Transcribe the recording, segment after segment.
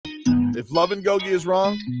If Love and Gogi is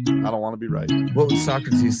wrong, I don't want to be right. What would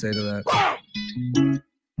Socrates say to that?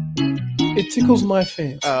 It tickles my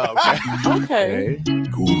fancy. Okay. Okay.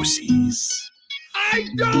 Goosies. I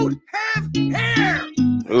don't have hair.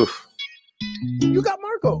 Oof. You got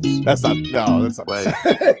Marcos. That's not. No, that's not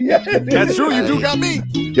right. Yeah, That's true. You do got me.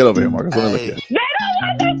 Get over here, Marcos. Let me look at you.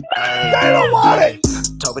 I don't want it.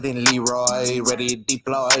 Tobin and Leroy, ready to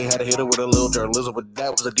deploy. Had to hit her with a little journalism, but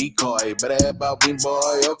that was a decoy. Better have about me,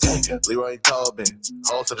 boy. Okay, Leroy and Tobin,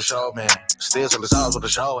 hold to the show, man. Still till the stars with the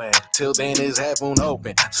show, and till then his half moon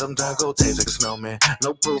open. Sometimes go taste like a snowman.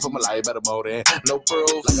 No proof I'm a lie about a motor. No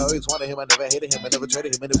proof. Like I always wanted him, I never hated him, I never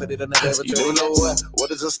traded him, and if I did, I never ever traded him. You know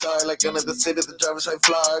what is a star? Like another city, the driver's side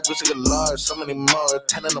fly. Wish I could large, so many more.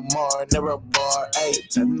 10 in the more, never a bar.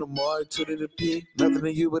 8, 10 in the more, 2 to the P. Nothing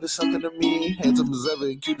to you, but it's something to me. Handsome as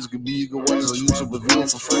ever, cute as could be. You can watch it on YouTube with view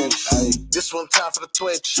for free. Ay. This one time for the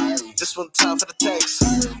Twitch. This one time for the text.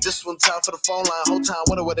 This one time for the phone line. Whole time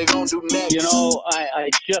wonder what they gonna do next. You know, I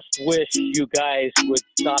just wish you guys would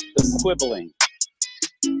stop the quibbling.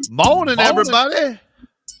 Morning, everybody.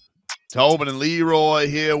 Tobin and Leroy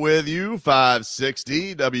here with you.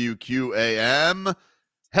 560 WQAM.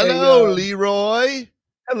 Hello, Hey, Leroy.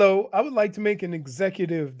 Hello. I would like to make an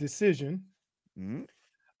executive decision. Mhm.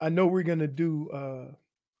 I know we're going to do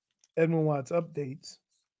Edwin Watts updates.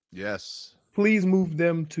 Yes. Please move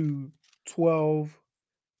them to 12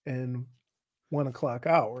 and 1 o'clock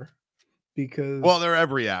hour because Well, they're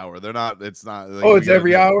every hour. They're not. It's not. Like, it's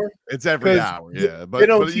every hour. It's every 'Cause hour. Yeah, they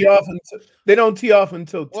don't tee off until they don't tee off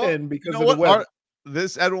until Well, 10 because you know of the what? weather.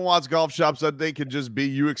 This Edwin Watts Golf Shop Sunday could just be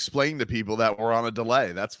you explain to people that we're on a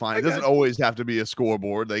delay. That's fine. It doesn't always have to be a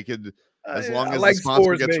scoreboard. They could, as long I as like the sponsor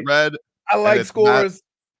scores, gets babe. read. I like it's scores,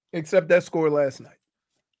 except that score last night.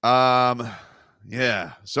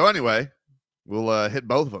 Yeah. So anyway, we'll hit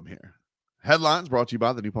both of them here. Headlines brought to you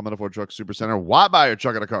by the new Palmetto Ford Truck Super Center. Why buy your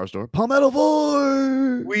truck at a car store? Palmetto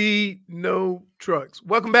Ford. We know trucks.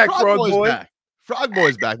 Welcome back, Frog Frog Boy's Boy. back. Frog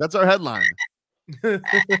Boy's back. That's our headline.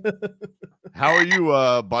 How are you,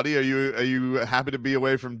 buddy? Are you happy to be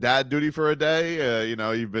away from dad duty for a day? You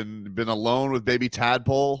know, you've been alone with baby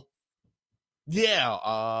Tadpole.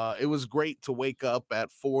 Yeah, it was great to wake up at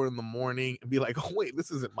 4 in the morning and be like, "Oh wait, this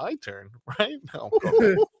isn't my turn, right?" No,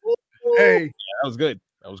 Hey, that was good.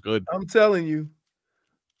 That was good. I'm telling you,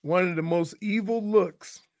 one of the most evil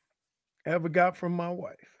looks I ever got from my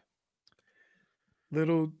wife.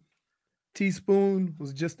 Little Teaspoon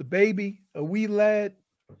was just a baby, a wee lad,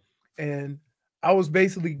 and I was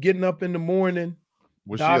basically getting up in the morning.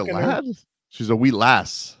 Was she a docking her. lad? She's a wee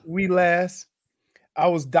lass. Wee lass. I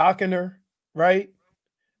was docking her, right?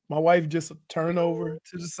 My wife just turn over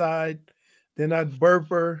to the side. Then I'd burp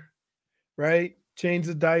her, right? Change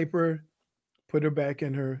the diaper, put her back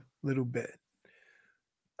in her little bed.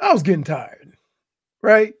 I was getting tired,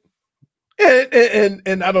 right?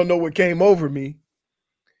 And I don't know what came over me,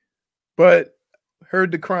 but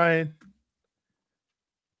heard the crying,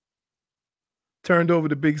 turned over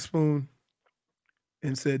the big spoon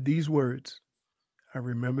and said these words. I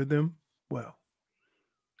remember them well.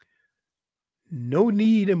 No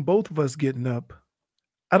need in both of us getting up.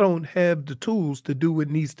 I don't have the tools to do what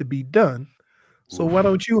needs to be done. So why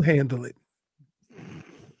don't you handle it?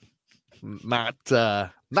 Not the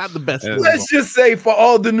best. Yeah. move. Let's just say for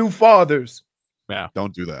all the new fathers, Yeah.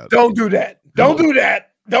 Don't do that. don't do that. Don't do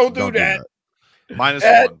that. Don't do that. Minus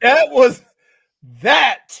That, one. that was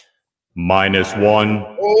that.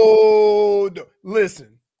 -1 Oh, no.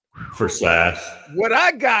 Listen, for Sass. what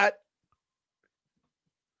I got,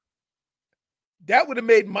 that would have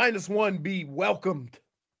made -1 be welcomed.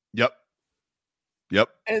 Yep. Yep.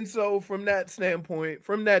 And so from that standpoint,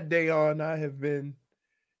 from that day on, I have been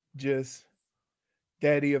just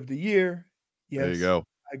daddy of the year. Yes. There you go.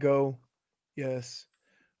 I go. Yes.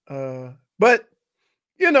 But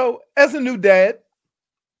you know, as a new dad,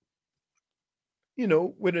 you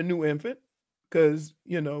know, with a new infant, because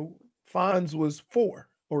you know, Fonz was 4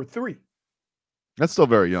 or 3. That's still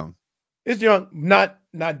very young. It's young, not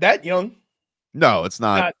that young. No, it's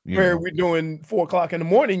not. Not you where know. we're doing 4 o'clock in the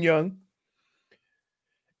morning young.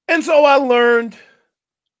 And so I learned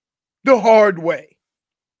the hard way,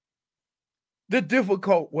 the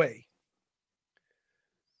difficult way,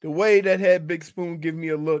 the way that had Big Spoon give me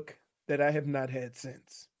a look that I have not had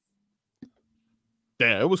since.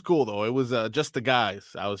 Yeah, it was cool though. It was just the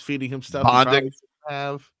guys. I was feeding him stuff. Bonding.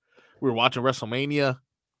 We were watching WrestleMania.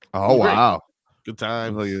 Oh, Great. wow. Good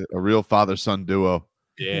Sounds time. like a real father-son duo.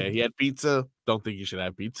 Yeah, he had pizza. Don't think you should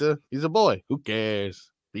have pizza. He's a boy. Who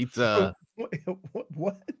cares? Pizza.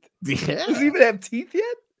 What? Yeah. Does he even have teeth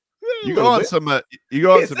yet? You go on some. You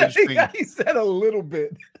go on some interesting. He said a little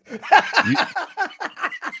bit.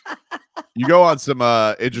 You go on some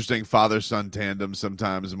interesting father-son tandems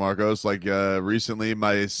sometimes, Marcos. Like recently,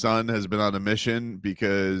 my son has been on a mission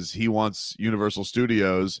because he wants Universal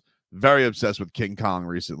Studios. Very obsessed with King Kong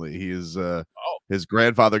recently. He is his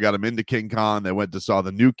grandfather got him into King Kong. They went to saw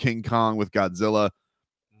the new King Kong with Godzilla.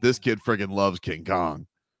 This kid friggin' loves King Kong,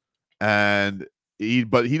 and he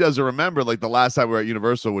doesn't remember like the last time we were at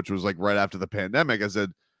Universal, which was like right after the pandemic. I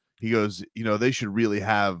said, he goes, they should really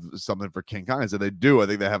have something for King Kong. I said, they do. I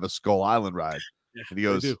think they have a Skull Island ride. Yeah, and he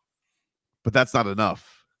goes, but that's not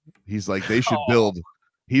enough. He's like, they should build.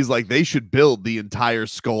 He's like, they should build the entire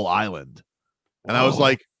Skull Island. And I was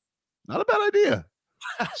like, not a bad idea.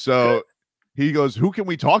 So he goes, who can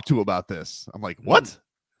we talk to about this? I'm like, what?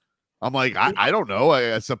 I'm like, I don't know.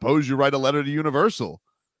 I suppose you write a letter to Universal.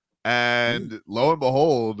 And lo and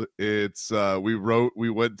behold, it's we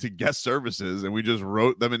went to guest services and we just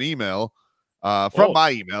wrote them an email from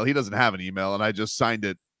my email. He doesn't have an email, and I just signed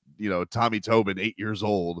it, Tommy Tobin, 8 years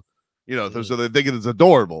old, so they're thinking it's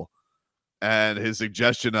adorable. And his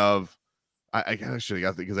suggestion of I actually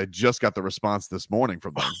got because I just got the response this morning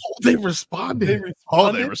from them. They responded. They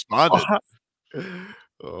responded.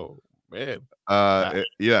 Oh man.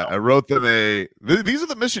 Yeah, I wrote them these are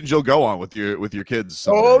the missions you'll go on with your kids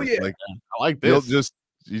someday. Oh yeah, like, I like this.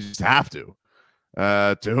 You just have to.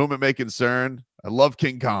 To whom it may concern, I love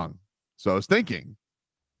King Kong, so I was thinking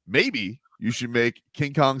maybe you should make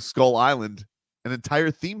King Kong Skull Island an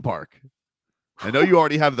entire theme park. I know you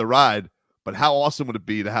already have the ride, but how awesome would it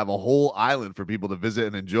be to have a whole island for people to visit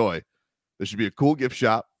and enjoy? There should be a cool gift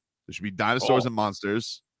shop. There should be dinosaurs and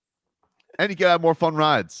monsters, and you can have more fun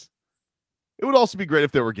rides. It would also be great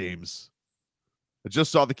if there were games. I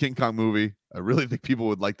just saw the King Kong movie. I really think people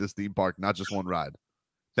would like this theme park, not just one ride.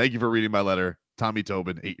 Thank you for reading my letter. Tommy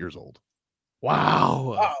Tobin, 8 years old.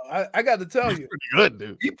 Wow. I got to tell you. Pretty good,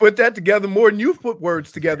 dude. You put that together more than you put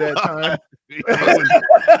words together at times.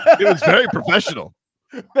 It was very professional.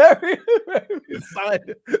 Very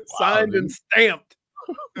signed and stamped.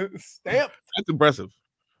 Stamped. That's impressive.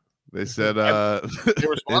 They said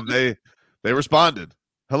they responded.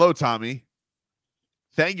 Hello, Tommy.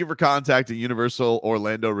 Thank you for contacting Universal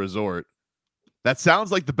Orlando Resort. That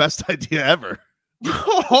sounds like the best idea ever.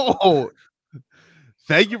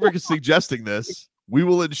 Thank you for suggesting this. We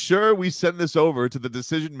will ensure we send this over to the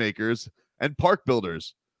decision makers and park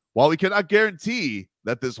builders. While we cannot guarantee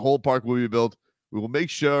that this whole park will be built, we will make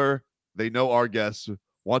sure they know our guests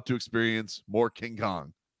want to experience more King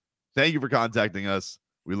Kong. Thank you for contacting us.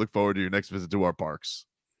 We look forward to your next visit to our parks.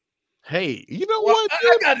 Hey, you know what?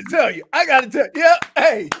 I got to tell you. Yeah.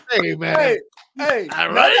 Hey, man. Hey. All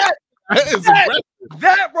right.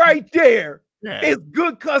 That right there is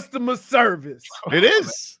good customer service. It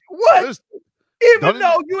is. What? Even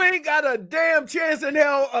though you ain't got a damn chance in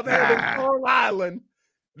hell of having Long Island.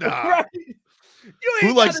 Right? You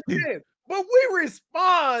ain't got a chance. But we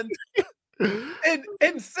respond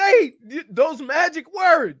and say those magic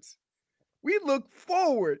words. We look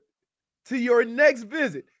forward to your next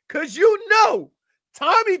visit. Because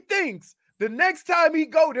Tommy thinks the next time he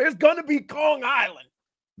go, there's going to be Kong Island.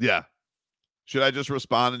 Yeah. Should I just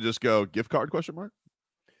respond and just go, gift card, question mark?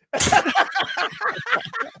 And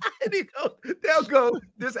they'll go,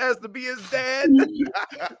 this has to be his dad.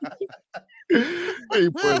 Hey,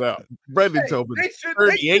 put it out. Brendan Tobin,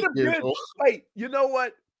 38 years old. Wait, you know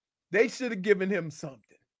what? They should have given him something.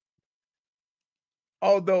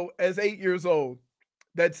 Although, as 8 years old,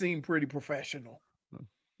 that seemed pretty professional.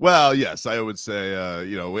 Well, yes, I would say,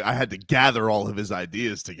 I had to gather all of his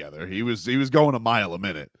ideas together. He was going a mile a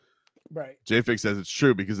minute. Right. JFix says it's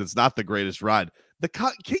true because it's not the greatest ride. The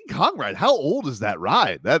King Kong ride, how old is that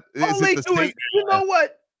ride? That is it the same? You know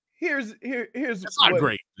what? Here's not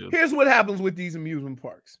great. Dude. Here's what happens with these amusement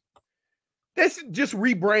parks. They should just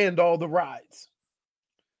rebrand all the rides.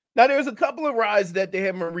 Now, there's a couple of rides that they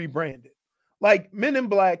haven't rebranded, like Men in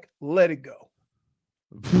Black, Let It Go.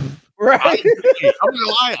 Right? I'm gonna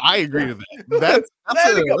lie. I agree with that.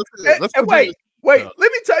 Wait. Let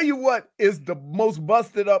me tell you what is the most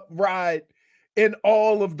busted up ride in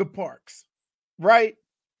all of the parks. Right?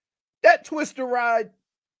 That Twister ride.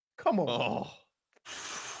 Come on.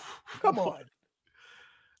 Come on.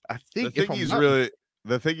 I think the thing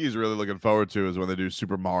he's really looking forward to is when they do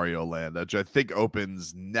Super Mario Land, which I think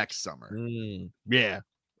opens next summer. Yeah.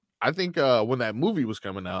 I think when that movie was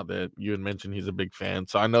coming out that you had mentioned he's a big fan.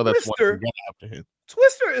 So I know that's one thing after him.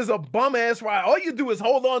 Twister is a bum-ass ride. All you do is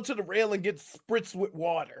hold on to the rail and get spritzed with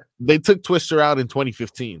water. They took Twister out in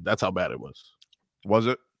 2015. That's how bad it was. Was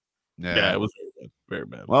it? Yeah, it was very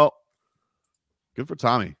bad. Well, Good for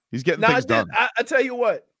Tommy. He's getting Now, things done. I tell you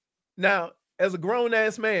what. Now, as a grown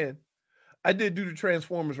ass man, I did do the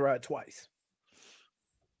Transformers ride twice.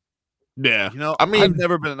 Yeah. You know, I mean, I've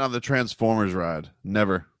never been on the Transformers ride.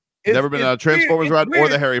 Never. It's- Never been on a it's weird- Transformers it's ride or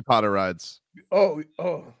weird. the Harry Potter rides. Oh,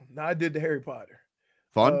 no, I did the Harry Potter.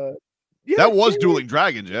 Fun? Yeah, That was yeah. Dueling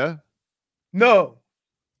Dragons, yeah? No,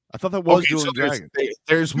 I thought that was okay, Dueling so Dragons.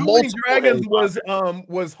 there's Dueling multiple Dragons Harry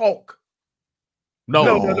was Hulk. No,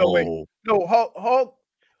 No, wait. No, Hulk.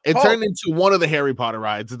 It Hulk. turned into one of the Harry Potter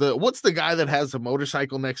rides. What's the guy that has a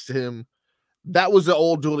motorcycle next to him? That was the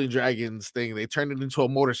old Dueling Dragons thing. They turned it into a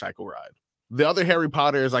motorcycle ride. The other Harry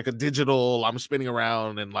Potter is like a digital. I'm spinning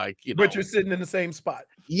around and like But you're sitting in the same spot.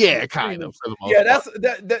 Yeah, kind of. For the most Yeah,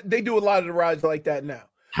 part. that they do a lot of the rides like that now.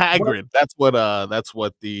 Hagrid. That's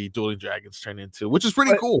what the Dueling Dragons turned into, which is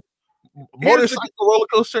pretty But cool. here's Motorcycle roller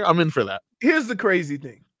coaster. I'm in for that. Here's the crazy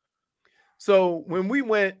thing. So when we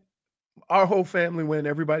went, our whole family went.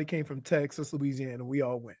 Everybody came from Texas, Louisiana. We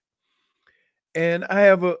all went. And I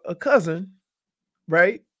have a cousin,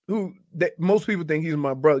 right? Most people think he's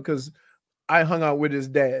my brother because I hung out with his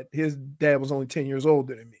dad. His dad was only 10 years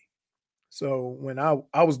older than me. So when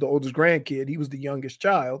I was the oldest grandkid, he was the youngest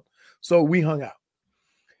child. So we hung out.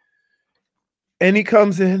 And he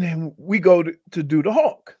comes in and we go to do the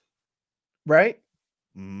Hulk, right?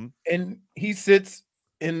 Mm-hmm. And he sits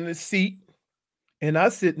in the seat and I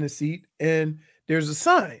sit in the seat and there's a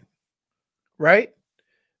sign, right?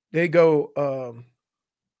 They go,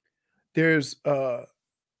 there's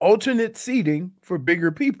alternate seating for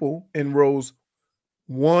bigger people in rows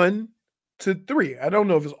 1 to 3. I don't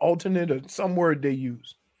know if it's alternate or some word they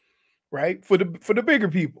use, right? For the bigger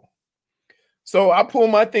people. So I pull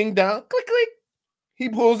my thing down, click, click. He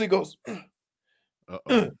pulls, he goes,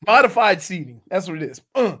 modified seating. That's what it is.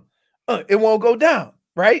 It won't go down,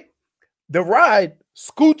 right? The ride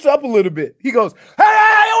scoots up a little bit. He goes, hey,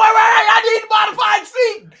 I need modified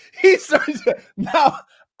seating. He starts. Now,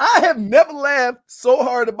 I have never laughed so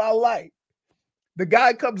hard in my life. The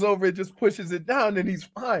guy comes over and just pushes it down and he's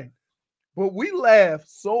fine. But we laughed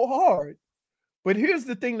so hard. But here's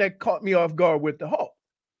the thing that caught me off guard with the Hulk.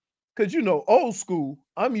 Because, old school,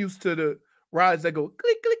 I'm used to the rides that go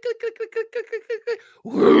click, click, click, click, click, click, click, click,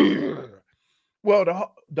 click.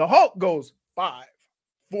 Well, the Hulk goes 5,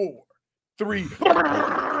 4, 3.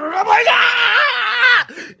 I'm like,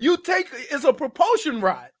 it's a propulsion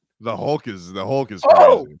ride. The Hulk is crazy.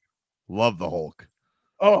 Oh. Love the Hulk.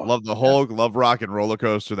 Oh, Love the Hulk. Love Rock and Roller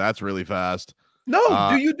Coaster. That's really fast.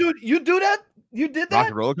 No, you do that? You did that? Rock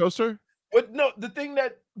and Roller Coaster? But no, the thing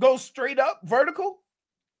that goes straight up vertical.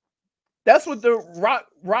 That's what the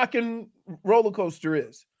rock and roller coaster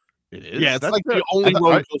is. It is. Yeah, it's like the only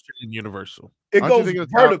roller coaster in Universal. It goes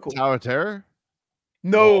vertical. Tower of Terror?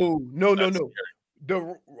 No.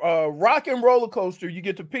 The rock and roller coaster, you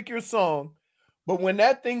get to pick your song, but when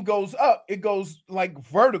that thing goes up, it goes like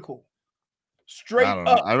vertical, straight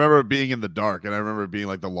up. I remember it being in the dark, and I remember it being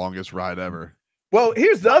like the longest ride ever. Well,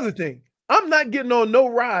 here's the other thing. I'm not getting on no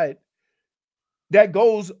ride that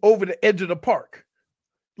goes over the edge of the park.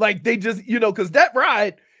 Like they just, because that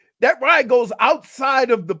ride goes outside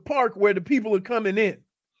of the park where the people are coming in.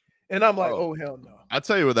 And I'm like, oh hell no. I'll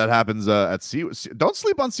tell you what that happens at SeaWorld. Don't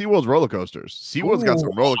sleep on SeaWorld's roller coasters. SeaWorld's got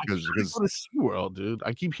some roller coasters. SeaWorld, dude.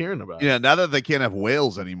 I keep hearing about it. Yeah, now that they can't have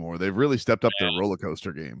whales anymore, they've really stepped up their roller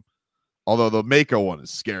coaster game. Although the Mako one is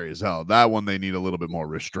scary as hell. That one they need a little bit more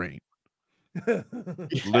restraint. A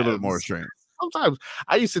little bit more restraint. Sometimes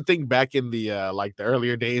I used to think back in the the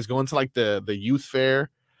earlier days, going to like the youth fair.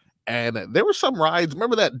 And there were some rides.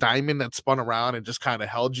 Remember that diamond that spun around and just kind of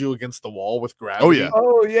held you against the wall with gravity? Oh, yeah.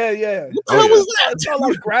 Oh, yeah. What the hell was that? It's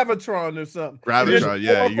like Gravitron or something. Gravitron,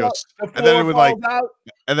 yeah. You go, and then it would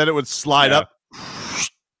and then it would slide up.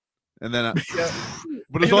 And then,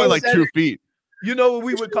 but it's only like 2 feet. You know what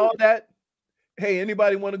we would call that? Hey,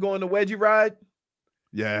 anybody want to go on the wedgie ride?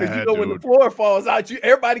 Yeah. Because when the floor falls out,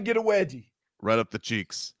 everybody get a wedgie. Right up the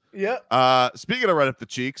cheeks. Yeah. Speaking of right up the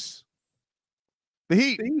cheeks, the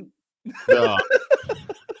Heat. Yeah.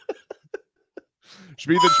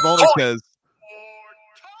 Schmieden Schmolnick says,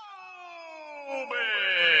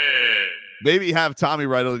 maybe have Tommy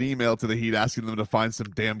write an email to the Heat asking them to find some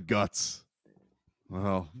damn guts.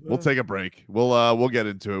 Well, we'll take a break. We'll get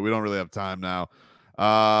into it. We don't really have time now.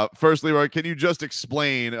 First, Leroy, can you just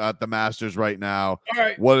explain at the Masters right now? All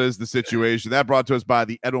right. What is the situation? That brought to us by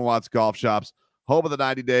the Edwin Watts Golf Shops, home of the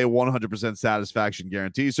 90-day 100% satisfaction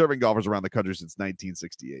guarantee, serving golfers around the country since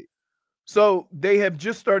 1968. So they have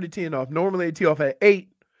just started teeing off. Normally they tee off at 8.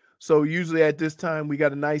 So usually at this time we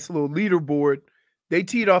got a nice little leaderboard. They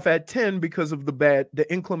teed off at 10 because of the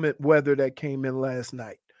inclement weather that came in last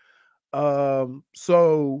night.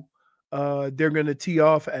 So they're going to tee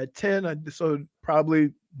off at 10. So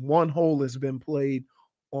probably one hole has been played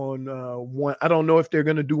on one. I don't know if they're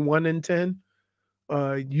going to do 1 in 10.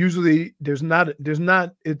 Usually there's not,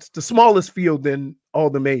 it's the smallest field in all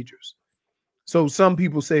the majors. So some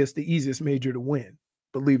people say it's the easiest major to win,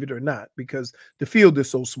 believe it or not, because the field is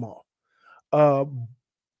so small.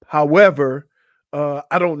 However,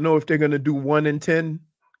 I don't know if they're going to do 1 in 10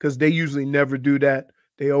 because they usually never do that.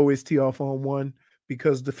 They always tee off on 1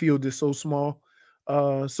 because the field is so small.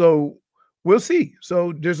 So we'll see.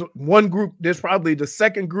 So there's one group, there's probably the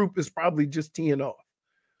second group is probably just teeing off.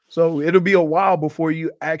 So it'll be a while before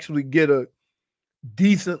you actually get a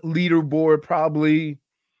decent leaderboard. Probably a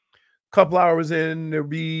couple hours in, there'll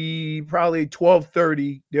be probably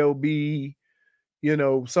 12:30. There'll be,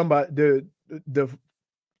 somebody, the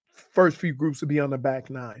first few groups will be on the back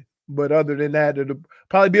 9. But other than that, it'll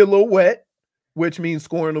probably be a little wet, which means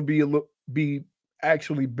scoring will be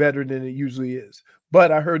actually better than it usually is.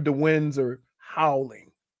 But I heard the winds are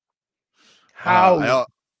howling. I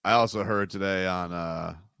also heard today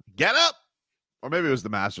on Get Up, or maybe it was the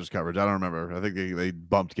Masters coverage. I don't remember. I think they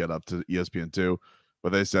bumped Get Up to ESPN2,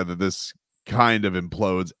 but they said that this kind of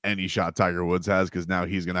implodes any shot Tiger Woods has because now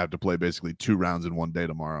he's going to have to play basically 2 rounds in one day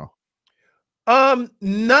tomorrow. Not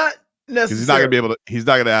necessarily. He's not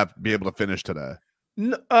gonna be able to finish today.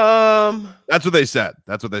 That's what they said.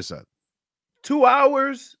 2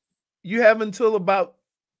 hours. You have until about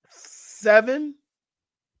 7.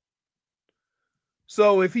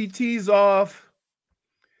 So if he tees off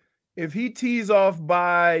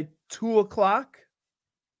by 2 o'clock,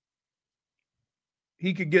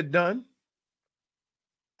 he could get done.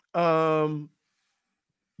 But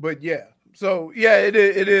yeah. So yeah, it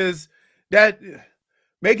is that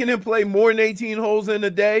making him play more than 18 holes in a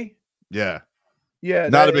day. Yeah. Yeah.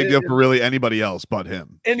 Not a big deal for really anybody else but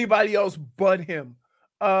him.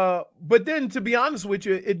 But then to be honest with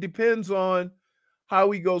you, it depends on how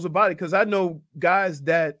he goes about it. Because I know guys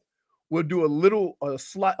that will do a little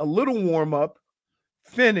warm up,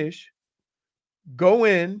 finish, go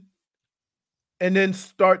in, and then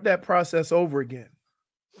start that process over again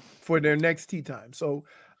for their next tee time. So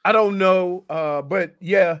I don't know, but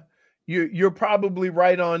yeah, you're probably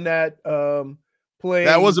right on that. Playing.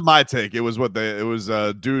 That wasn't my take. It was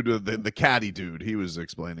dude, the caddy dude. He was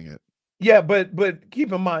explaining it. Yeah, but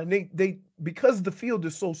keep in mind they because the field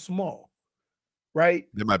is so small, right?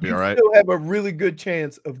 They might be all right. Still have a really good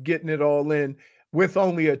chance of getting it all in with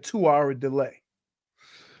only a 2-hour delay.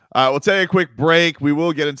 We'll take a quick break. We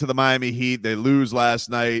will get into the Miami Heat. They lose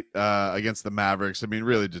last night against the Mavericks. I mean,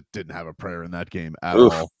 really just didn't have a prayer in that game at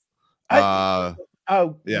all.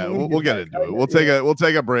 We'll get into it. We'll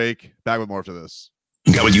take a break. Back with more after this.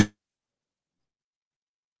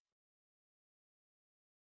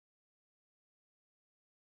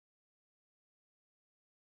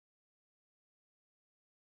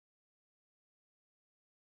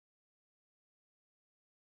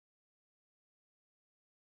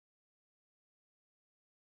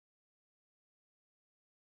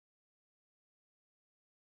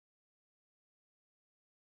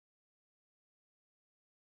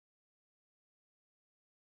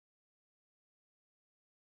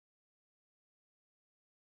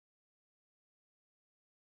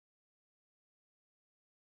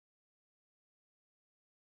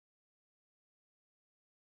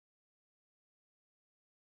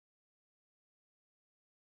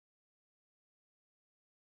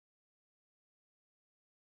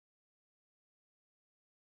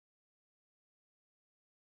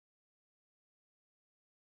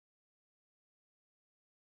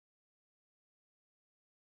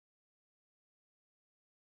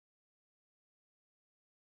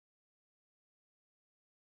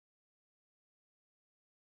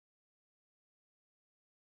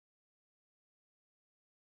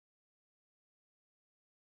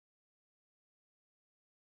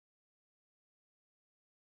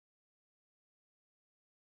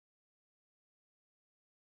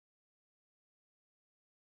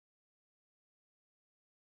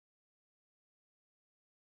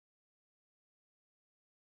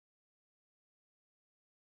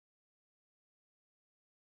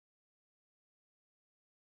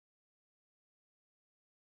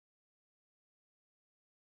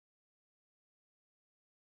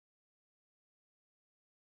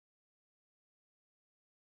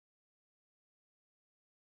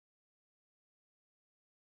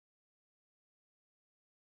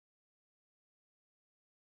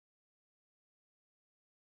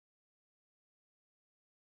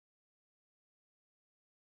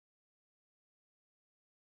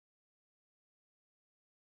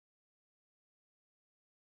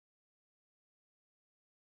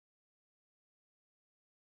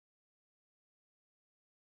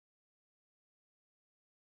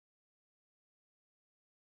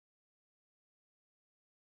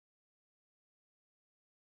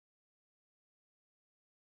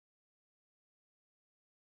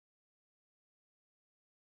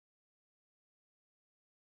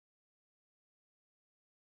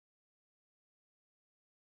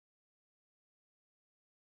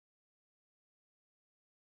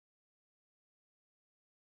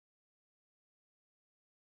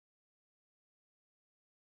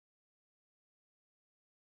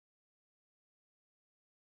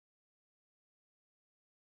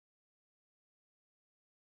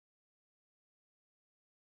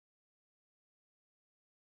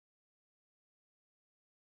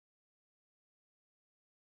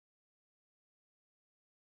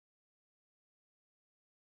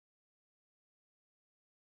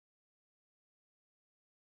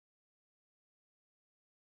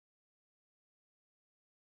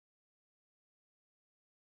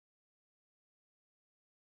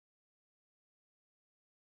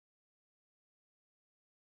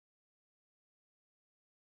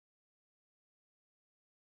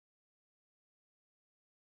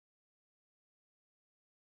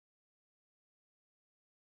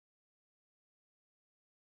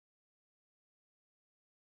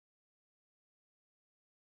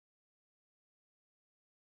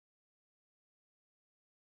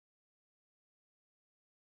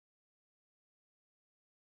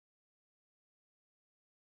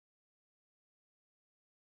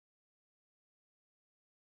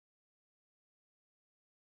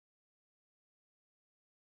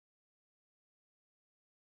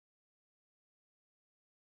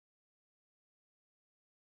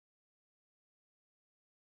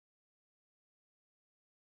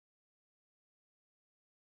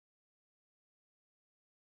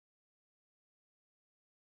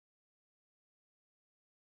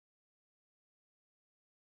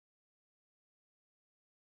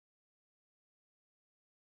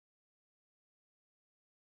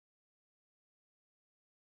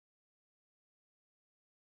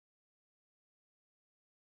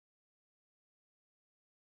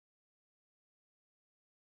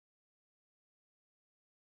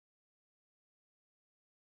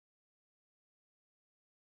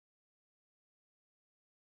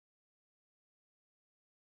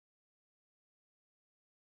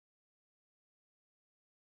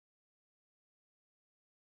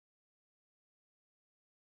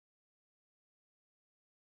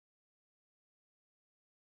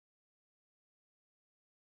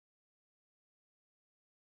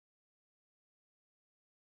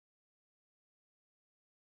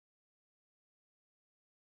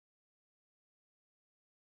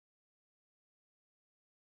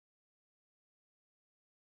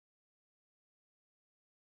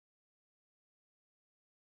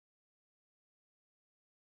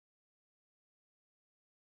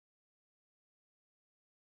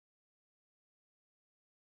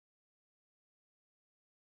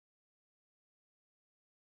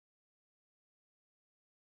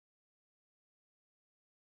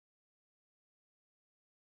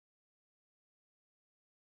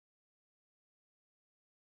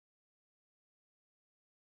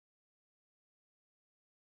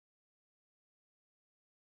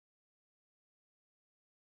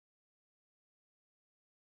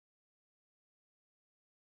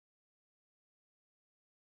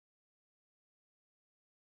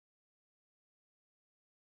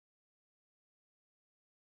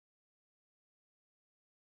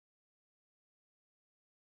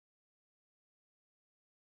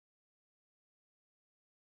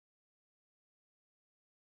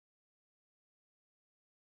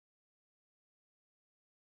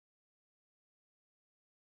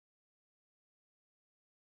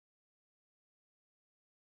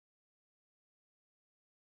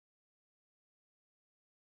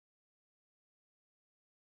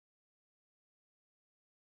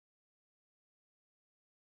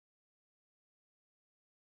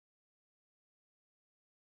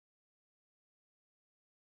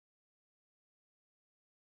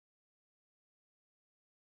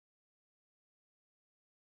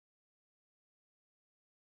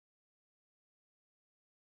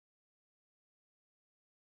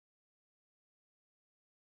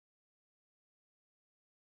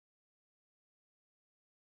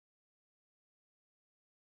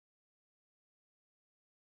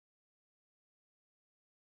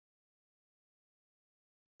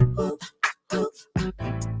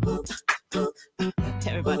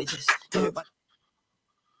 Everybody.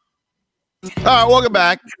 All right, welcome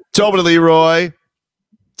back. Tobin and Leroy.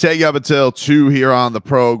 Take you up until 2 here on the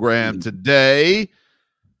program today.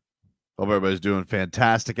 Hope everybody's doing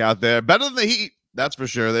fantastic out there. Better than the Heat, that's for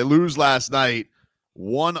sure. They lose last night,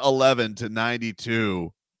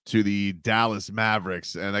 111-92 to the Dallas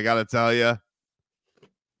Mavericks. And I got to tell you,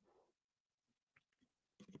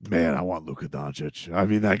 man, I want Luka Doncic. I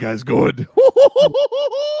mean, that guy's good.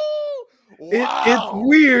 It's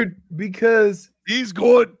weird because he's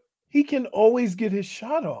good. He can always get his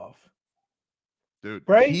shot off. Dude,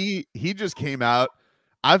 right? He just came out.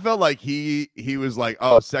 I felt like he was like,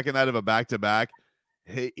 oh, second night of a back-to-back.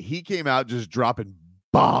 He came out just dropping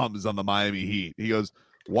bombs on the Miami Heat. He goes,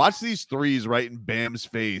 watch these threes right in Bam's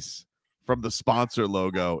face from the sponsor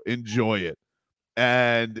logo. Enjoy it.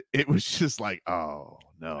 And it was just like, oh,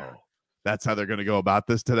 no. That's how they're going to go about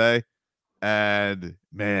this today. And,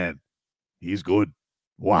 man, he's good.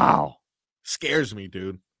 Wow. Scares me,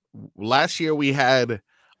 dude. Last year we had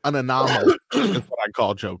an anomaly. That's what I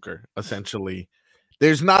call Joker, essentially.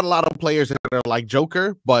 There's not a lot of players that are like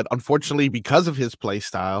Joker, but unfortunately, because of his play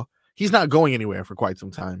style, he's not going anywhere for quite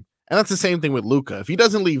some time. And that's the same thing with Luka. If he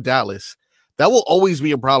doesn't leave Dallas, that will always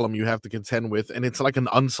be a problem you have to contend with, and it's like an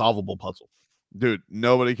unsolvable puzzle. Dude,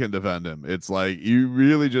 nobody can defend him. It's like you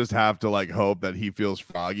really just have to like hope that he feels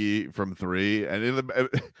froggy from three, and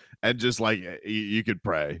just like you could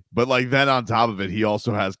pray. But like then on top of it, he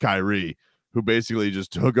also has Kyrie, who basically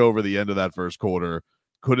just took over the end of that first quarter,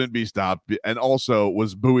 couldn't be stopped, and also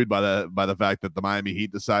was buoyed by the fact that the Miami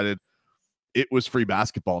Heat decided it was free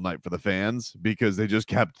basketball night for the fans because they just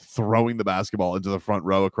kept throwing the basketball into the front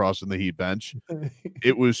row across from the Heat bench.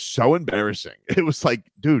 It was so embarrassing. It was like,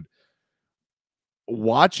 dude,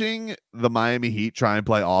 watching the Miami Heat try and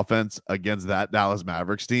play offense against that Dallas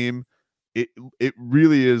Mavericks team, it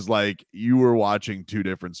really is like you were watching two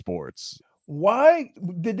different sports. Why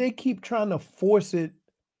did they keep trying to force it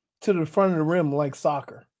to the front of the rim like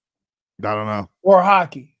soccer? I don't know. Or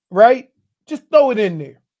hockey, right? Just throw it in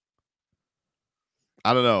there.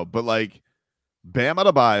 I don't know, but like Bam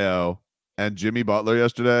Adebayo and Jimmy Butler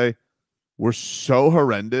yesterday were so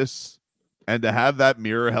horrendous. And to have that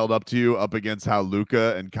mirror held up to you up against how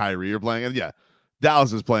Luka and Kyrie are playing, and yeah,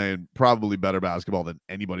 Dallas is playing probably better basketball than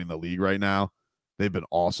anybody in the league right now. They've been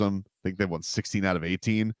awesome. I think they've won 16 out of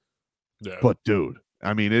 18. Yeah. But dude,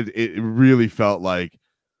 I mean, it really felt like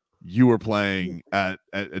you were playing at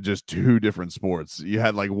just two different sports. You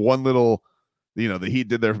had like one little, the Heat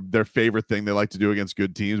did their favorite thing they like to do against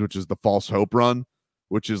good teams, which is the false hope run,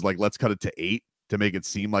 which is like, let's cut it to 8 to make it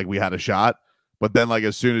seem like we had a shot. But then, like,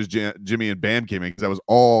 as soon as Jimmy and Bam came in, because that was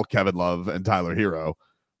all Kevin Love and Tyler Hero,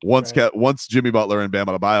 once Jimmy Butler and Bam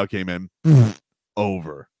Adebayo came in,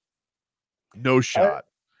 over. No shot.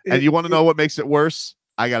 And you want to know what makes it worse?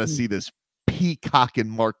 I got to see this peacocking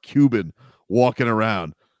Mark Cuban walking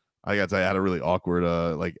around. I got to tell you, I had a really awkward,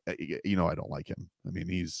 I don't like him. I mean,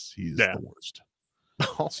 he's the worst.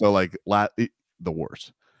 So, like, the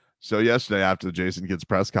worst. So yesterday after the Jason Kidd's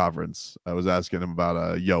press conference, I was asking him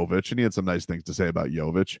about Jovic, and he had some nice things to say about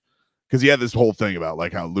Jovic because he had this whole thing about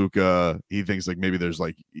like how Luka, he thinks like maybe there's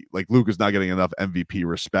like Luka's not getting enough MVP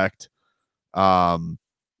respect.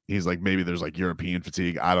 He's like maybe there's like European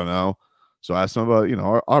fatigue. I don't know. So I asked him about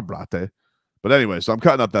our brate. But anyway, so I'm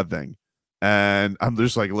cutting up that thing, and I'm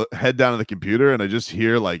just like head down to the computer, and I just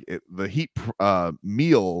hear like the Heat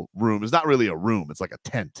meal room is not really a room; it's like a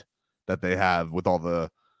tent that they have with all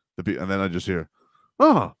the. And then I just hear,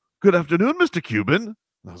 "Oh, good afternoon, Mr. Cuban." And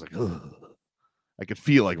I was like, ugh. I could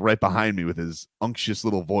feel like right behind me with his unctuous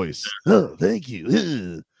little voice. Oh, thank you.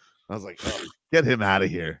 Ugh. I was like, oh, get him out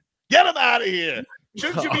of here. Get him out of here.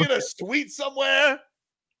 Shouldn't you be in a suite somewhere?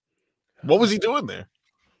 What was he doing there?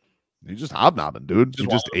 He just hobnobbing, dude. He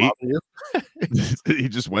just ate. He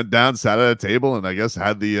just went down, sat at a table, and I guess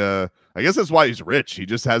had the I guess that's why he's rich. He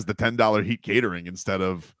just has the $10 Heat catering instead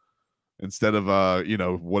of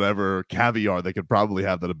whatever caviar they could probably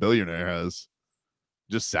have that a billionaire has.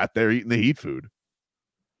 Just sat there eating the Heat food.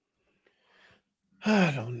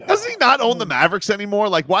 I don't know. Does he not own the Mavericks anymore?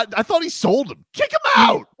 Like, what? I thought he sold them. Kick him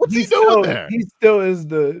out. What's he doing there? He still is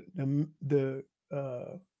the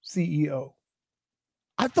CEO.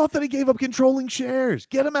 I thought that he gave up controlling shares.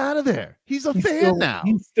 Get him out of there. He's a fan now.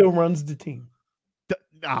 He still runs the team.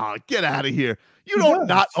 Get out of here. You don't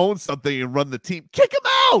not own something and run the team. Kick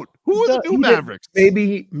him out. Who are the new Mavericks?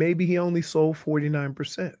 Maybe he only sold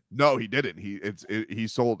 49%. No, he didn't. He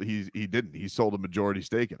didn't. He sold a majority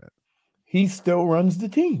stake in it. He still runs the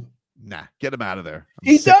team. Nah, get him out of there.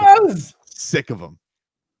 He does. Sick of him.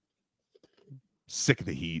 Sick of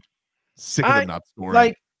the Heat. Sick of them not scoring.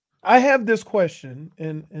 Like, I have this question,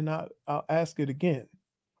 and I'll ask it again.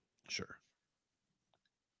 Sure.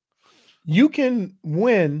 You can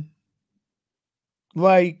win,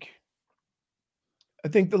 like, I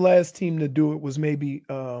think the last team to do it was maybe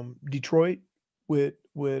Detroit with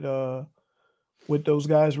those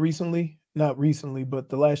guys recently. Not recently, but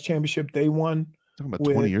the last championship they won. Talking about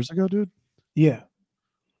 20 years ago, dude. Yeah.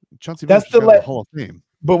 Chauncey That's Billups the is in the Hall of Fame.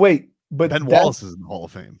 But wait, but Ben Wallace is in the Hall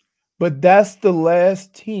of Fame. But that's the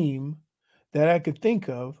last team that I could think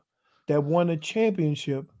of that won a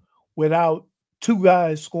championship without two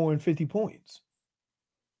guys scoring 50 points.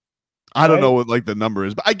 I don't know what like the number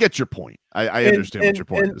is, but I get your point. I understand what your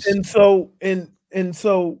point is. And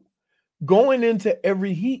so going into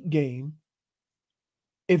every Heat game,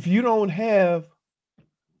 if you don't have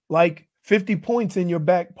like 50 points in your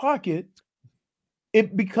back pocket,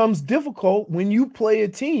 it becomes difficult when you play a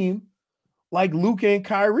team like Luka and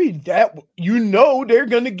Kyrie, that they're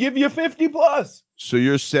going to give you 50 plus. So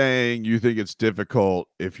you're saying you think it's difficult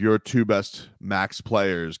if your two best max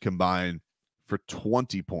players combine for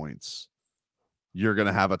 20 points, you're going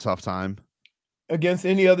to have a tough time? Against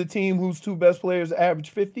any other team whose two best players average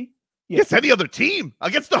 50? Yes. Against any other team?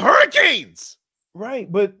 Against the Hurricanes?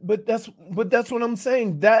 Right, but that's what I'm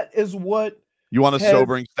saying. That is what you want a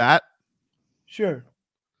sobering stat? Sure.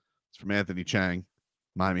 It's from Anthony Chang,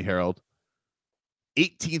 Miami Herald.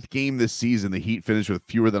 18th game this season, the Heat finished with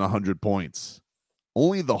fewer than 100 points.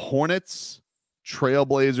 Only the Hornets,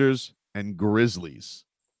 Trailblazers, and Grizzlies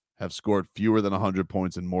have scored fewer than 100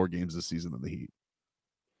 points in more games this season than the Heat.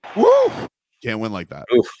 Woo! Can't win like that.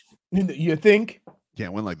 Oof. You think?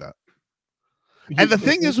 Can't win like that. And the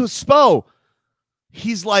thing is with Spo,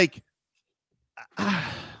 he's like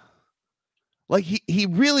he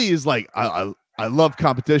really is like, I love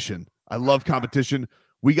competition. I love competition.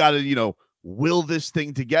 We got to, will this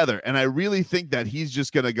thing together. And I really think that he's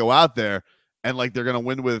just going to go out there and like they're going to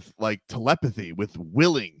win with like telepathy, with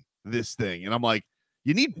willing this thing. And I'm like,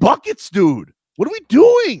 you need buckets, dude. What are we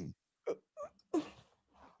doing?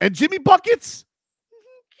 And Jimmy Buckets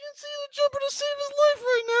can't see the jumper to save his life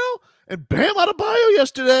right now. And Bam Adebayo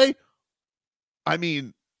yesterday. I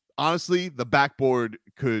mean, honestly, the backboard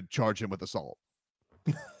could charge him with assault.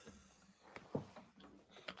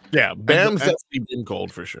 Yeah, Bam's definitely been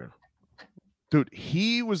cold for sure. Dude,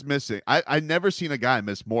 he was missing. I never seen a guy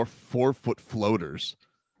miss more 4-foot floaters.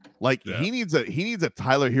 Like he needs a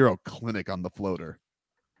Tyler Hero clinic on the floater.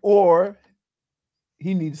 Or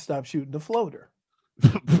he needs to stop shooting the floater.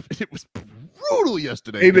 It was brutal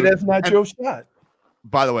yesterday. Maybe dude. That's not your shot.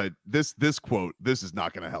 By the way, this quote, this is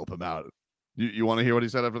not going to help him out. You want to hear what he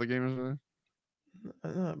said after the game yesterday?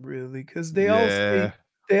 Not really, because they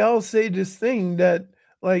all say this thing that,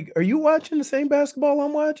 like, are you watching the same basketball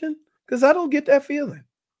I'm watching? Because I don't get that feeling.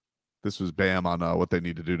 This was Bam on what they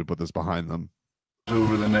need to do to put this behind them.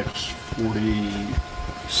 Over the next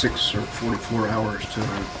 46 or 44 hours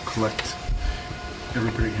to collect,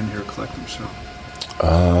 everybody in here collect themselves.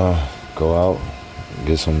 Go out,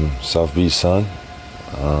 get some South Beach sun,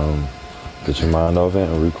 get your mind off it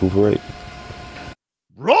and recuperate.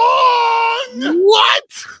 Wrong!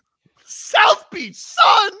 What? South Beach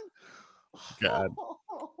sun? God.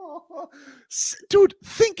 Dude,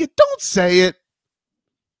 think it. Don't say it.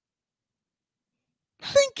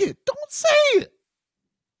 Think it. Don't say it.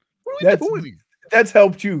 What are we doing? That's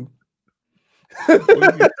helped you.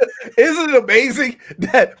 Isn't it amazing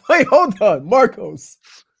that? Wait, hold on, Marcos.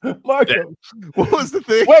 What was the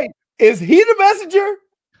thing? Wait, is he the messenger?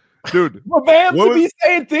 Dude, for Bam to be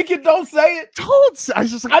saying, think it, don't say it. Don't say. I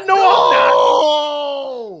just like, I know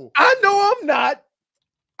no! I'm not. I know I'm not.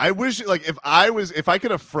 I wish, like, if I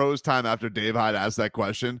could have froze time after Dave Hyde asked that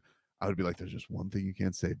question, I would be like, there's just one thing you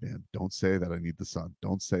can't say, Bam. Don't say that I need the sun.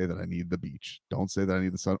 Don't say that I need the beach. Don't say that I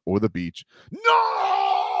need the sun or the beach.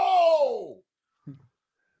 No!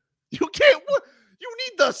 You can't. You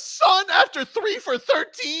need the sun after 3 for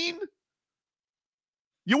 13?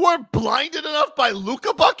 You weren't blinded enough by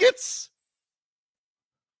Luka buckets?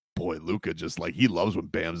 Boy, Luka just like, he loves when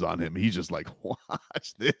Bam's on him. He's just like,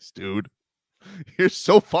 watch this, dude. You're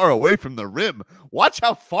so far away from the rim. Watch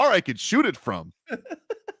how far I can shoot it from. Wee,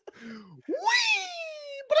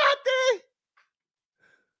 brate.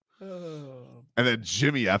 And then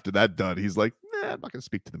Jimmy, after that done, he's like, nah, I'm not going to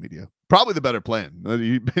speak to the media. Probably the better plan.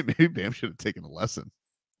 Maybe Bam should have taken a lesson.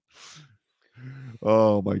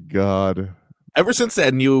 Oh, my God. Ever since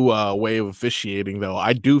that new way of officiating, though,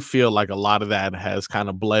 I do feel like a lot of that has kind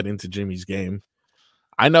of bled into Jimmy's game.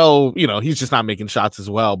 I know, he's just not making shots as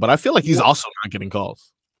well, but I feel like he's also not getting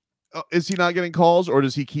calls. is he not getting calls, or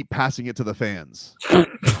does he keep passing it to the fans?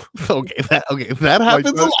 That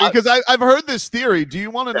happens a lot. Because I've heard this theory. Do you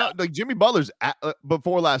want to know? Like Jimmy Butler's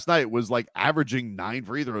before last night was like averaging 9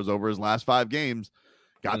 free throws over his last 5 games.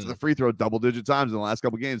 Got to the free throw double-digit times in the last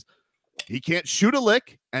couple games. He can't shoot a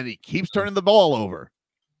lick, and he keeps turning the ball over.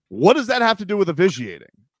 What does that have to do with officiating?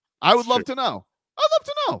 I would love to know. I'd love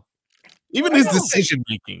to know. Even his decision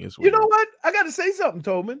making is weird. You know what? I got to say something,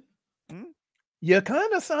 Tobin. You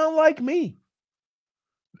kind of sound like me.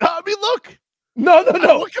 I mean, look. No.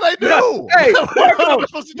 What can I do? Hey,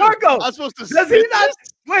 Marco. I'm supposed to. Does he not?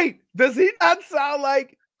 Wait. Does he not sound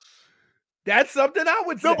like? That's something I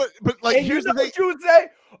would say. No, but like, and here's you know the thing. what you would say?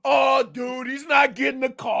 Oh, dude, he's not getting the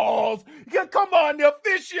calls. Yeah, come on, the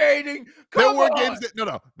officiating. Come on. Games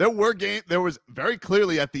that there were games. There was very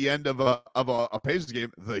clearly at the end of a Pacers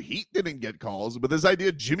game, the Heat didn't get calls, but this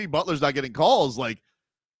idea Jimmy Butler's not getting calls, like,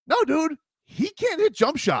 no, dude, he can't hit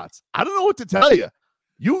jump shots. I don't know what to tell you.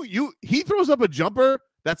 He throws up a jumper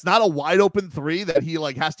that's not a wide open 3 that he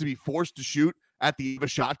like has to be forced to shoot at the end of a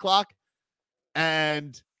shot clock,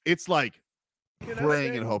 and it's like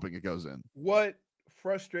praying and hoping it goes in. What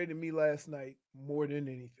frustrated me last night more than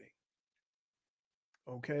anything?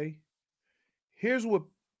 Okay, here's what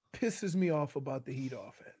pisses me off about the Heat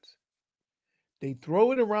offense. They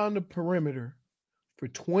throw it around the perimeter for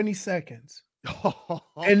 20 seconds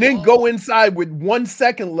and then go inside with 1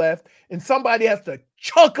 second left, and somebody has to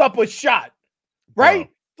chuck up a shot, right?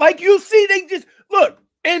 Like you see, they just look,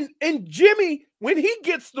 and Jimmy, when he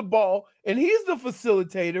gets the ball and he's the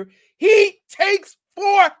facilitator, he takes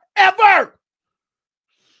forever.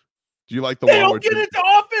 Do you like the they one don't get into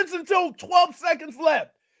offense until 12 seconds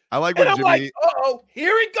left? I like when Jimmy. Like,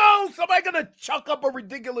 here he goes. Somebody gonna chuck up a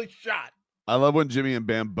ridiculous shot. I love when Jimmy and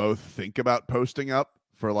Bam both think about posting up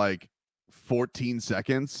for like 14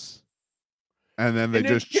 seconds, and then they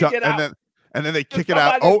just chuck, and then they kick it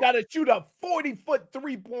out. Oh, got to shoot a 40-foot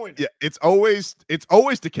 3-pointer. Yeah, it's always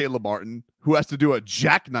to Caleb Martin, who has to do a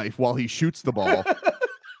jackknife while he shoots the ball.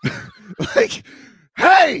 Like,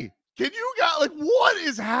 hey, can you guys, like, what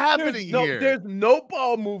is happening here? There's no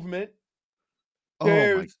ball movement. Oh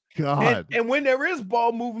my God. And when there is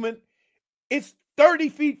ball movement, it's 30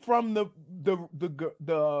 feet from the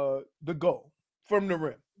goal, from the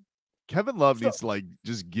rim. Kevin Love needs to like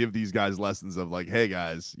just give these guys lessons of like, hey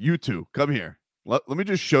guys, you two, come here. Let me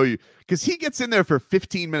just show you, because he gets in there for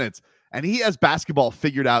 15 minutes and he has basketball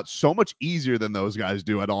figured out so much easier than those guys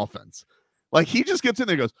do at offense. Like, he just gets in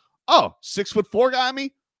there and goes, oh, 6'4" guy on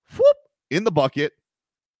me, whoop, in the bucket.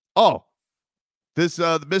 Oh, this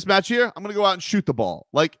the mismatch here, I'm gonna go out and shoot the ball.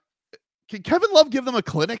 Like, can Kevin Love give them a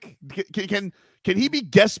clinic? Can he be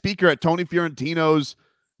guest speaker at Tony Fiorentino's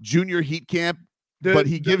junior Heat camp? But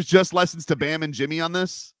he gives just lessons to Bam and Jimmy on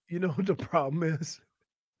this? You know what the problem is?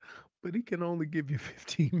 But he can only give you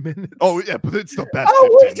 15 minutes. Oh, yeah, but it's the best. I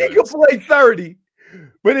wish he could play 30.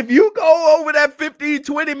 But if you go over that 15,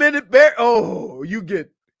 20-minute you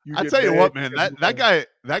get. I tell you what, man,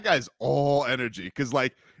 that guy's all energy. Because,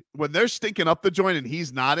 like, when they're stinking up the joint and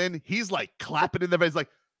he's not in, he's, like, clapping in their face, like,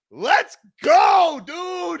 let's go,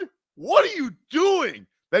 dude. What are you doing?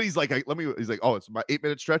 Then he's like, he's like, oh, it's my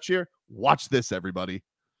 8-minute stretch here. Watch this, everybody.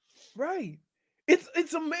 Right.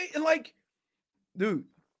 It's amazing. Like, dude,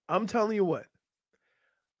 I'm telling you what.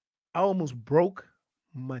 I almost broke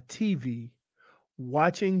my TV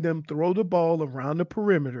watching them throw the ball around the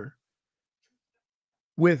perimeter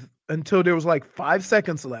until there was like 5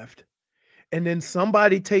 seconds left. And then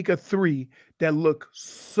somebody take a 3 that looked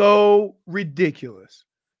so ridiculous.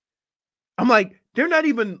 I'm like, they're not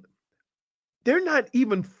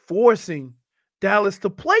even forcing Dallas to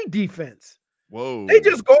play defense. Whoa. They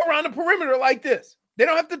just go around the perimeter like this. They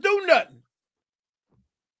don't have to do nothing.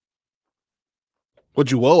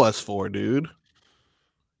 What you owe us for, dude?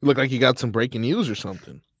 You look like you got some breaking news or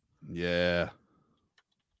something. Yeah.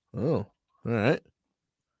 Oh, all right.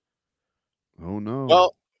 Oh, no.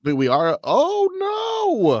 Well, we are. Oh,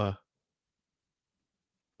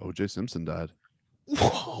 no. O.J. Simpson died.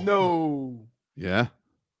 Whoa. No. Yeah.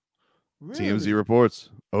 Really? TMZ reports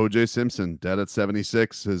O.J. Simpson dead at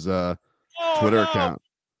 76. His Twitter account.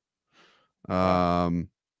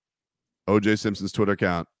 O.J. Simpson's Twitter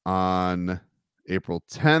account on April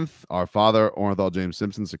 10th. Our father, Orenthal James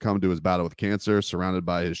Simpson, succumbed to his battle with cancer, surrounded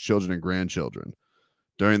by his children and grandchildren.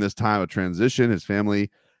 During this time of transition, his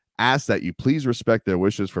family asked that you please respect their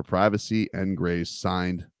wishes for privacy and grace.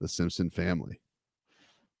 Signed, the Simpson family.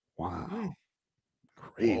 Wow.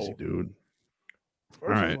 Crazy, dude. First all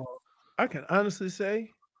right. of all, I can honestly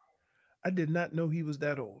say I did not know he was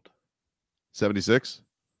that old. 76?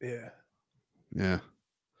 Yeah. Yeah.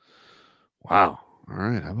 Wow. All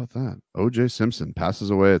right, how about that? O.J. Simpson passes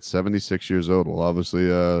away at 76 years old. We'll obviously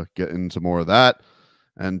get into more of that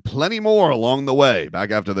and plenty more along the way. Back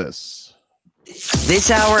after this. This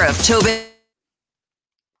hour of Tobin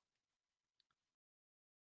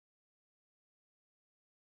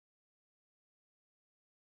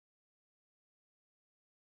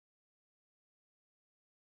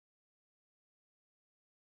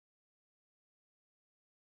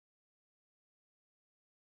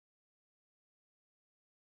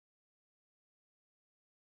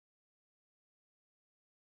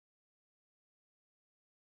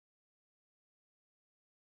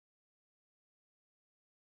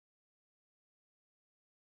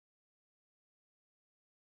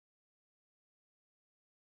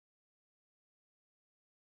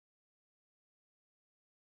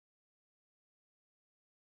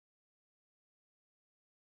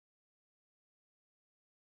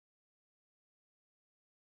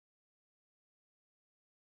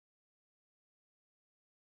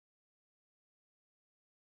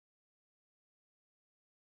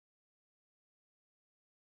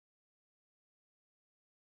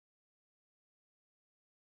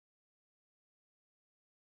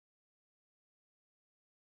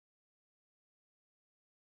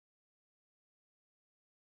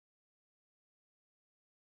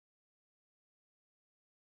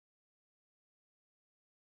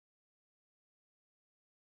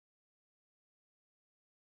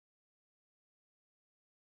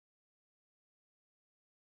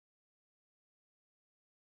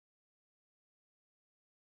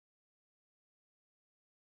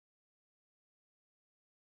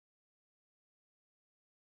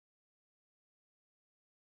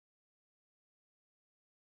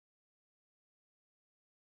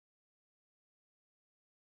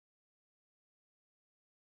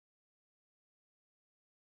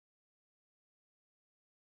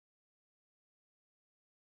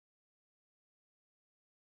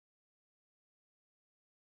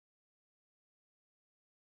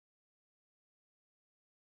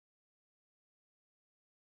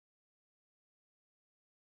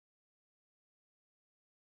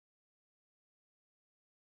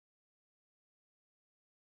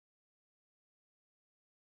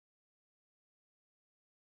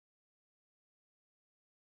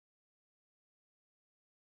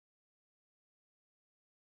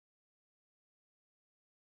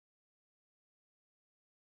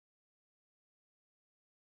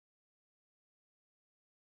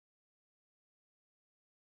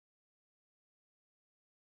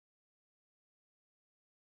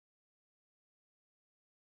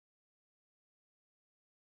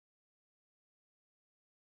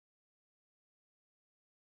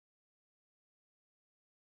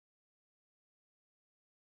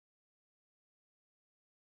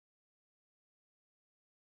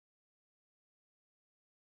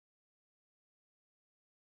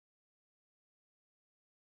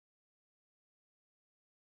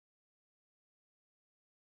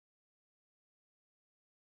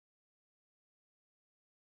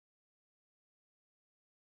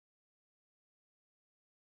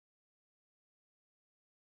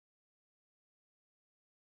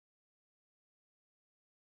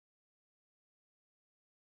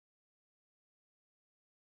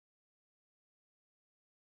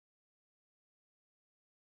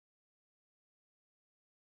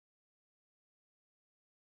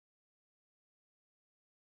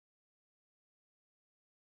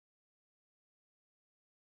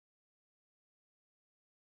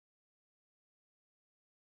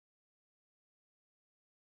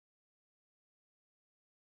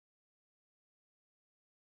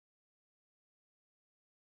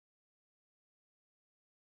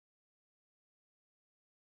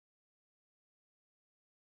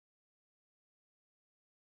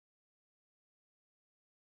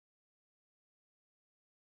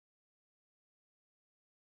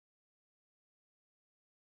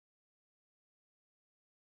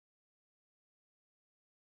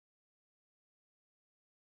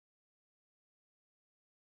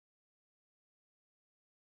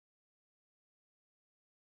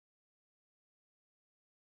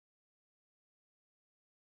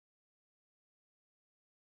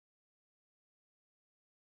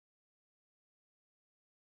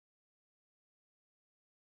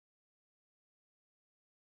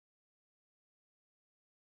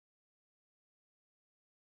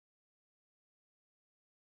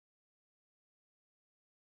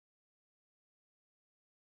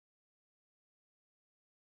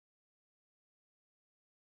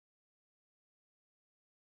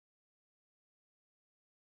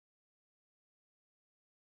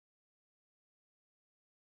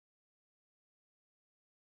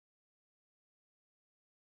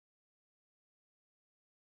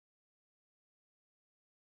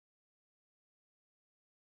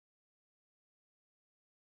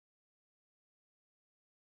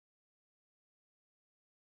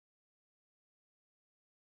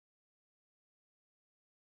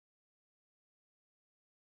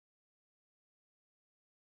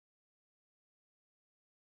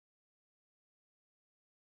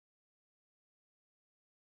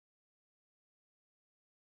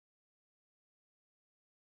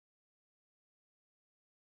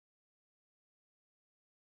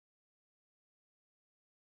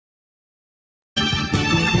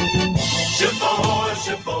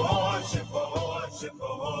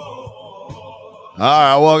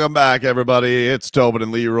right, welcome back, everybody. It's Tobin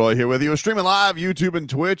and Leroy here with you. We're streaming live, YouTube and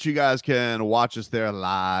Twitch. You guys can watch us there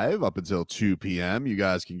live up until 2 p.m. You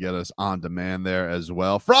guys can get us on demand there as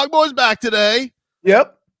well. Frog Boy's back today.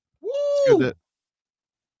 Yep. Woo!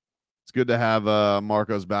 It's good to have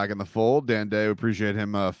Marcos back in the fold. Dan Day, we appreciate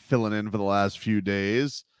him filling in for the last few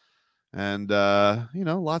days. And,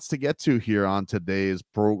 lots to get to here on today's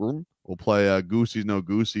program. We'll play Goosies, No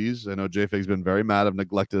Goosies. I know J-Fig's been very mad. I've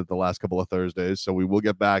neglected it the last couple of Thursdays, so we will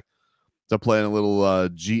get back to playing a little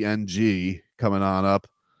GNG coming on up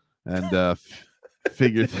and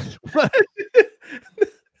figure.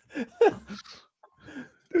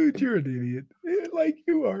 Dude, you're an idiot. Like,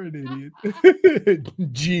 you are an idiot.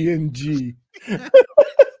 GNG.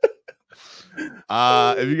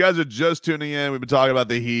 If you guys are just tuning in, we've been talking about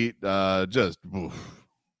the Heat.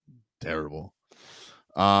 Terrible.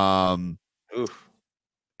 Eric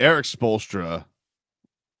Spoelstra.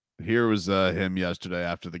 Here was him yesterday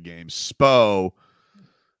after the game. Spo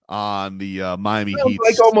on the Miami Heat.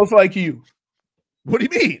 Like almost like you. What do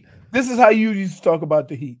you mean? This is how you used to talk about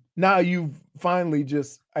the Heat. Now you finally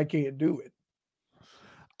I can't do it.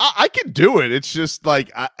 I can do it. It's just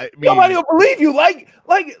like I mean, nobody will believe you. Like,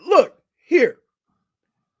 look here.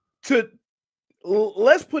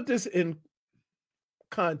 Let's put this in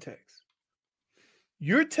context.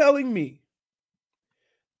 You're telling me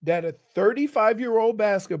that a 35-year-old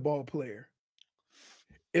basketball player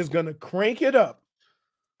is going to crank it up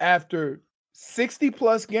after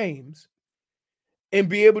 60-plus games and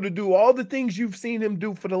be able to do all the things you've seen him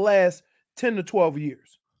do for the last 10 to 12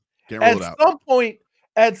 years. At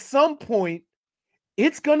some point,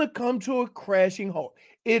 it's going to come to a crashing halt.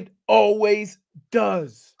 It always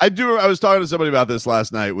does. I was talking to somebody about this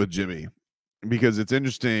last night with Jimmy, because it's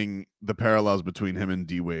interesting, the parallels between him and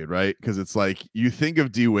D Wade, right? Because it's like you think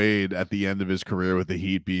of D Wade at the end of his career with the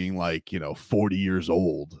Heat being like, 40 years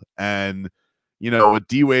old. And, with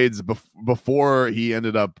D Wade's before he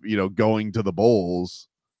ended up, going to the Bulls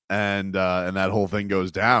and that whole thing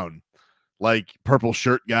goes down, like purple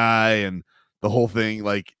shirt guy and the whole thing,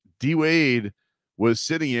 like D Wade was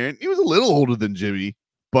sitting here and he was a little older than Jimmy,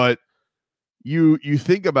 but you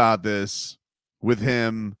think about this with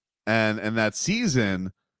him and that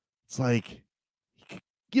season, it's like,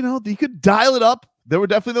 you could dial it up. There were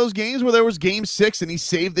definitely those games where there was game 6 and he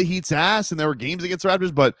saved the Heat's ass, and there were games against the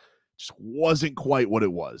Raptors, but just wasn't quite what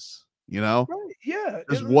it was, Right, yeah.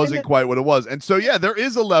 Just wasn't quite what it was. And so, yeah, there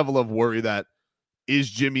is a level of worry that is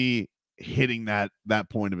Jimmy hitting that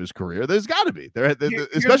point of his career. There's got to be there,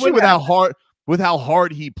 especially with how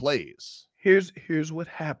hard he plays. Here's what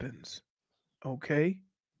happens. Okay.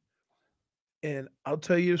 And I'll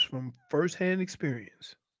tell you this from firsthand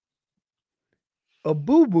experience. A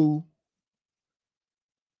boo-boo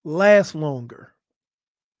lasts longer.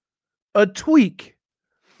 A tweak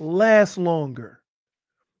lasts longer.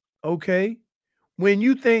 Okay? When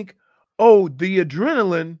you think, oh, the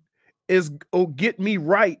adrenaline get me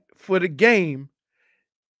right for the game,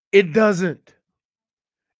 it doesn't.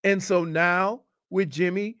 And so now with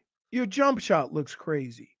Jimmy, your jump shot looks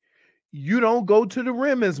crazy. You don't go to the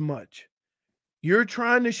rim as much. You're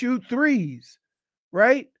trying to shoot threes,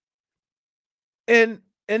 right? And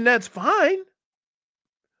that's fine,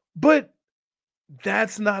 but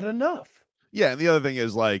that's not enough. Yeah, and the other thing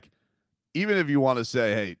is, like, even if you want to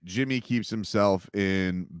say, hey, Jimmy keeps himself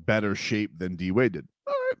in better shape than D Wade did,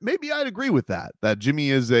 all right, maybe I'd agree with that Jimmy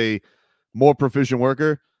is a more proficient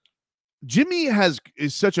worker. Jimmy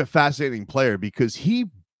is such a fascinating player because he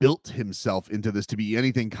built himself into this to be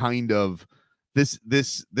anything kind of this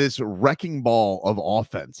wrecking ball of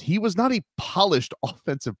offense. He was not a polished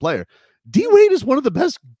offensive player. D Wade is one of the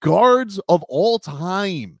best guards of all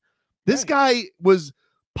time. This guy was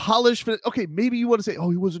polished. Okay, maybe you want to say, oh,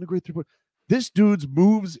 he wasn't a great three-point. This dude's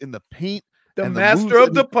moves in the paint. The master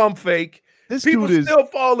of the pump fake. This people dude is still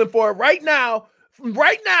falling for it right now.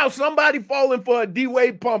 Right now, somebody falling for a D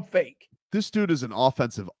Wade pump fake. This dude is an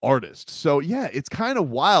offensive artist. So, yeah, it's kind of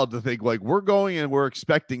wild to think, like, we're going and we're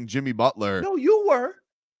expecting Jimmy Butler. No, you were.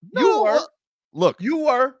 You were. Look. You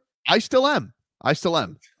were. I still am. I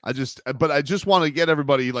just want to get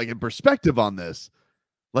everybody, like, in perspective on this.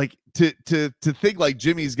 Like, to think, like,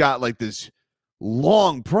 Jimmy's got, like, this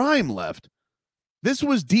long prime left. This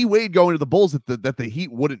was D Wade going to the Bulls that the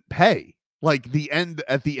Heat wouldn't pay. Like,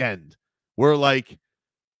 at the end. Where, like,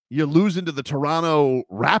 you're losing to the Toronto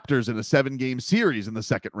Raptors in a 7-game series in the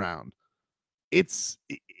second round. It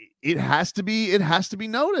has to be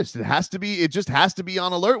noticed. It just has to be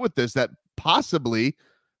on alert with this, that possibly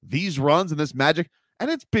these runs and this magic,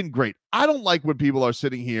 and it's been great. I don't like when people are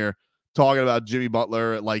sitting here talking about Jimmy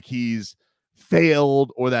Butler like he's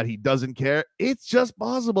failed or that he doesn't care. It's just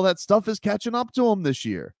possible that stuff is catching up to him this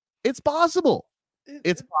year. It's possible.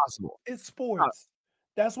 It's possible. It's sports.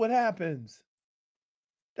 That's what happens.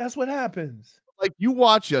 That's what happens. Like you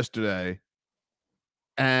watch yesterday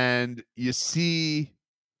and you see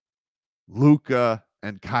Luka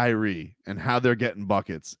and Kyrie and how they're getting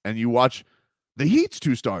buckets, and you watch the Heat's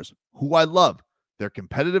 2 stars, who I love, their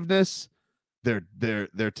competitiveness, their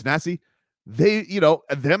tenacity. They,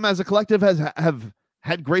 them as a collective have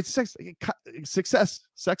had great success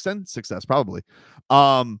probably.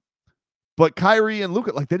 But Kyrie and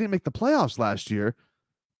Luka, like they didn't make the playoffs last year,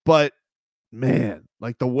 but man,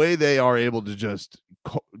 like the way they are able to just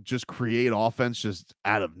create offense just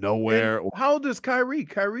out of nowhere. And how old is Kyrie?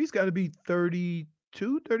 Kyrie's got to be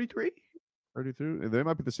 32, 33? 32? They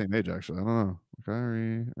might be the same age, actually. I don't know.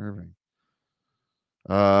 Kyrie Irving.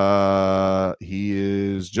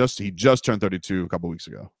 He just turned 32 a couple weeks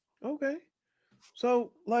ago. Okay.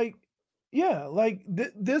 So like, yeah, like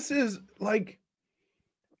this is like,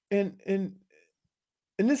 and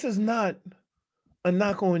this is not a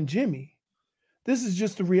knock on Jimmy. This is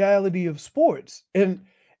just the reality of sports. And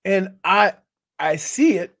I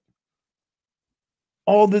see it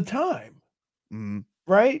all the time. Mm-hmm.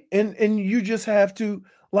 Right? And you just have to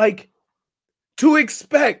to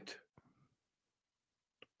expect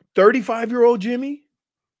 35-year-old Jimmy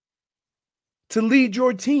to lead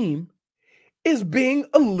your team is being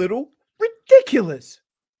a little ridiculous.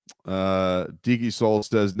 Deaky Soul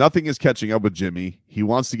says nothing is catching up with Jimmy. He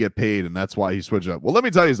wants to get paid, and that's why he switched up. Well, let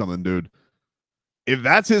me tell you something, dude. If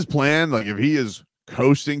that's his plan, like if he is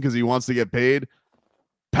coasting because he wants to get paid,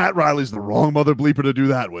 Pat Riley's the wrong mother bleeper to do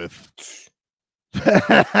that with.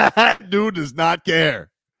 Dude does not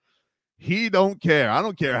care. He don't care. I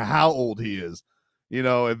don't care how old he is.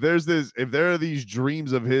 If there are these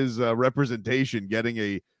dreams of his representation getting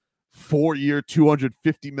a 4-year,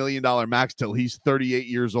 $250 million max till he's 38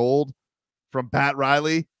 years old from Pat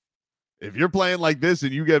Riley. If you're playing like this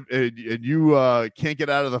and you can't get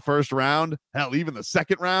out of the first round, hell, even the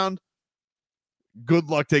second round, good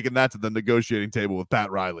luck taking that to the negotiating table with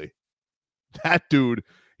Pat Riley. That dude,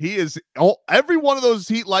 he is every one of those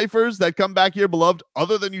Heat lifers that come back here beloved,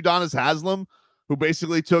 other than Udonis Haslem, who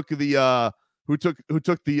basically took the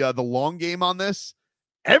long game on this.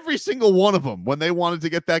 Every single one of them, when they wanted to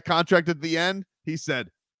get that contract at the end, he said,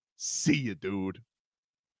 "See you, dude."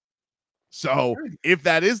 So if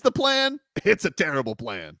that is the plan, it's a terrible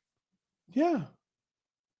plan. Yeah.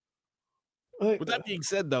 With that being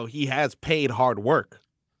said, though, he has paid hard work.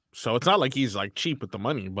 So it's not like he's like cheap with the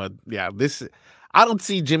money. But yeah, I don't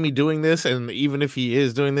see Jimmy doing this. And even if he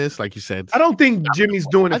is doing this, like you said, I don't think Jimmy's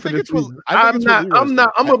doing it for this reason. I'm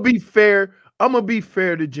gonna be fair. I'm gonna be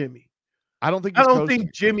fair to Jimmy. I don't think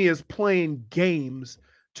think Jimmy is playing games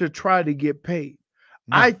to try to get paid.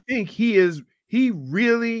 No. I think he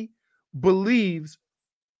really believes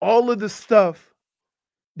all of the stuff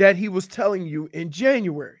that he was telling you in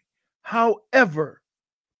January. However,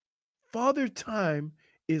 Father Time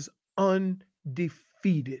is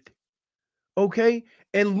undefeated. Okay?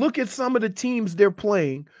 And look at some of the teams they're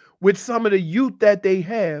playing with some of the youth that they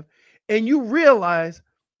have, and you realize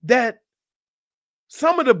that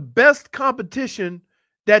some of the best competition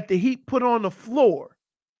that the Heat put on the floor,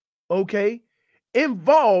 okay,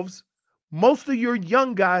 involves most of your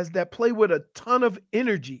young guys that play with a ton of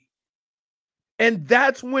energy. And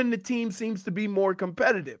that's when the team seems to be more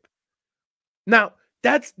competitive. Now,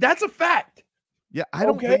 that's a fact. Yeah, I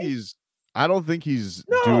don't think he's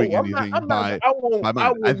doing anything by I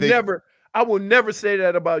will never say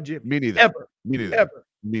that about Jimmy. Me neither. Ever. Me neither. Ever.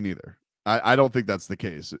 Me neither. I don't think that's the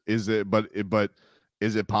case. Is it? But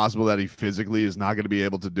is it possible that he physically is not going to be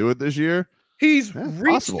able to do it this year? He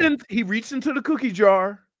reached into the cookie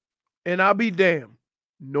jar, and I'll be damned.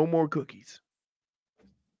 No more cookies.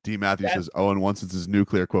 D. Matthews says 0-1 since his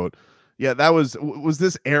nuclear quote. Yeah, that was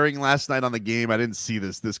this airing last night on the game? I didn't see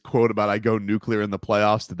this quote about I go nuclear in the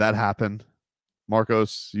playoffs. Did that happen?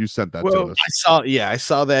 Marcos, you sent that to us. I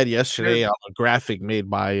saw that yesterday on a graphic made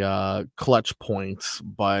by Clutch Points,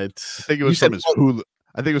 but I think it was from his Hulu.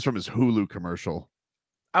 I think it was from his Hulu commercial.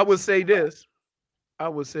 I would say this.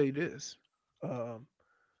 That's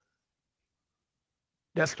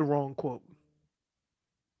the wrong quote.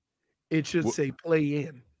 It should say play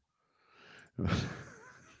in.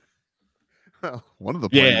 Well, one of the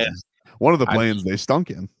planes they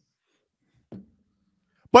stunk in.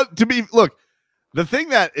 But the thing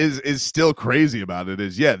that is still crazy about it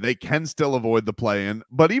is, yeah, they can still avoid the play-in.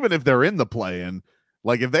 But even if they're in the play-in,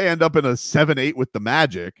 like if they end up in a 7-8 with the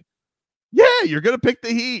Magic, yeah, you're gonna pick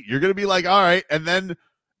the Heat. You're gonna be like, all right, and then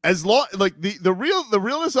as long like the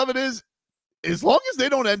realness of it is, as long as they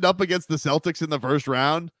don't end up against the Celtics in the first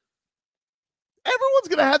round, everyone's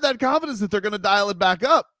going to have that confidence that they're going to dial it back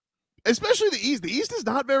up, especially the East. The East is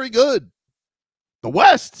not very good. The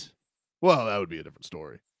West, well, that would be a different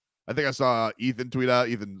story. I think I saw Ethan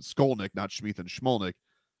Skolnick, not Schmeathan, Schmolnick,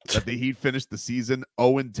 that the Heat finished the season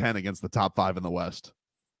 0-10 against the top 5 in the West.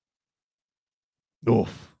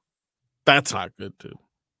 Oof. That's not good, too.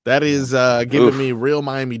 That is giving me real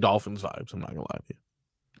Miami Dolphins vibes. I'm not going to lie to you.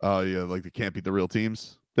 Oh, yeah, like they can't beat the real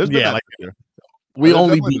teams. There's been that like year. We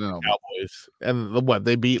only beat the Cowboys. And what?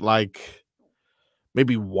 They beat like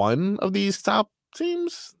maybe one of these top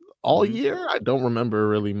teams all year? I don't remember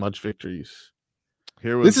really much victories.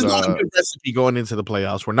 This is not a good recipe going into the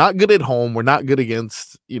playoffs. We're not good at home. We're not good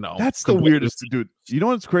against, That's the weirdest, dude. You know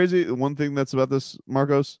what's crazy? One thing that's about this,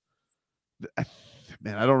 Marcos,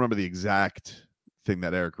 man, I don't remember the exact thing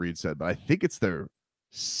that Eric Reed said, but I think it's their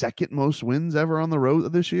second most wins ever on the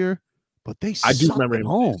road this year. But they suck at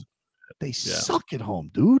home. They suck at home,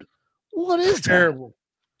 dude. What is terrible?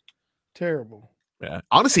 Terrible. Yeah,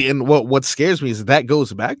 honestly, and what scares me is that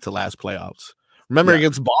goes back to last playoffs. Remember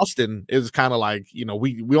against Boston, it was kind of like,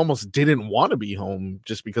 we almost didn't want to be home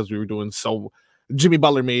just because we were doing so. Jimmy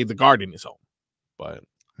Butler made the Garden his home, but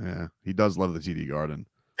yeah, he does love the TD Garden.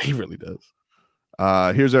 He really does.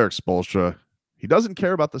 Here's Eric Spoelstra. He doesn't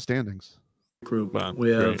care about the standings. Group.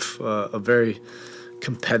 We have a very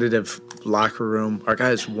competitive locker room. Our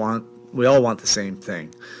guys we all want the same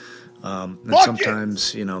thing. And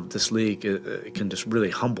sometimes, this league it can just really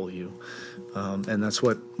humble you. And that's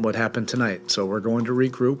what happened tonight. So we're going to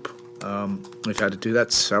regroup. We've had to do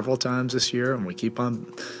that several times this year, and we keep on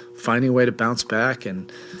finding a way to bounce back.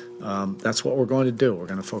 And that's what we're going to do. We're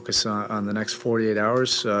going to focus on the next 48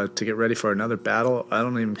 hours to get ready for another battle. I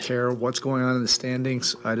don't even care what's going on in the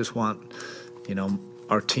standings. I just want,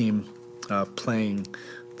 our team playing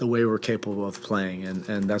the way we're capable of playing.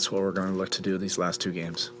 And that's what we're going to look to do these last 2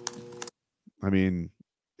 games. I mean,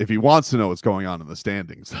 if he wants to know what's going on in the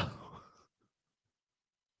standings,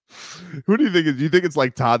 who do you think? Do you think it's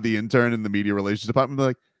like Todd, the intern in the media relations department?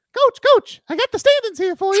 Like, Coach, I got the standings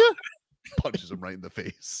here for you. Punches him right in the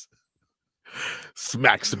face.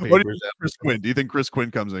 Smacks the papers. What do you think, Chris Quinn? Do you think Chris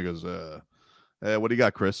Quinn comes and goes, what do you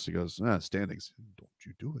got, Chris? He goes, standings. Don't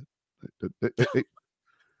you do it.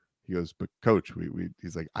 He goes, but Coach,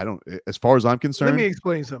 he's like, I don't, as far as I'm concerned, let me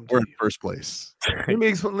explain something. We're in first place. Let me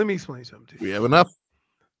explain something to you. We have enough.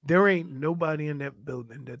 There ain't nobody in that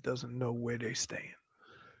building that doesn't know where they stand.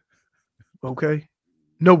 Okay?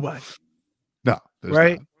 Nobody. No,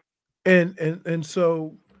 right? Not. And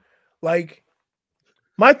so, like,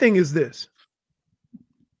 my thing is this.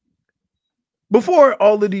 Before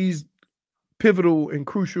all of these pivotal and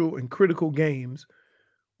crucial and critical games,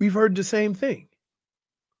 we've heard the same thing.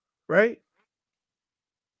 Right?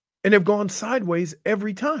 And they've gone sideways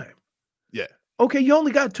every time. Yeah. Okay, you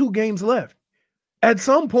only got 2 games left. At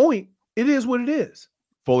some point, it is what it is.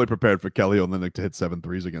 Fully prepared for Kelly Olynyk to hit 7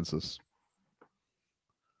 threes against us.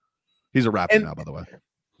 He's a Raptor now, by the way.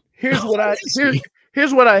 Here's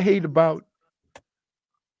what I hate about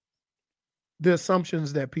the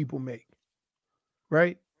assumptions that people make.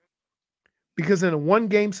 Right? Because in a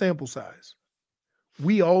 1-game sample size,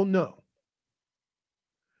 we all know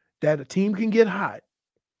that a team can get hot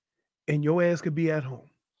and your ass could be at home.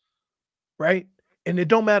 Right? And it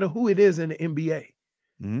don't matter who it is in the NBA.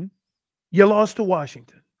 Mm-hmm. You lost to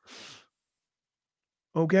Washington.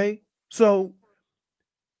 Okay? So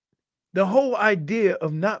the whole idea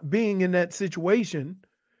of not being in that situation,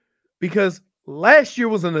 because last year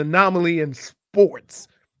was an anomaly in sports,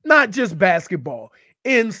 not just basketball,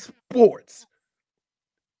 in sports.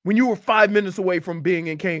 When you were 5 minutes away from being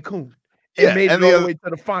in Cancun and made it all the way to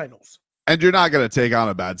the finals. And you're not going to take on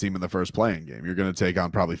a bad team in the first playing game. You're going to take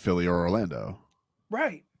on probably Philly or Orlando.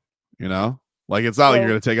 Right. Like it's not like you're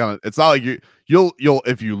going to take on it. It's not like you'll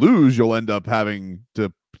if you lose, you'll end up having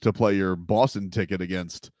to play your Boston ticket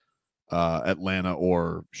against Atlanta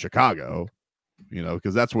or Chicago,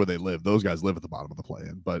 because that's where they live. Those guys live at the bottom of the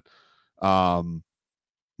play-in. But Spo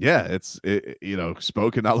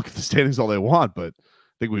can not look at the standings all they want, but I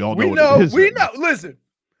think we all know what it is. We know. Listen,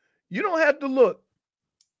 you don't have to look,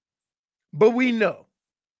 but we know.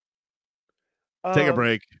 Take a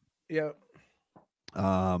break. Yeah.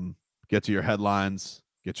 Get to your headlines,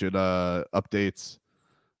 get your updates,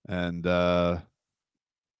 and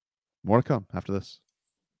more to come after this.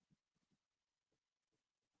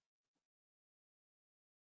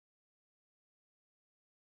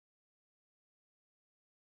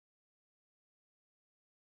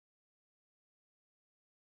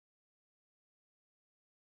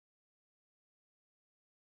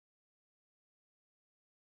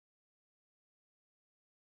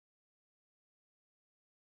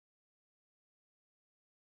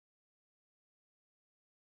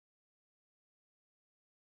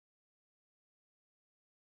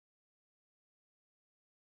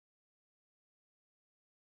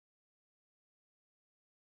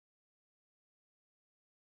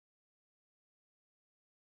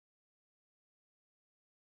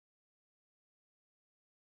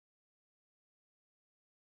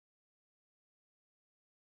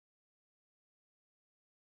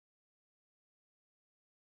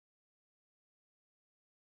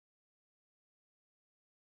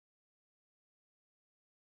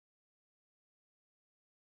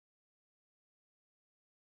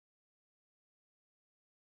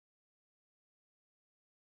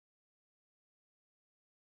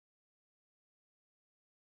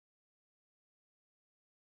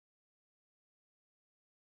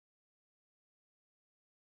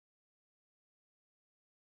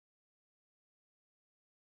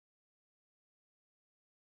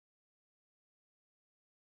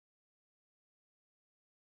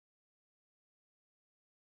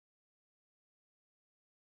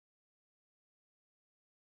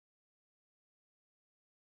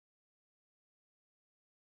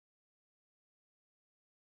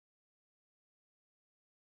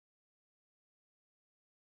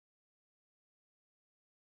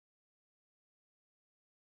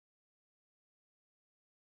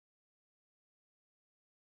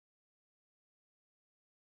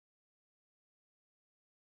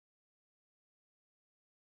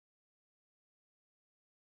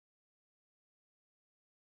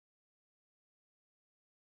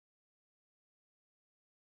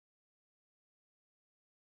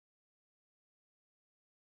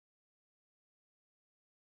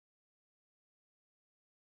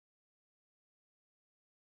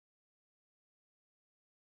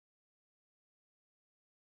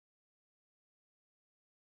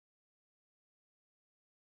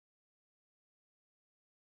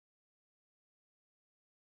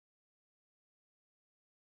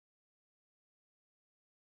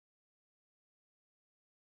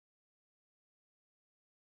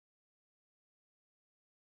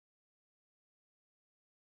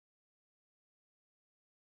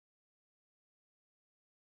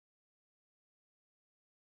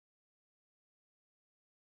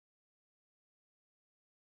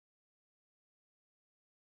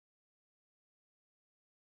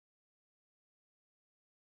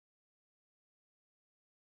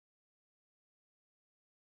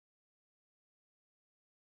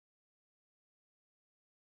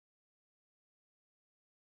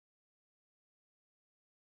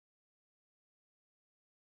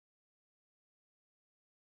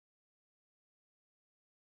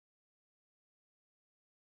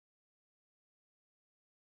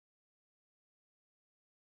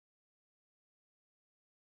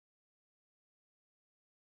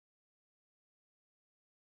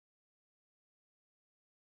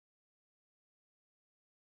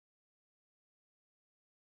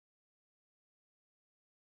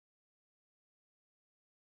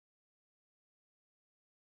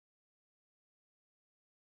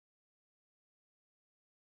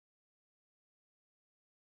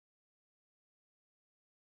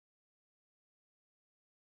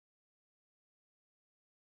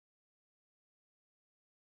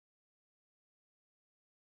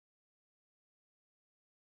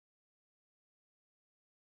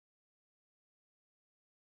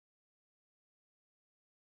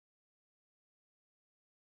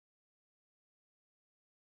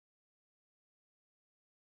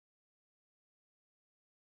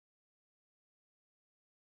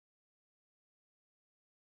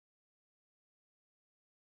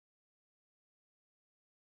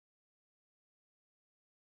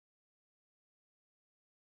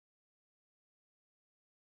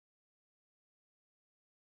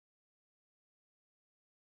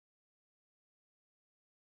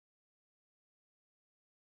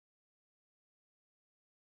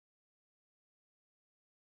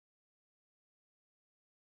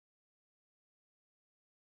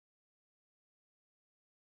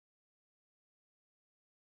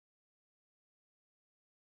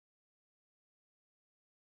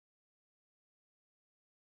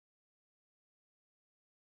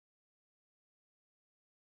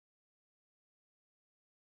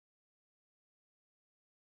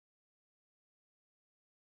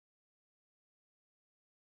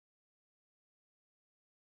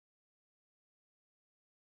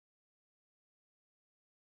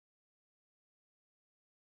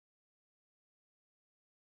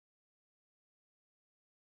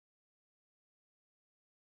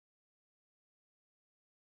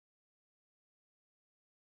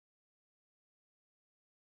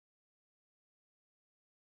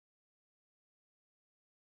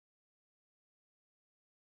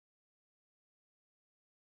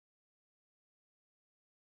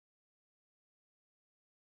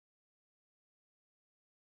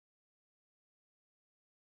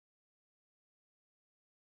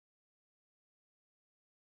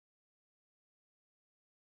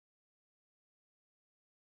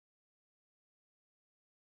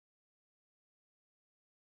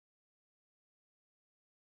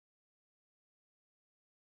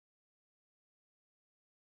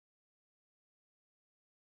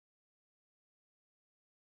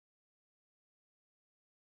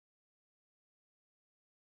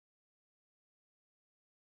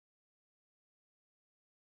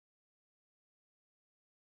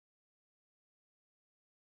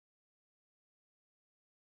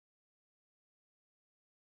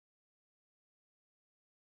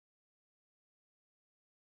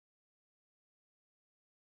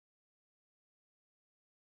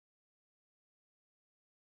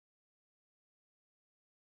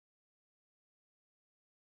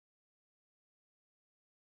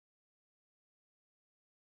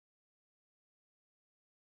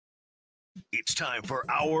 It's time for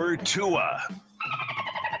our Tua.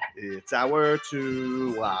 It's our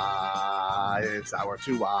Tua. It's our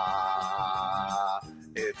Tua.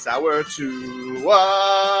 It's our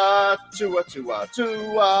Tua. Tua, Tua,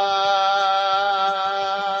 Tua.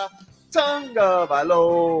 Tonga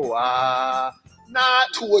Vailoa.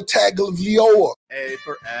 Not Tua Tagovailoa. A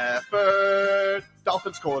for effort.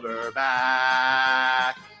 Dolphins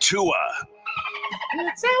quarterback. Tua.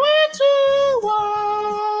 It's our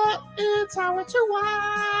Tua. It's our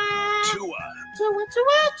Tua. Tua. Tua,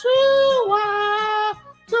 Tua, Tua.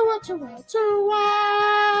 Tua, Tua, Tua.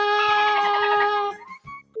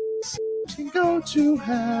 Can go to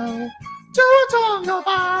hell. Tua Tonga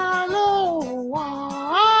Vailoa.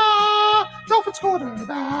 Dolphins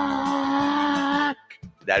quarterback.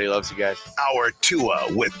 Daddy loves you guys. Our Tua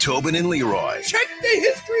with Tobin and Leroy. Check the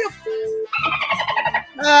history of food.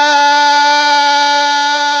 Hour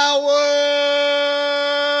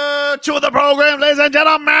two of the program, ladies and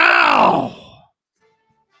gentlemen. I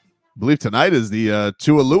believe tonight is the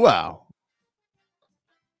Tua Luau.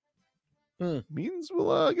 Means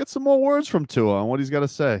we'll get some more words from Tua on what he's got to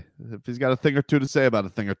say. If he's got a thing or two to say about a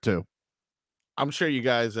thing or two. I'm sure you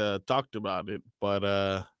guys talked about it,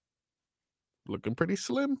 but looking pretty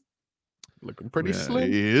slim. Looking pretty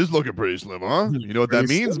slim. He is looking pretty slim, huh? You know what that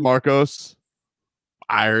means, Marcos?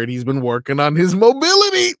 I heard he's been working on his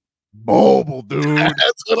mobility. Mobile, dude.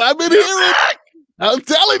 That's what I've been hearing. I'm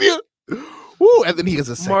telling you. Woo, and then he has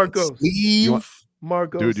a second sleeve.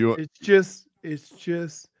 Marcos, dude, it's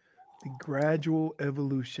just the gradual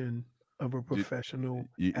evolution of a professional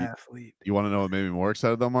athlete. You want to know what made me more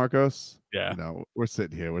excited though, Marcos? Yeah. You know, we're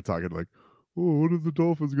sitting here, we're talking like, oh, what are the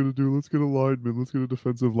Dolphins going to do? Let's get a lineman. Let's get a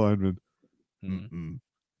defensive lineman. You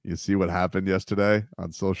see what happened yesterday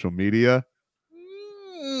on social media?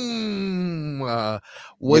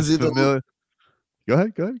 Was it familiar? Go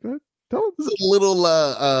ahead. Tell us. Was it a little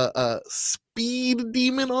speed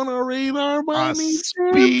demon on our radar?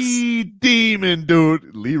 Speed demon,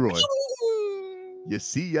 dude. Leroy. You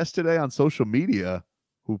see yesterday on social media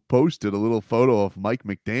who posted a little photo of Mike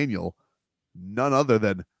McDaniel, none other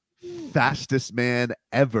than fastest man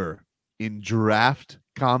ever in draft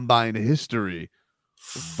combine history,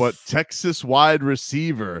 but Texas wide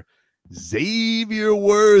receiver Xavier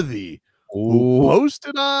Worthy, who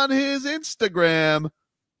posted on his Instagram.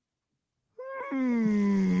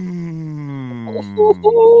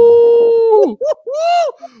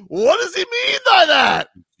 What does he mean by that?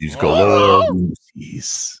 He's galore.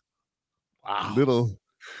 Wow.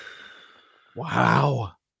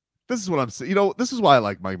 Wow. This is what I'm saying. You know, this is why I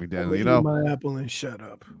like Mike McDaniel. You know, my apple and shut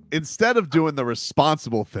up. Instead of doing the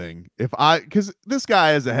responsible thing, because this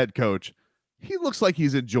guy as a head coach, he looks like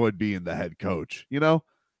he's enjoyed being the head coach. You know,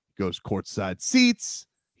 goes courtside seats.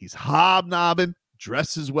 He's hobnobbing,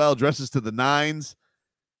 dresses well, dresses to the nines.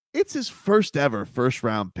 It's his first ever first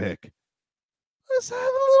round pick. Let's have a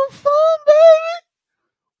little fun, baby.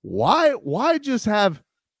 Why just have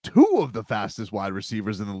two of the fastest wide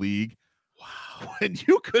receivers in the league? Wow, when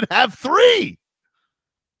you could have three.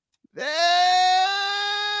 Very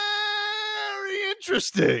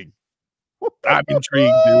interesting. I'm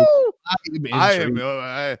intrigued, dude.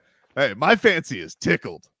 Hey, my fancy is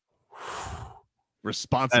tickled.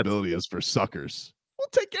 Responsibility is for suckers. We'll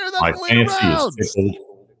take care of that later rounds.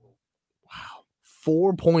 Wow.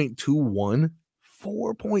 4.21.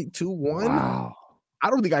 4.21. Wow. I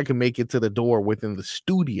don't think I can make it to the door within the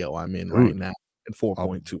studio I'm in right now at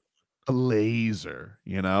 4.2. A laser,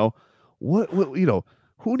 you know? What you know,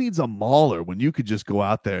 who needs a mauler when you could just go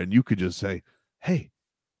out there and you could just say, hey,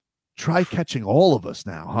 try catching all of us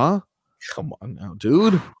now, huh? Come on now,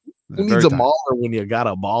 dude. Who needs a mauler when you got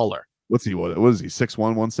a baller? What's he? What is he? 6'1",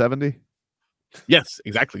 170? Yes,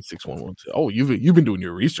 exactly. 6'1", 170. Oh, you've been doing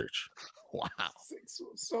your research. Wow.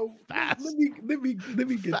 So fast. Let me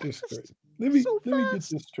get this straight. Let me get this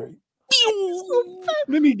straight.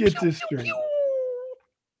 Let me get this straight.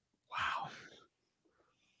 Wow.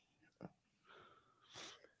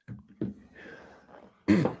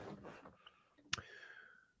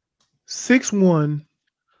 6'1",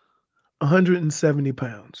 170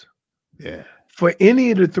 pounds. Yeah. For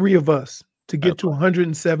any of the three of us to get to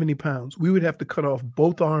 170 pounds, we would have to cut off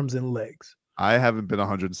both arms and legs. I haven't been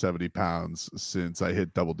 170 pounds since I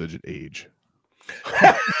hit double-digit age.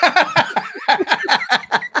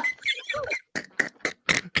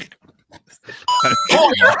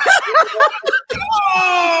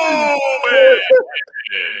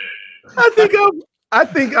 I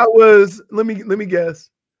think I was. Let me guess.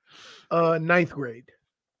 Ninth grade.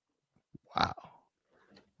 Wow.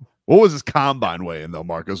 What was his combine weighing though,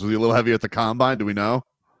 Marcos? Was he a little heavier at the combine? Do we know?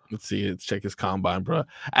 Let's see. Let's check his combine, bro.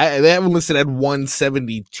 They have him listed at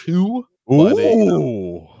 172.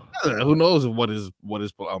 Ooh. Who knows what is?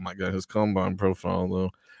 Oh my god, his combine profile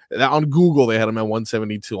though. On Google, they had him at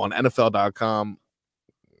 172. On NFL.com,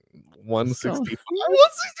 165.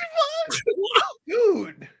 165.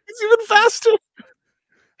 Dude, He's even faster.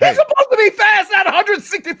 He's supposed to be fast at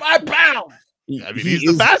 165 pounds. I mean, he's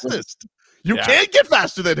the fastest. You can't get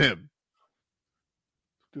faster than him.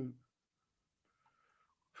 Dude.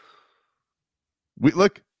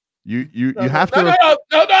 Look, you have to.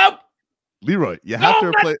 No. Leroy, you have to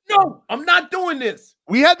replace. No, I'm not doing this.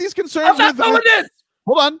 We had these concerns. I'm not doing this.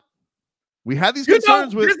 Hold on. We had these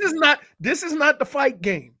concerns with. This is not the fight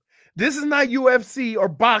game. This is not UFC or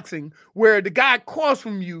boxing where the guy across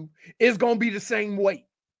from you is going to be the same weight.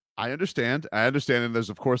 I understand. And there's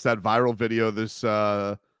of course that viral video of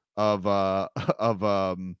what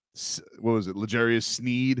was it? L'Jarius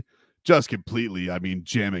Sneed just completely,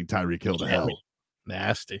 jamming Tyreek Hill to hell.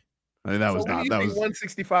 Nasty. I mean, that was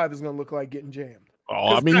 165 is going to look like getting jammed.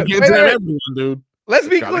 Oh, you can't jam everyone, dude. Let's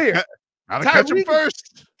be clear. Gotta catch him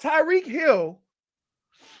first. Tyreek Hill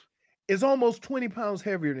is almost 20 pounds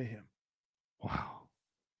heavier than him. Wow.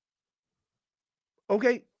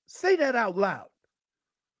 Okay, say that out loud.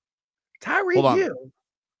 Tyreek Hill.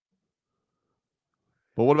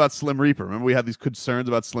 But what about Slim Reaper? Remember we had these concerns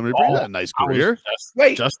about Slim Reaper? He had a nice career.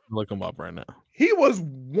 Just look him up right now. He was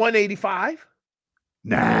 185.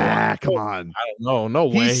 Nah, come on. No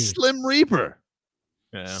way. He's Slim Reaper.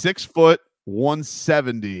 Yeah. 6 foot,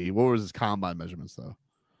 170. What was his combine measurements though?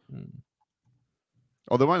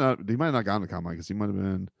 Oh, he might not have gotten the combine because he might have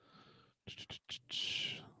been.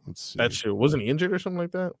 Let's see. That shit wasn't he injured or something like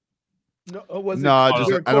that? No, wasn't. No, I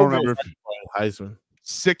don't remember. Heisman.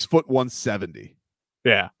 6 foot, 170.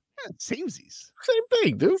 Yeah. Samesies. Same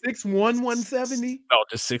thing, dude. 6'1", 170. No,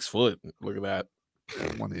 just 6 foot. Look at that.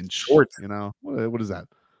 1 inch short. What is that?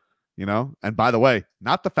 And by the way,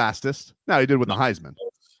 not the fastest. No, he did with the Heisman.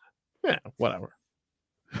 Yeah, whatever.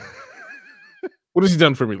 What has he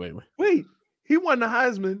done for me lately? Wait, he won the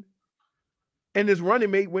Heisman, and his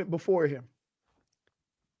running mate went before him.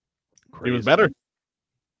 Crazy. He was better.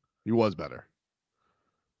 He was better.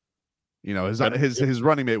 His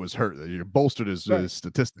running mate was hurt. You bolstered his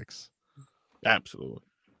statistics. Absolutely.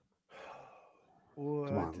 Boy,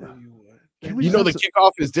 Come on, I tell you what. The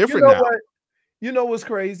kickoff is different now. What? You know what's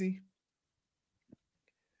crazy?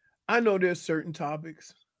 I know there's certain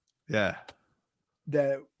topics. Yeah.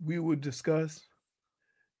 That we would discuss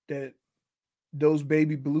that those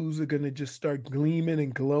baby blues are going to just start gleaming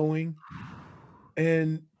and glowing.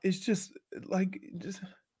 And it's just like,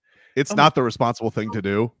 it's not the responsible thing to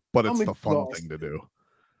do, but it's the fun thing to do.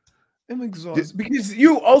 I'm exhausted because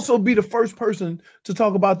you also be the first person to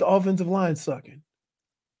talk about the offensive line sucking.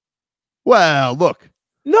 Well, look.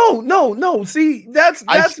 No. See, that's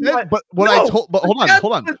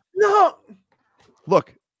hold on. No.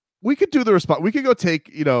 Look, we could do the response. We could go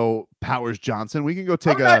take, Powers Johnson. We can go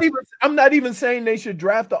take I'm not even saying they should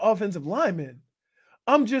draft the offensive lineman.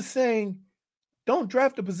 I'm just saying don't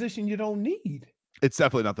draft a position you don't need. It's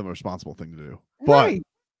definitely not the responsible thing to do. Right.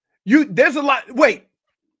 But there's a lot. Wait.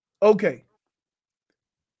 Okay.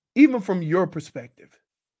 Even from your perspective.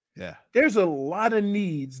 Yeah. There's a lot of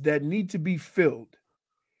needs that need to be filled.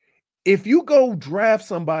 If you go draft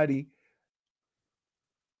somebody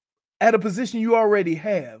at a position you already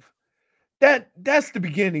have, that's the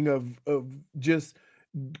beginning of just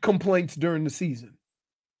complaints during the season.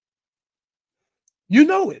 You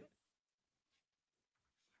know it.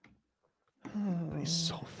 He's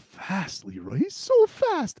so fast, Leroy. He's so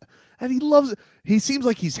fast. And he loves it. He seems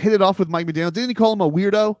like he's hit it off with Mike McDaniel. Didn't he call him a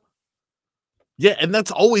weirdo? Yeah, and that's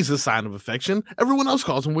always a sign of affection. Everyone else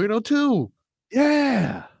calls him weirdo too.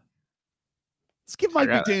 Yeah. Let's give Mike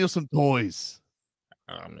McDaniel some toys.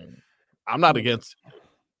 I'm not against it.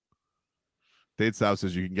 Dade South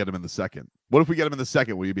says you can get him in the second. What if we get him in the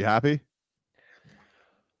second? Will you be happy?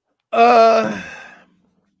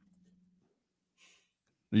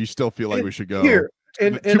 You still feel like we should go here,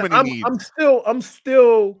 and I'm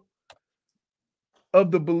still of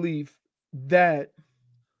the belief that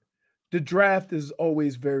the draft is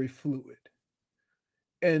always very fluid,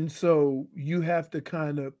 and so you have to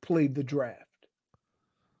kind of play the draft.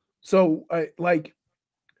 So,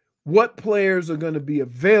 what players are going to be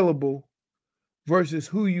available versus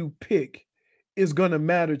who you pick is going to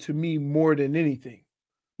matter to me more than anything.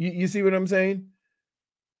 You see what I'm saying?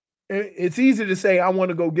 It's easy to say, I want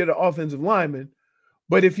to go get an offensive lineman.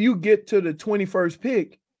 But if you get to the 21st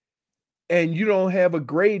pick and you don't have a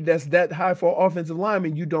grade that's that high for an offensive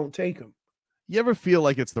lineman, you don't take him. You ever feel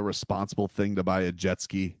like it's the responsible thing to buy a jet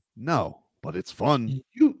ski? No, but it's fun.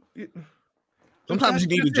 Sometimes you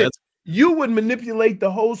need a jet ski. You would manipulate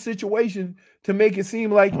the whole situation to make it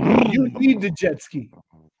seem like you need the jet ski.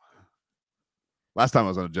 Last time I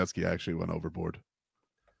was on a jet ski, I actually went overboard.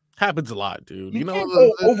 Happens a lot, dude. You know, can't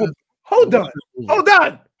go over. Hold on.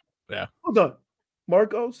 Yeah. Hold on.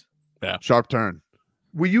 Marcos, Yeah. Sharp turn.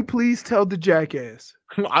 will you please tell the jackass?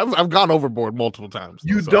 I've gone overboard multiple times.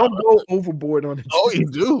 You don't go overboard on a jet Oh, you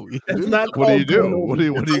do. You That's do. not What do you called do? going What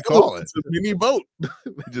do you It's call it? It's a mini boat.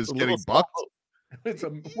 Just a getting little small bucked.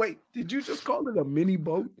 boat. Wait, did you just call it a mini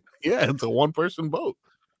boat? Yeah, it's a one-person boat.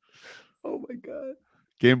 Oh my god.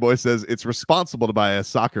 Game Boy says it's responsible to buy a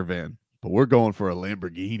soccer van, but we're going for a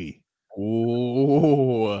Lamborghini.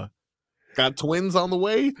 Ooh. Got twins on the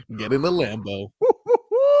way? Get in the Lambo.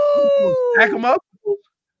 Pack them up.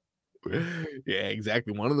 Yeah,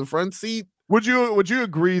 exactly. One in the front seat. Would you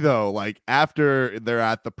agree though? Like after they're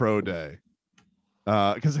at the pro day,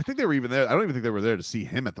 because I think they were even there. I don't even think they were there to see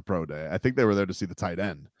him at the pro day. I think they were there to see the tight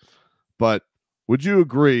end. But would you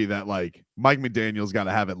agree that like Mike McDaniel's got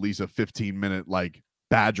to have at least a 15-minute like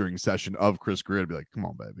badgering session of Chris Greer to be like, "Come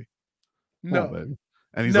on, baby, come on, baby,"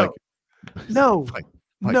 and he's like, "No, Mike,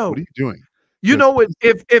 no, what are you doing?" You know what?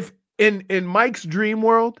 If in Mike's dream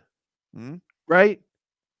world, right?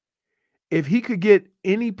 If he could get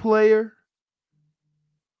any player,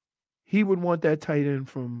 he would want that tight end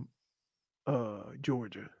from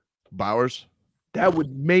Georgia. Bowers. That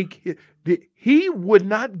would make he would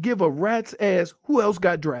not give a rat's ass who else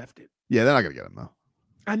got drafted. Yeah, they're not gonna get him though.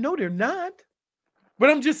 I know they're not, but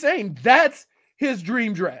I'm just saying that's his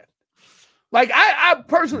dream draft. Like I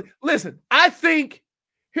personally listen. I think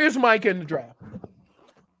here's Mike in the draft.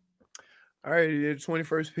 All right, the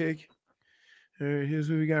 21st pick. Here's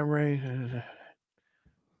who we got ranked.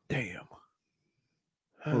 Damn.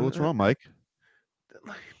 Well, what's wrong, Mike?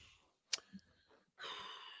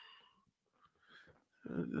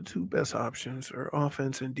 The two best options are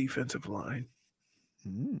offense and defensive line.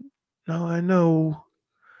 Mm. Now I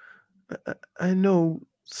know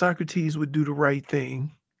Socrates would do the right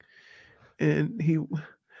thing, and he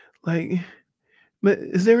like. But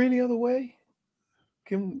is there any other way?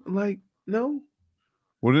 No?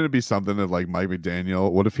 Wouldn't it be something that like Mike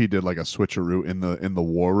McDaniel? What if he did like a switcheroo in the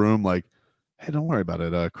war room? Like, hey, don't worry about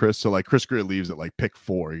it, Chris. So like Chris Greer leaves at like pick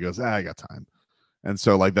 4. He goes, I got time. And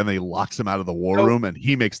so like then they locks him out of the war room and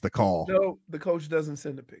he makes the call. No, the coach doesn't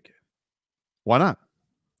send a pick in. Why not?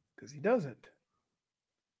 Because he doesn't.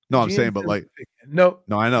 No, I'm saying, but like no,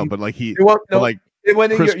 I know, but like you're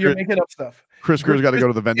making up stuff. Chris Greer's got to go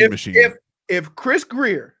to the vending machine. If Chris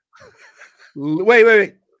Greer,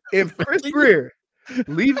 wait. If Chris Greer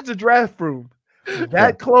leaves the draft room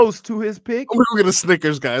that close to his pick, we're gonna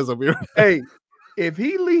Snickers, guys. Up here. Hey, if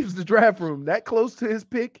he leaves the draft room that close to his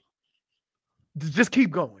pick, just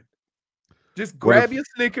keep going. Just grab your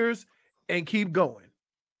Snickers and keep going.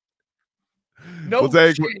 No, we'll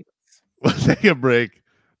take a break.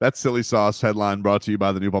 That's Silly Sauce headline brought to you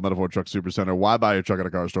by the new Palmetto Ford Truck Supercenter. Why buy your truck at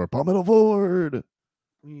a car store? Palmetto Ford.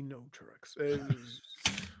 We know trucks.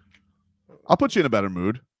 I'll put you in a better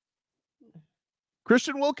mood.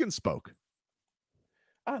 Christian Wilkins spoke.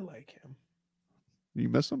 I like him. You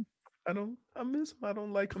miss him? I miss him. I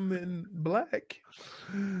don't like him in black.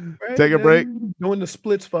 Right? Take a break. Doing the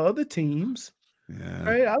splits for other teams. Yeah.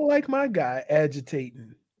 Right. I like my guy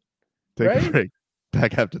agitating. Take a break.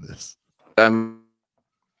 Back after this.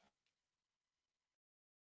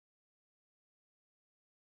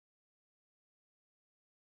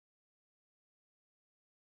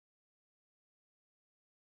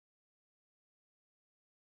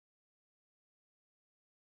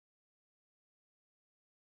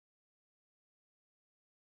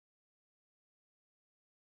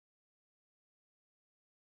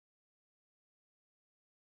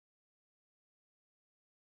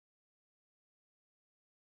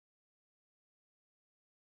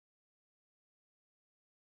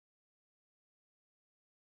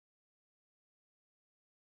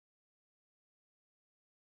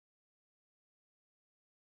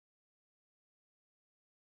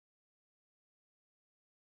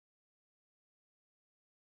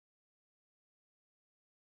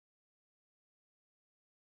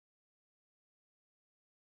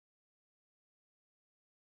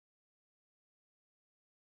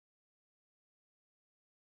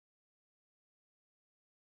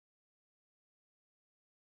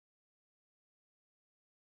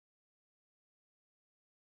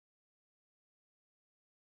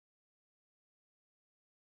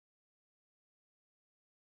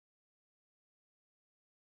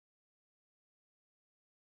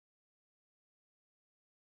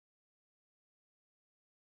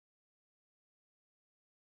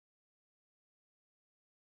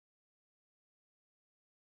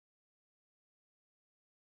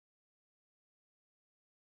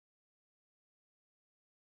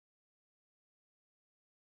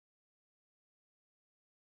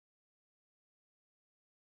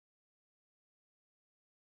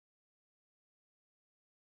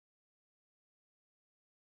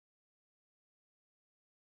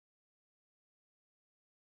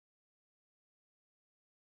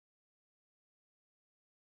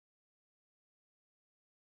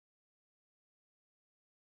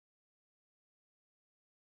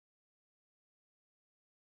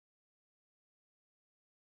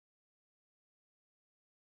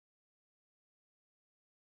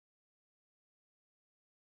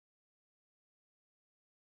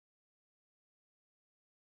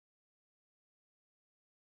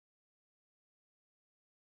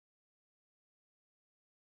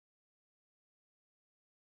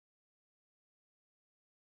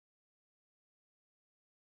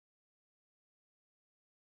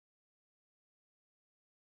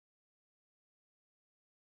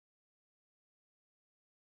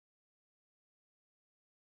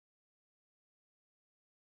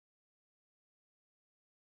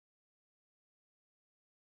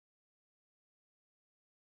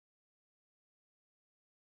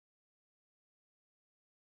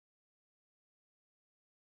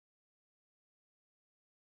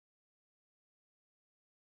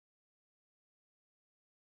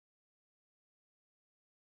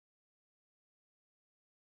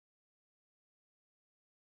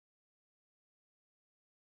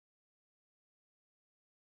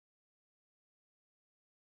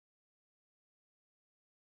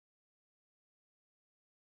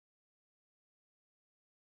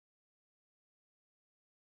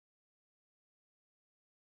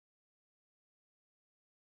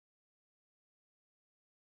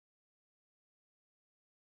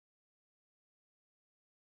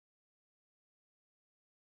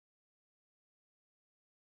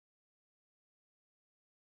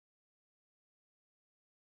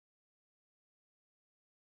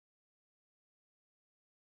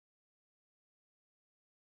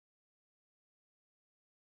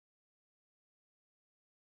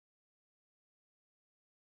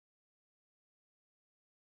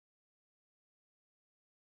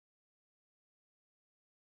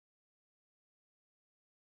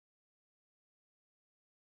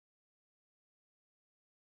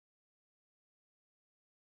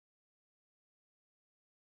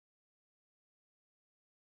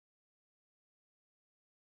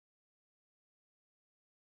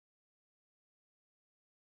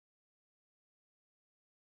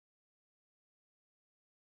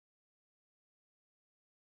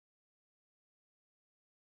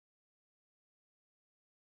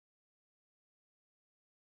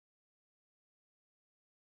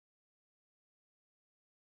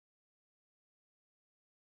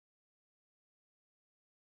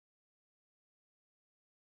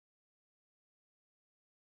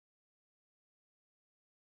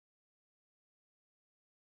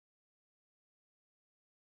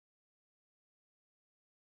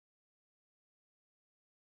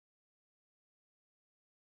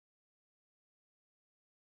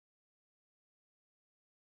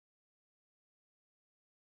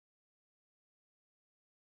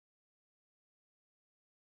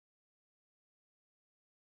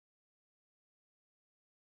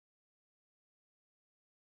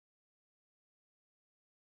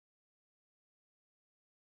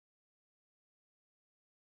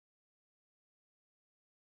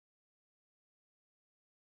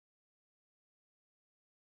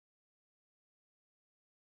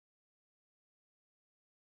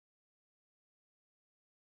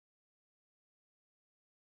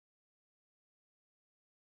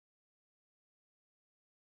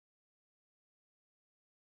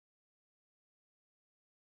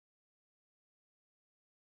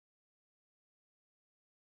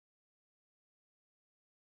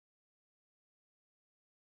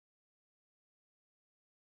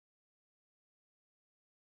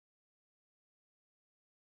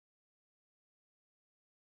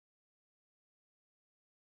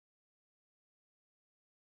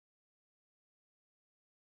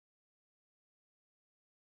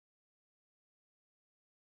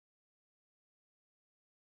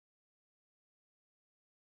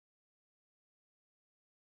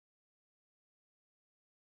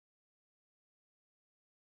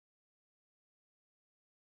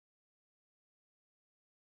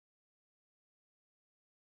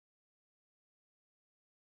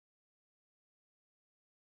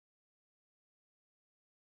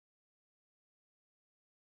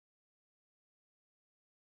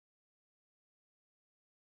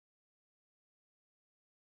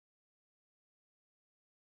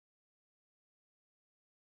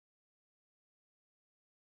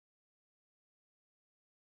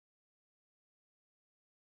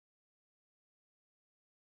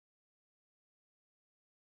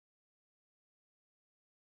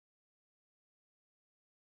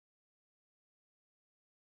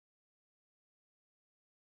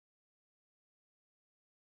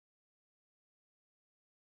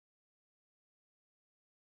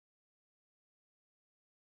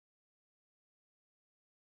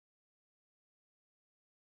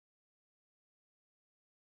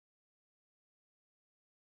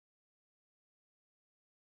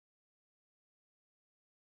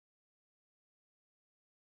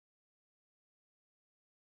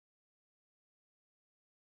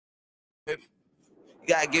 You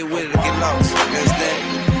gotta get with it to get lost. You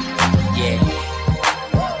understand? Yeah.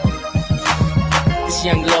 This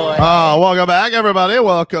young Lord. Welcome back, everybody.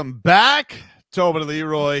 Welcome back. Tobin and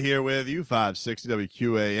Leroy here with you, 560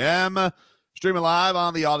 WQAM. Streaming live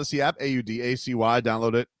on the Odyssey app, AUDACY.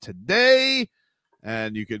 Download it today.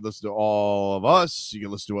 And you can listen to all of us. You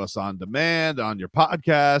can listen to us on demand, on your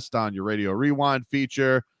podcast, on your Radio Rewind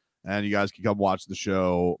feature. And you guys can come watch the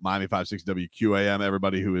show, Miami 560 WQAM.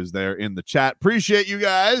 Everybody who is there in the chat. Appreciate you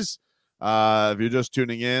guys. If you're just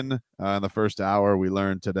tuning in the first hour, we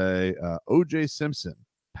learned today O.J. Simpson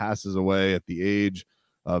passes away at the age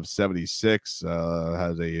of 76,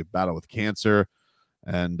 has a battle with cancer.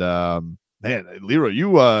 And man, Leroy,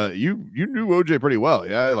 you knew OJ pretty well,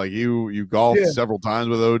 yeah? Like you golfed several times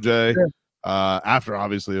with OJ. After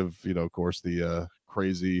obviously of course the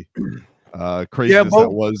craziness that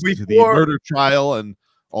was the murder trial and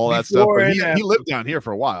all that stuff. But he lived down here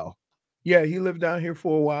for a while. Yeah, he lived down here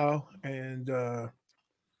for a while, and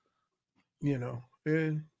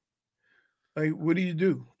like, what do you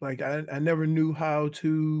do? Like, I never knew how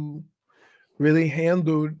to really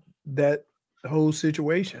handle that whole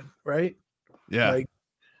situation, right? Yeah. Like,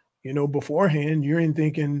 beforehand, you ain't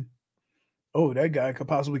thinking, oh, that guy could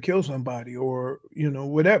possibly kill somebody or,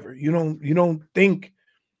 whatever. You don't think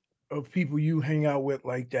of people you hang out with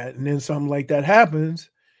like that. And then something like that happens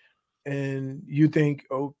and you think,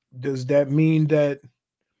 oh, does that mean that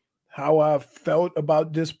how I felt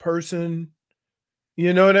about this person?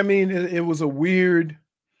 You know what I mean? It was a weird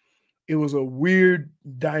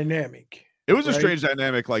dynamic. It was a strange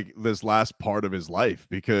dynamic, like this last part of his life,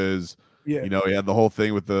 because he had the whole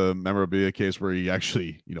thing with the memorabilia case where he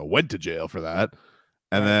actually, went to jail for that.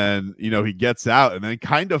 And then, he gets out and then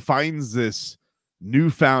kind of finds this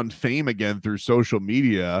newfound fame again through social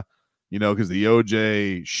media, because the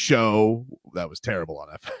OJ show that was terrible on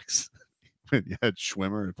FX. You had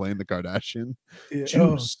Schwimmer playing the Kardashian. Yeah.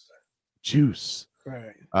 Juice.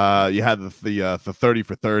 Right. You had the 30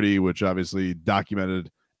 for 30, which obviously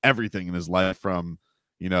documented everything in his life from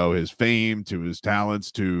his fame to his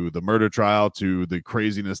talents to the murder trial to the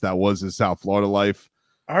craziness that was his South Florida life.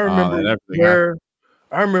 I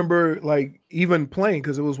remember like even playing,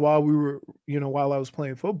 because it was while we were while I was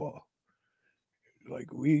playing football,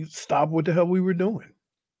 like we stopped what the hell we were doing,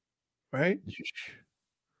 right?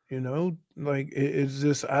 Like it's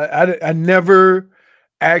just I never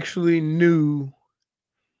actually knew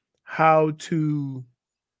how to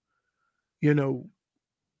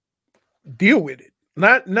deal with it.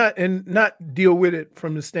 Not deal with it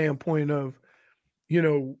from the standpoint of,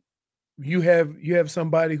 you have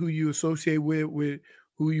somebody who you associate with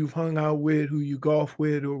who you've hung out with, who you golf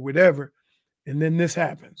with or whatever, and then this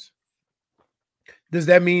happens. Does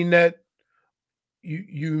that mean that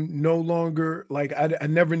you no longer, like, I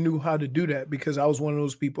never knew how to do that, because I was one of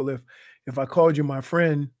those people, if I called you my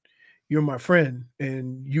friend, you're my friend,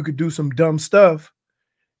 and you could do some dumb stuff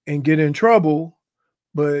and get in trouble,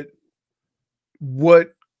 but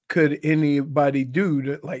what could anybody do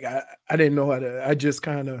to, like, I didn't know how to, I just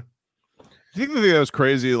kind of. I think the thing that was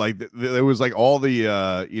crazy, like there was like all the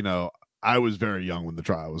I was very young when the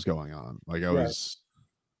trial was going on. Like I was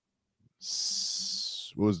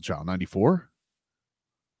what was the trial? 94?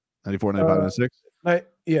 94, 95, 96?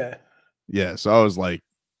 Yeah. Yeah. So I was like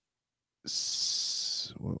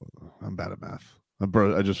I'm bad at math. My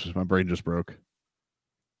brain just broke.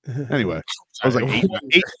 Anyway, I was like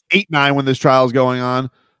 8, 9 when this trial is going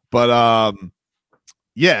on. But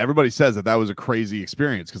yeah, everybody says that was a crazy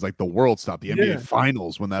experience because like the world stopped, the NBA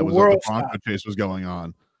finals when that was like, the Bronco chase was going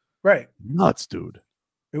on. Right. Nuts, dude.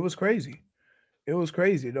 It was crazy. It was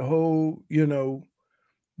crazy. The whole,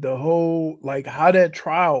 like how that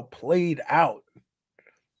trial played out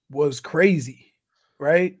was crazy.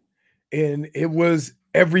 Right. And it was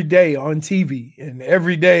every day on TV and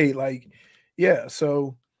every day, like, yeah.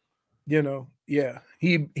 So, he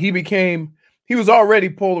was already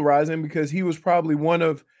polarizing because he was probably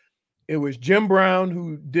it was Jim Brown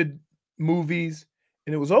who did movies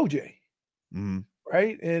and it was OJ. Mm-hmm.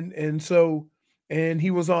 Right. And so he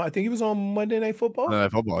was on, I think he was on Monday Night Football. Monday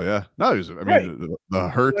Night Football, yeah. No, he was, the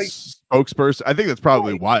Hertz spokesperson. I think that's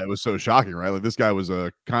probably why it was so shocking, right? Like this guy was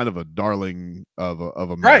a kind of a darling of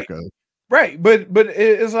America. Right. But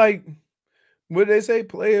it's like, what do they say?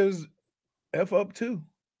 Players F up too.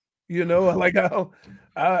 Like I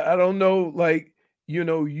don't know, like,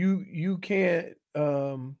 you can't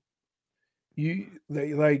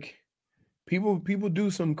like people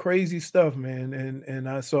do some crazy stuff, man. And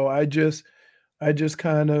I just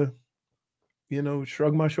kind of,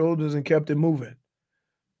 shrugged my shoulders and kept it moving.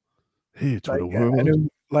 Hey, to like, the world.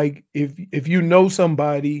 like if you know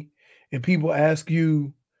somebody and people ask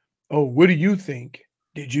you, "Oh, what do you think?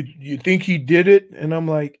 Did you think he did it?" And I'm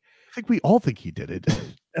like, I think we all think he did it.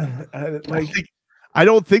 like, I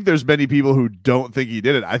don't think there's many people who don't think he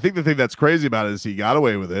did it. I think the thing that's crazy about it is he got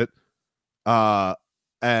away with it.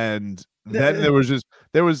 And then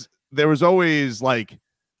there was always like,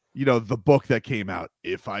 you know, the book that came out,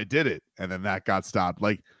 If I Did It, and then that got stopped.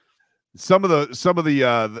 Like some of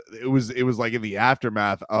the it was like in the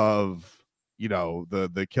aftermath of, you know,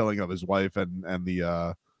 the killing of his wife and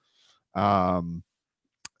the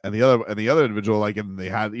other individual, like, and they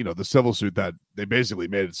had, you know, the civil suit that they basically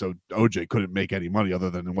made it so OJ couldn't make any money other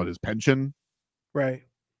than what his pension. right.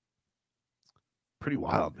 Pretty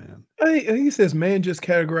wild, man. I think he says, man just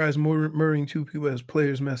categorized murdering two people as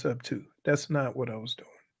players mess up too. That's not what I was doing.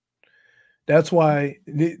 That's why,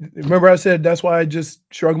 remember I said, that's why I just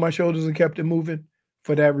shrugged my shoulders and kept it moving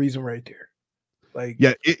for that reason right there. Like,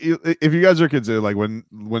 yeah, if you guys are considering, like when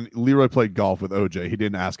Leroy played golf with OJ, he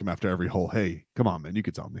didn't ask him after every hole, hey, come on, man, you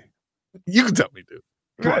could tell me. You can tell me, dude.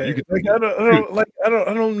 Come on, you can like, I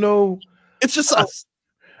don't know. It's just us.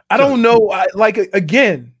 I don't know.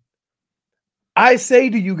 Again, I say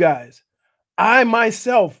to you guys, I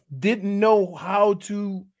myself didn't know how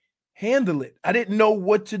to handle it. I didn't know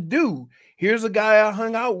what to do. Here's a guy I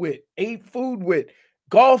hung out with, ate food with,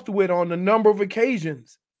 golfed with on a number of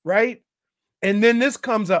occasions, right? And then this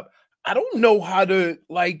comes up. I don't know how to,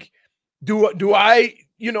 like, do I,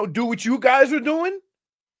 you know, do what you guys are doing,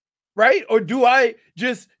 right? Or do I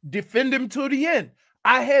just defend him to the end?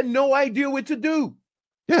 I had no idea what to do.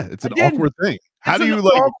 Yeah, it's an awkward thing. How do you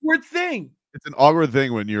like awkward thing? It's an awkward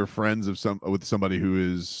thing when you're friends with somebody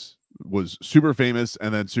who was super famous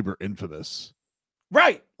and then super infamous.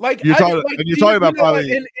 Right. Like you're talking about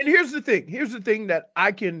probably. And here's the thing. Here's the thing that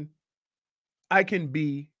I can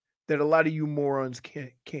be that a lot of you morons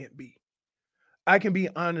can't be. I can be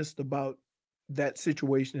honest about that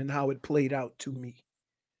situation and how it played out to me.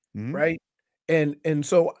 Mm-hmm. Right. And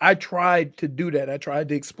so I tried to do that. I tried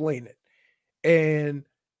to explain it. And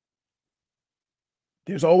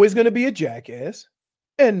there's always going to be a jackass.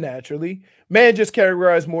 And naturally, man just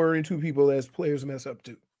categorized more than two people as players mess up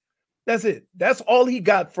too. That's it. That's all he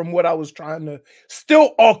got from what I was trying to.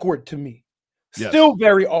 Still awkward to me. Still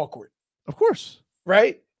very awkward. Of course.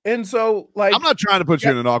 Right? And so, like, I'm not trying to put you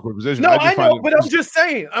in an awkward position. No, I know, but I'm just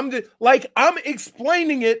saying. I'm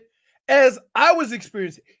explaining it as I was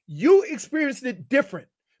experiencing. You experienced it different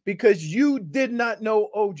because you did not know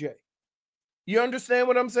OJ. You understand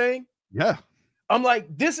what I'm saying? Yeah. I'm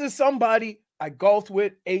like, this is somebody I golfed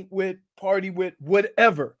with, ate with, party with,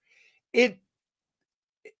 whatever.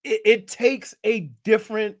 It takes a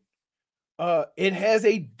different, it has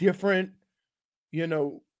a different, you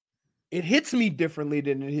know, it hits me differently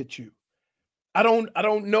than it hits you. I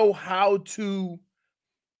don't know how to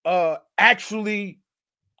actually,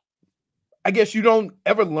 I guess you don't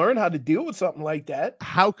ever learn how to deal with something like that.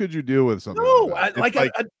 How could you deal with something like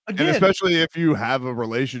that? Again, and especially if you have a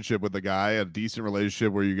relationship with a guy, a decent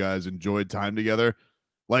relationship where you guys enjoyed time together.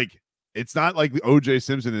 Like, it's not like OJ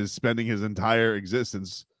Simpson is spending his entire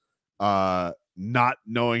existence not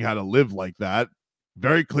knowing how to live like that.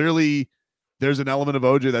 Very clearly, there's an element of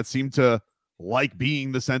OJ that seemed to like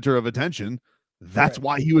being the center of attention. That's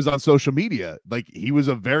why he was on social media. Like, he was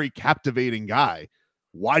a very captivating guy.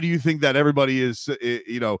 Why do you think that everybody is,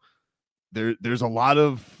 you know, there's a lot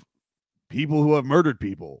of people who have murdered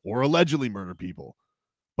people or allegedly murdered people,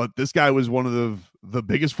 but this guy was one of the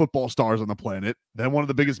biggest football stars on the planet, then one of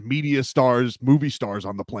the biggest media stars, movie stars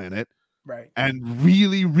on the planet, right? And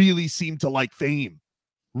really, really seemed to like fame,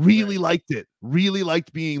 really liked it, really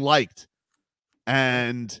liked being liked.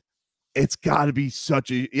 And it's got to be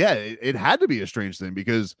such a, it had to be a strange thing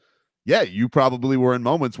because you probably were in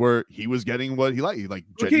moments where he was getting what he liked, like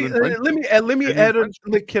genuine friendship. Let me add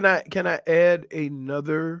can I add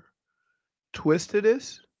another twist to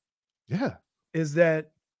this? Yeah. Is that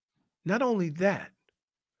not only that,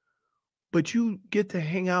 but you get to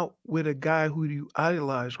hang out with a guy who you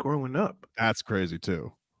idolized growing up. That's crazy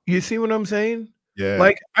too. You see what I'm saying? Yeah.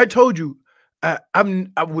 Like I told you, I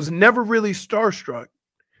was never really starstruck.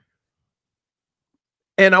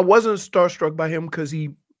 And I wasn't starstruck by him because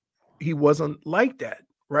he wasn't like that,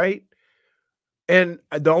 right? And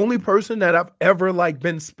the only person that I've ever like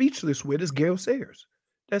been speechless with is Gale Sayers.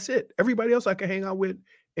 That's it. Everybody else I can hang out with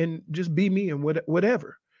and just be me and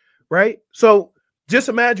whatever, right? So just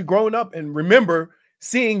imagine growing up and remember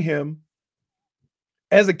seeing him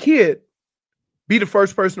as a kid be the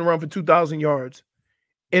first person to run for 2,000 yards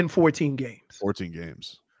in 14 games. 14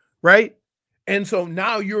 games. Right? And so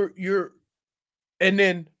now you're and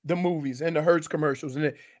then the movies and the Hertz commercials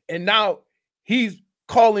and now he's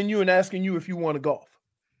calling you and asking you if you want to golf.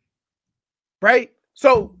 Right?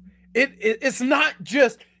 So it's not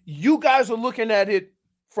just you guys are looking at it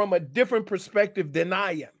from a different perspective than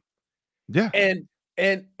I am. Yeah.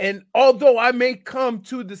 And although I may come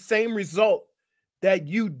to the same result that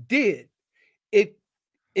you did,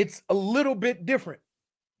 it's a little bit different.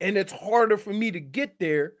 And it's harder for me to get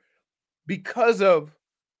there because of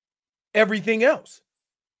everything else.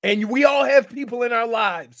 And we all have people in our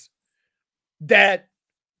lives that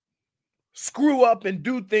screw up and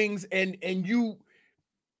do things, and you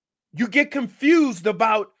get confused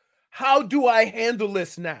about how do I handle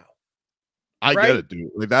this now? I Right? get it,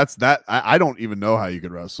 dude. Like that's that. I don't even know how you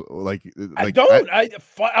could wrestle. I don't.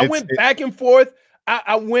 I went back and forth.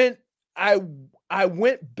 I went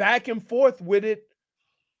back and forth with it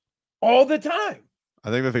all the time. I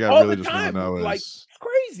think the thing I All really the just want to time. know Like, is it's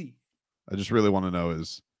crazy. I just really want to know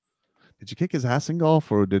is did you kick his ass in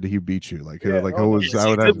golf or did he beat you? Like, Yeah, like who was Is I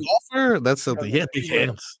he would a have good golfer? That's something. He had big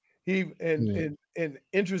hands. And an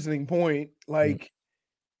interesting point, like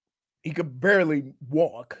he could barely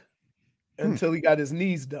walk until he got his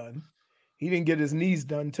knees done. He didn't get his knees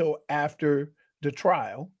done until after the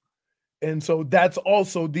trial. And so that's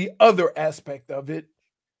also the other aspect of it,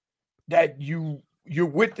 that you're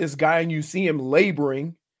with this guy and you see him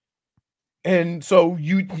laboring. And so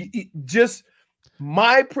you just,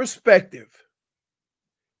 my perspective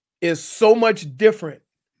is so much different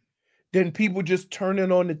than people just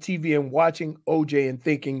turning on the TV and watching OJ and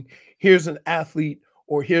thinking, here's an athlete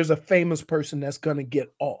or here's a famous person that's going to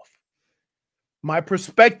get off. My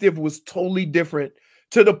perspective was totally different,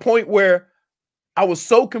 to the point where I was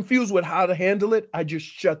so confused with how to handle it. I just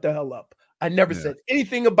shut the hell up. I never said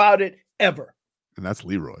anything about it ever. And that's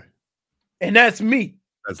Leroy. And that's me.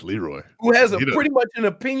 That's Leroy. Who has pretty much an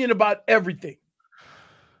opinion about everything.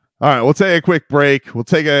 All right, we'll take a quick break. We'll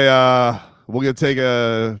take a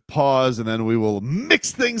pause, and then we will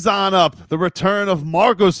mix things on up. The return of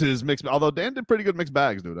Marcos's mixed, although Dan did pretty good mixed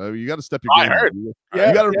bags, dude. You got to step your game. I heard. You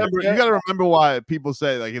got to remember. You got to remember why people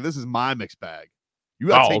say like, "This is my mixed bag." You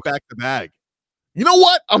got to take back the bag. You know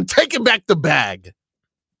what? I'm taking back the bag.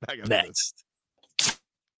 Next.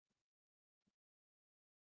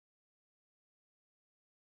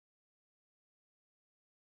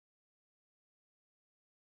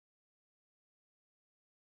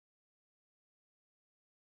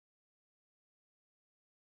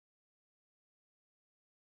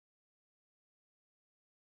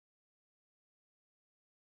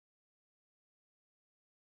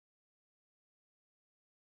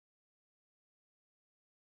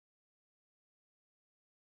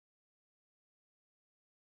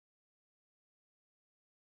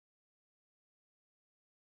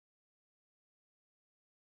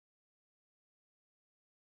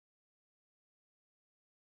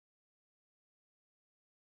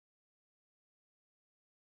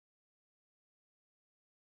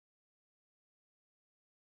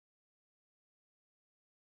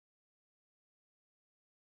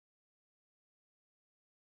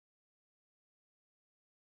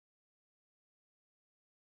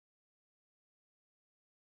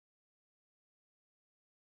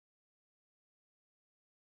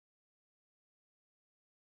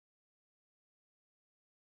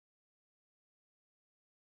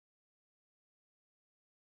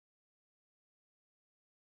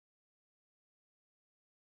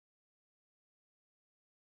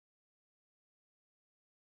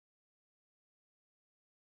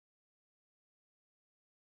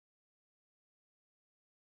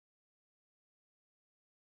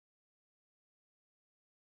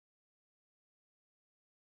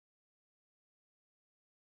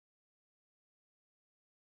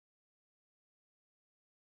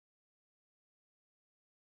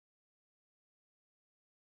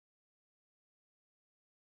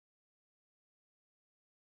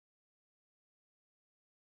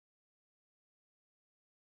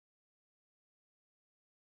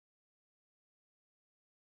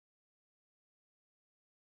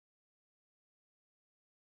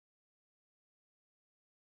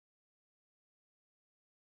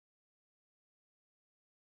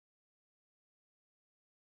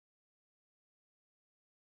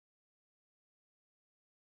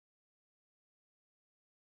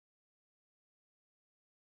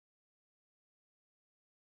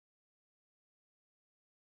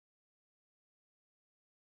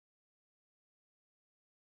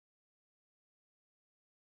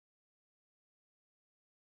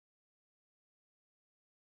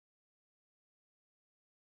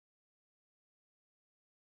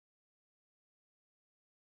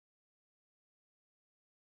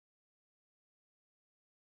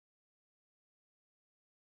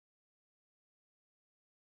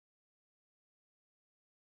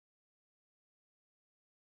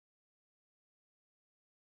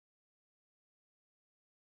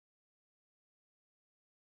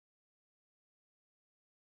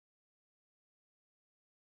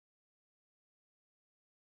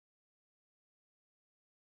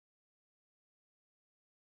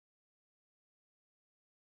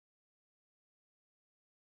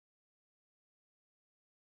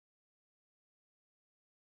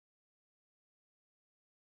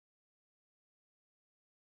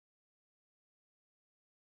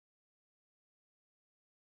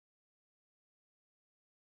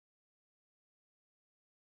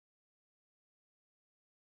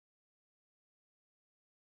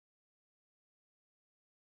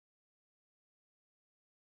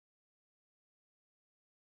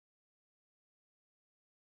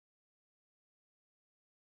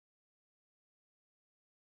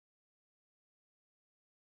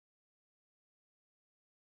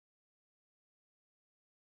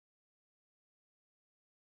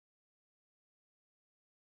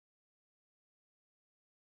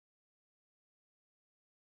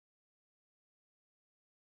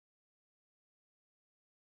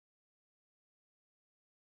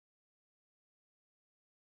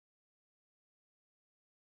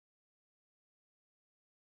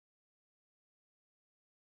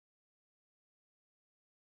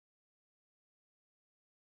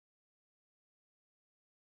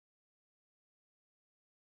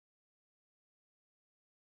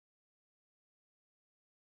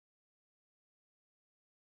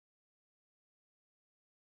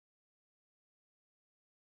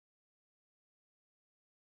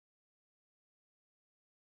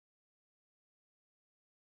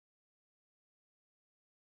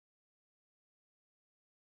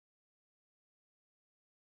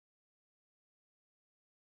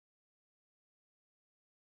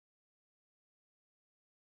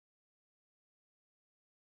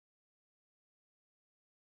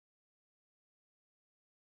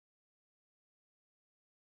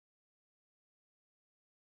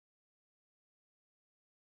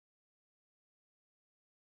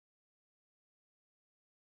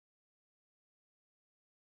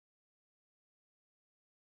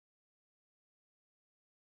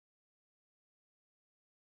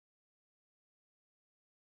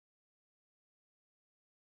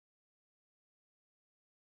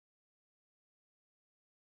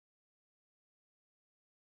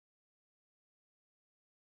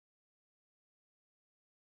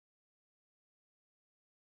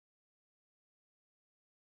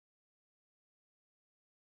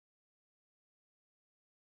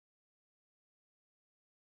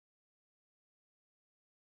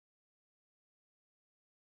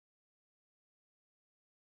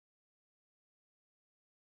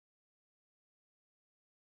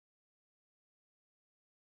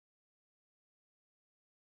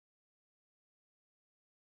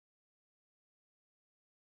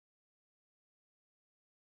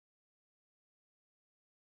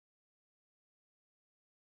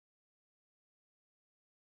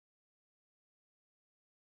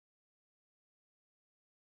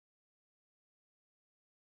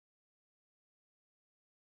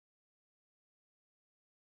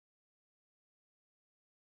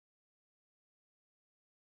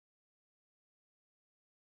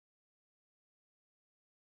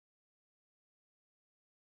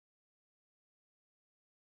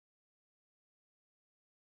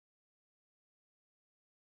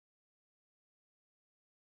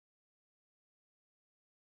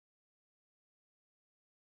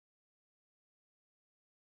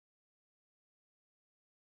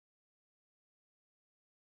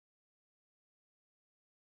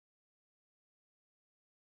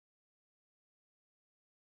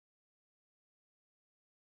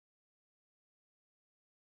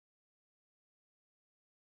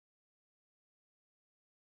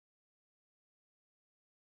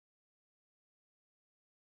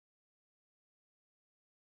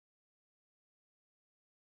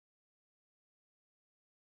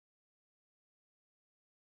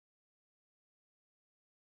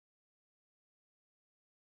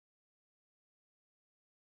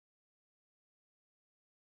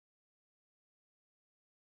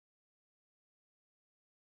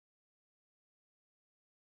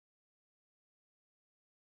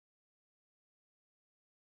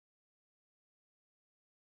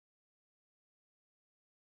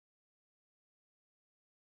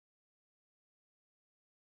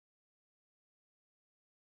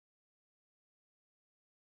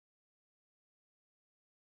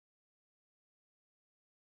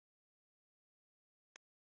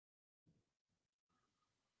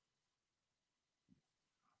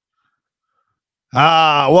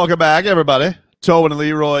 Welcome back, everybody. Tobin and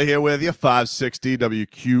Leroy here with you, 560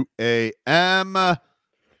 WQAM.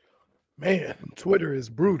 Man, Twitter is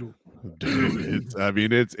brutal. Dude,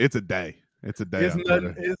 it's a day. It's a day on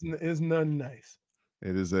Twitter. It's nothing nice.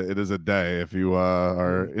 It is a day. If you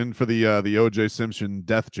are in for the OJ Simpson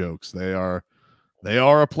death jokes, they are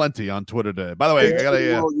aplenty on Twitter today. By the way, I got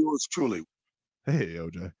yours truly. Hey,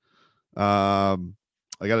 OJ. I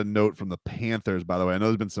got a note from the Panthers, by the way. I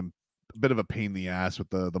know there's been a bit of a pain in the ass with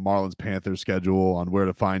the Marlins Panthers schedule on where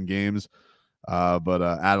to find games. But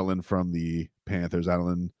Adeline from the Panthers,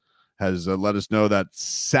 Adeline has let us know that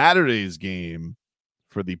Saturday's game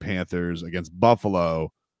for the Panthers against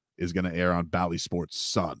Buffalo is going to air on Bally Sports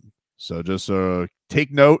Sun. So just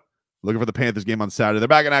take note, looking for the Panthers game on Saturday. They're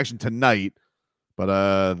back in action tonight,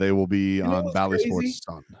 but they will be on Bally Sports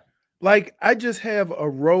Sun. Like, I just have a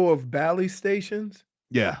row of Bally stations.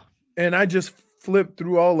 Yeah. And I just flip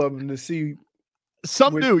through all of them to see.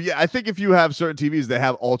 Some do. Yeah. I think if you have certain TVs, they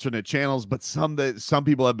have alternate channels, but some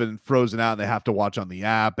people have been frozen out and they have to watch on the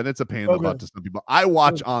app, and it's a pain in the butt to some people. I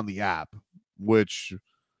watch on the app, which,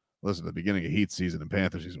 listen, the beginning of Heat season and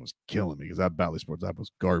Panther season was killing me because that Bally Sports app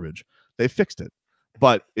was garbage. They fixed it.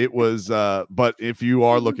 But it was but if you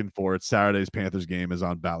are looking for it, Saturday's Panthers game is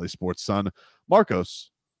on Bally Sports Sun.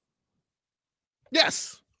 Marcos.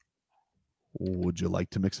 Yes. Would you like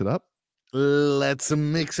to mix it up? Let's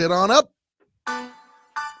mix it on up.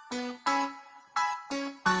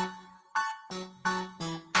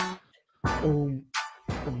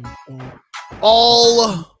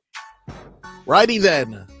 All righty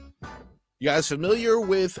then. You guys familiar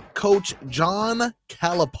with Coach John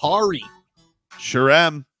Calipari? Sure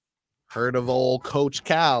am. Heard of old Coach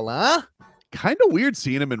Cal, huh? Kind of weird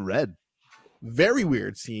seeing him in red. Very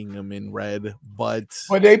weird seeing him in red, but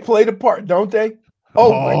they play the part, don't they?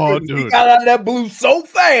 Oh my goodness. Dude. He got out of that blue so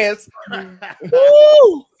fast.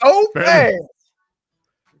 Woo! So fast.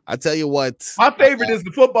 I tell you what. My favorite is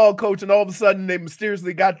the football coach, and all of a sudden they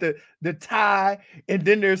mysteriously got the tie, and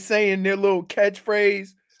then they're saying their little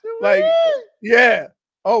catchphrase. Like, yeah.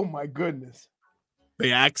 Oh my goodness.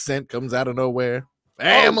 The accent comes out of nowhere.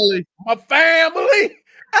 Family. Oh, my family.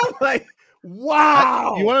 I'm like,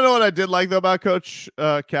 wow. You want to know what I did like though about Coach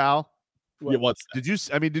Cal? Yeah, what's that?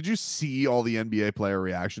 Did you see all the NBA player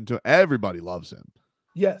reaction to it? Everybody loves him.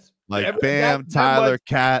 Yes. Like Bam, Tyler,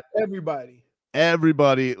 Cat,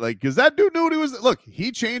 everybody, like, because that dude knew what he was. Look,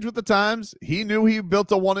 he changed with the times. He knew he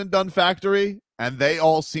built a one and done factory, and they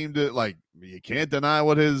all seemed to, like, you can't deny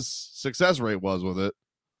what his success rate was with it.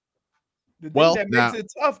 The thing that makes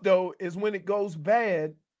it tough though is when it goes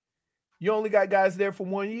bad, you only got guys there for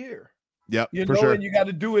 1 year. Yep, you for know, sure. And you got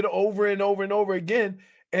to do it over and over and over again.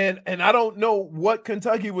 And I don't know what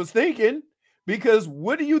Kentucky was thinking, because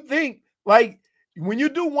what do you think? Like, when you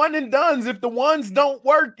do one and dones, if the ones don't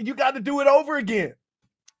work, you got to do it over again.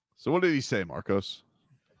 So what did he say, Marcos?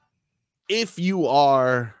 If you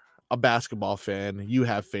are a basketball fan, you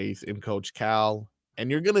have faith in Coach Cal, and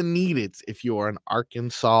you're going to need it if you are an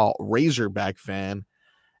Arkansas Razorback fan,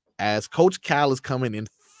 as Coach Cal is coming in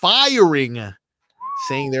firing,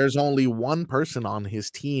 saying there's only one person on his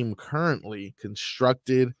team currently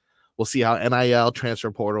constructed. We'll see how NIL, transfer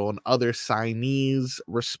portal, and other signees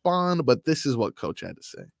respond, but this is what Coach had to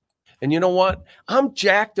say. And you know what? I'm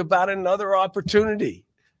jacked about another opportunity.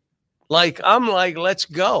 I'm like, let's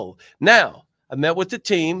go. Now, I met with the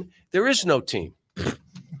team. There is no team.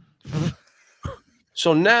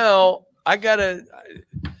 So now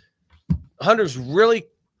Hunter's really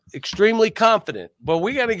extremely confident, but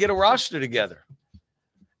we got to get a roster together.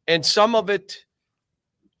 And some of it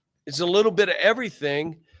is a little bit of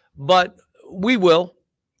everything, but we will.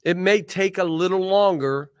 It may take a little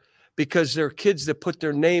longer because there are kids that put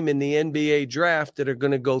their name in the NBA draft that are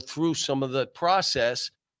going to go through some of the process.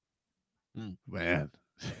 Man.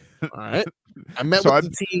 All right. I met with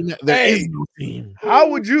the team. There is no team. How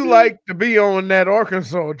would you like to be on that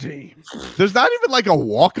Arkansas team? There's not even like a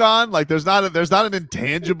walk-on. Like there's not an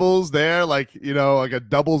intangibles there. Like, you know, like a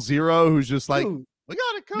 00 who's just like, Dude, we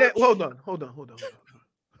got it, coach. Hold on.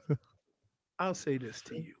 I'll say this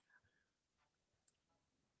to you.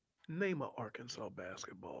 Name an Arkansas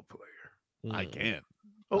basketball player. I can't.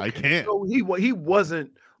 Okay, I can't. So he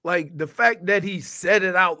wasn't, like, the fact that he said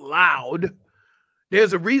it out loud.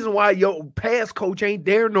 There's a reason why your past coach ain't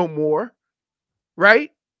there no more,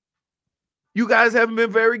 right? You guys haven't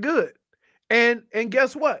been very good. And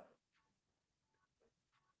guess what?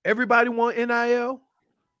 Everybody want NIL.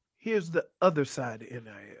 Here's the other side of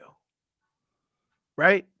NIL,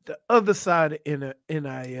 right? The other side of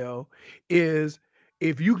NIL is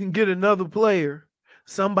if you can get another player,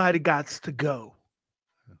 somebody gots to go.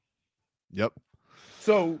 Yep.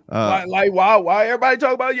 So why everybody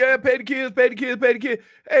talk about pay the kids?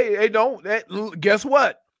 Hey, don't. Guess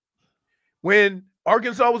what? When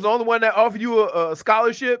Arkansas was the only one that offered you a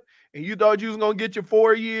scholarship, and you thought you was gonna get your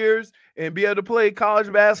 4 years and be able to play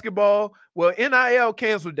college basketball, well, NIL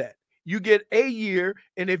canceled that. You get a year,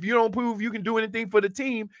 and if you don't prove you can do anything for the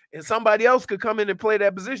team, and somebody else could come in and play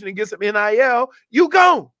that position and get some NIL, you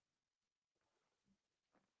gone.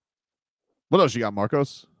 What else you got,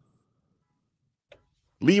 Marcos?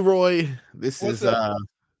 Leroy, this What's is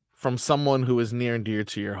from someone who is near and dear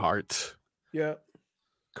to your heart. Yeah.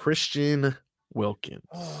 Christian Wilkins.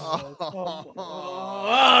 Oh, come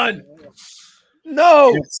on.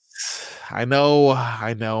 No. I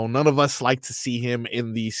know. None of us like to see him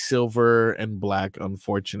in the silver and black,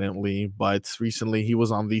 unfortunately. But recently he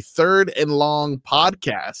was on the Third and Long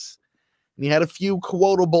podcast, and he had a few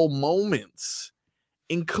quotable moments,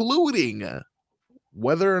 including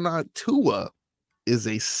whether or not Tua is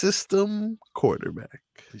a system quarterback.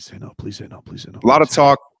 Please say no. Please say no. Please say no. A lot of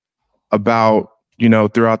talk about,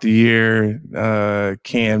 throughout the year,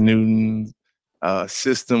 Cam Newton,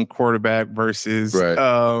 system quarterback versus,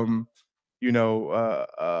 a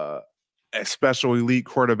special elite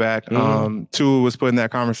quarterback. Tua was put in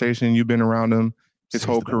that conversation. You've been around him his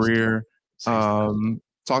whole career.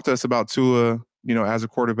 Talk to us about Tua, as a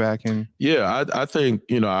quarterback. And I think,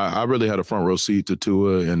 I really had a front row seat to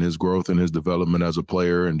Tua and his growth and his development as a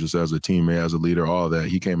player and just as a teammate, as a leader, all that.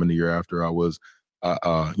 He came in the year after I was,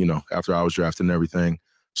 after I was drafted and everything.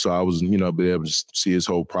 So I was, be able to see his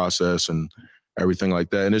whole process and everything like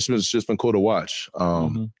that. And it's just been cool to watch.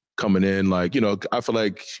 Coming in, I feel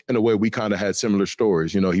like in a way we kind of had similar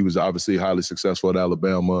stories. He was obviously highly successful at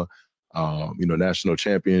Alabama, national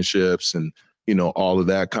championships and, all of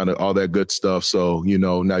that all that good stuff. So,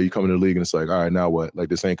 now you come in the league and it's like, all right, now what? Like,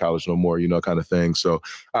 this ain't college no more, kind of thing. So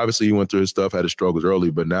obviously he went through his stuff, had his struggles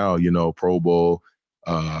early, but now, Pro Bowl,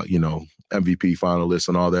 MVP finalists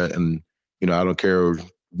and all that. And, I don't care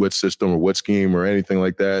what system or what scheme or anything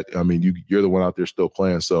like that. I mean, you're the one out there still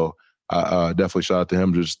playing. So I definitely shout out to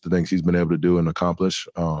him, just the things he's been able to do and accomplish.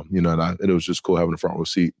 And it was just cool having a front row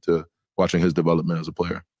seat to watching his development as a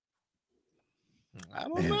player. I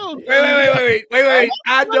don't know. Wait.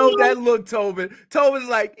 I know that look, Tobin. Tobin's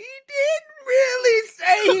like, he didn't really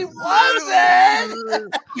say he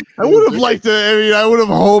wasn't. I would have liked to. I would have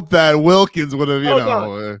hoped that Wilkins would have,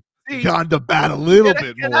 gone to bat a little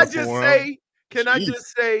bit more. Can I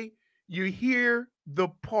just say, you hear the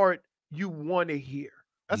part you want to hear?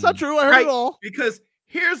 That's not true. I heard it all. Because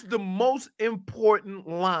here's the most important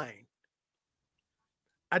line.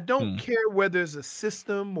 I don't care whether it's a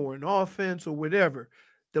system or an offense or whatever.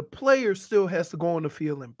 The player still has to go on the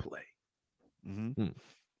field and play. I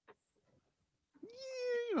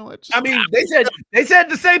mean, they said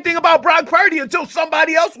the same thing about Brock Purdy until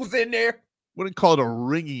somebody else was in there. Wouldn't call it a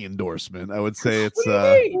ringing endorsement. I would say it's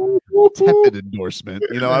a tepid endorsement.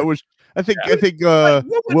 I think.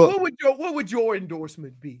 What would your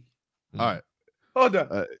endorsement be? All right. Hold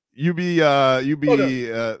on. You be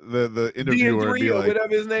the interviewer, D3 or whatever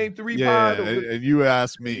his name, 3 pod. And you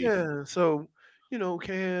ask me. Yeah. So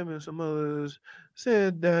Cam and some others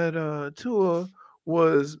said that Tua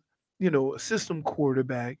was a system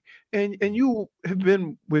quarterback, and you have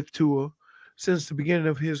been with Tua since the beginning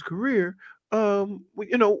of his career. What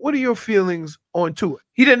are your feelings on Tua?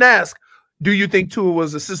 He didn't ask, do you think Tua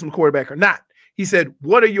was a system quarterback or not? He said,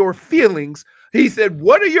 what are your feelings? He said,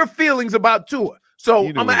 what are your feelings about Tua? So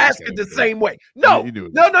I'm gonna ask it the same way. No.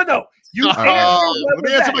 You let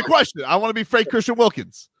me answer my question. I want to be fake Christian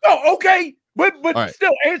Wilkins. Oh, okay, but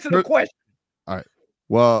still answer the question. All right.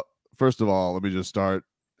 Well, first of all, let me just start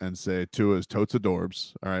and say Tua is totes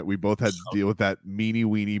adorbs. All right, we both had to deal with that meanie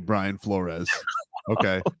weenie Brian Flores.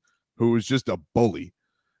 Okay, who was just a bully,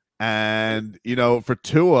 and for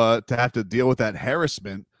Tua to have to deal with that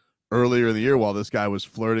harassment earlier in the year while this guy was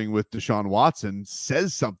flirting with Deshaun Watson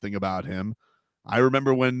says something about him. I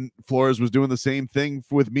remember when Flores was doing the same thing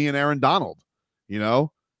with me and Aaron Donald. One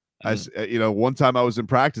time I was in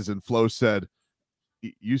practice and Flo said,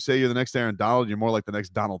 "You say you're the next Aaron Donald, you're more like the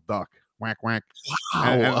next Donald Duck." Whack whack.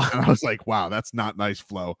 Wow. And I was like, "Wow, that's not nice,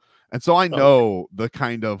 Flo." And so I know the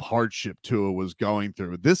kind of hardship Tua was going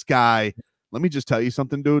through. This guy, let me just tell you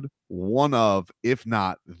something, dude. One of, if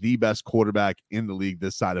not the best quarterback in the league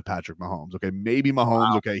this side of Patrick Mahomes. Okay, maybe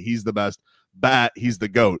Mahomes. Wow. Okay, he's the best. He's the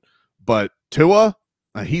GOAT. But Tua,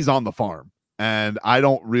 he's on the farm. And I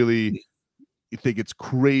don't really think it's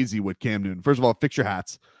crazy what Cam Newton. First of all, fix your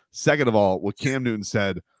hats. Second of all, what Cam Newton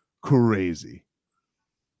said, crazy.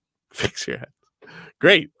 Fix your hats.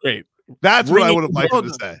 Great. That's what I would have liked him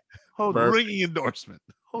to say. Hold on. Ringing endorsement.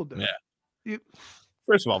 Hold on. Yeah.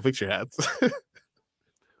 First of all, fix your hats.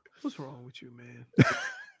 What's wrong with you, man?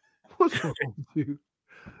 What's wrong with you?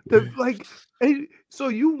 Hey, so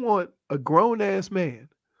you want a grown ass man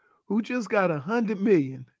who just got 100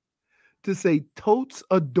 million to say totes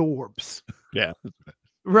adorbs, Yeah.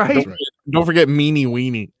 right? Don't forget Meanie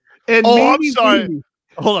Weenie. And I'm meanie sorry. weenie.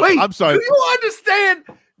 Hold on. Wait, I'm sorry. do you understand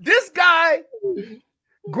this guy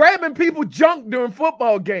grabbing people junk during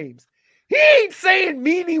football games? He ain't saying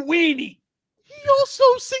meanie weenie. He also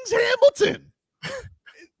sings Hamilton.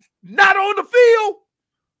 Not on the field.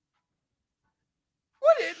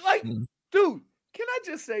 Dude, can I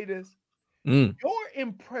just say this? Mm. Your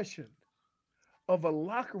impression of a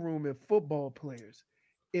locker room and football players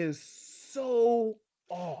is so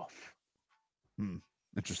off.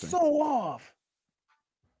 Interesting. So off.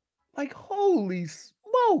 Like, holy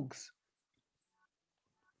smokes.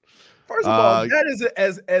 First of all, that is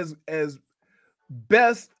as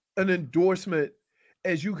best an endorsement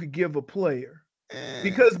as you could give a player.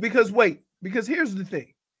 Because here's the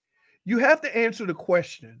thing. You have to answer the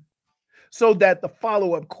question so that the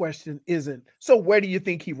follow-up question isn't, so where do you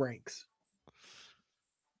think he ranks?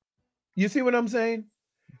 You see what I'm saying?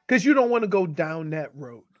 Because you don't want to go down that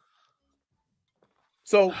road.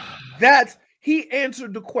 So he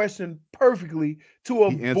answered the question perfectly to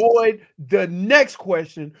avoid the next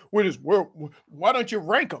question, which is, why don't you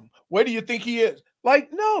rank him? Where do you think he is? Like,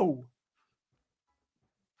 no.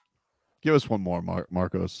 Give us one more,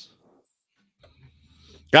 Marcos.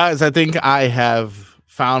 Guys, I think I have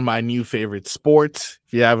found my new favorite sport.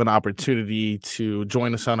 If you have an opportunity to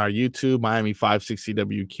join us on our YouTube, Miami 560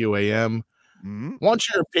 WQAM, want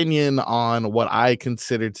your opinion on what I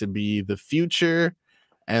consider to be the future,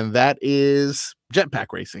 and that is jetpack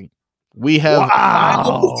racing. We have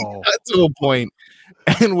finally got to a point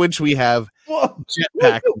in which we have jetpack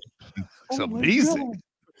racing. It's amazing.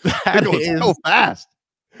 That goes is so fast.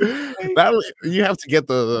 You have to get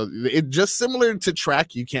it just similar to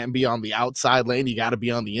track. You can't be on the outside lane. You got to be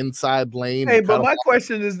on the inside lane. Hey, but my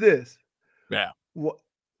question is this. Yeah.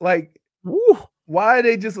 Why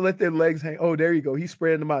they just let their legs hang? Oh, there you go. He's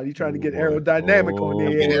spreading them out. He's trying to get aerodynamic on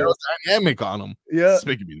the Get end. aerodynamic on them. Yeah. It's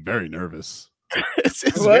making me very nervous.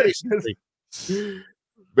 It's very scary.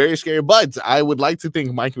 Very scary. But I would like to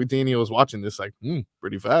think Mike McDaniel is watching this like,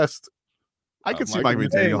 pretty fast. I could see Mike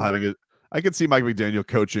McDaniel having it. I could see Mike McDaniel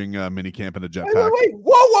coaching minicamp in a jetpack. Wait.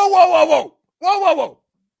 Whoa.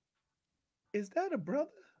 Is that a brother?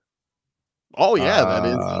 Oh, yeah, that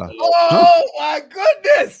is. Oh, my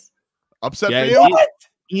goodness. Upset for you?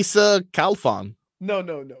 Issa Kalfon. No.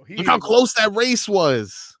 Look how close that race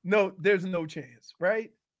was. No, there's no chance,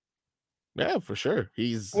 right? Yeah, for sure.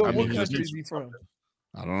 What country is he from?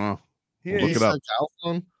 I don't know. We'll look it up.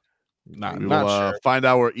 Kalfon? We will find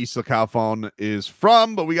out where Issa Kalfon is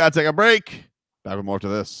from, but we got to take a break. Back with more to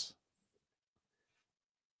this.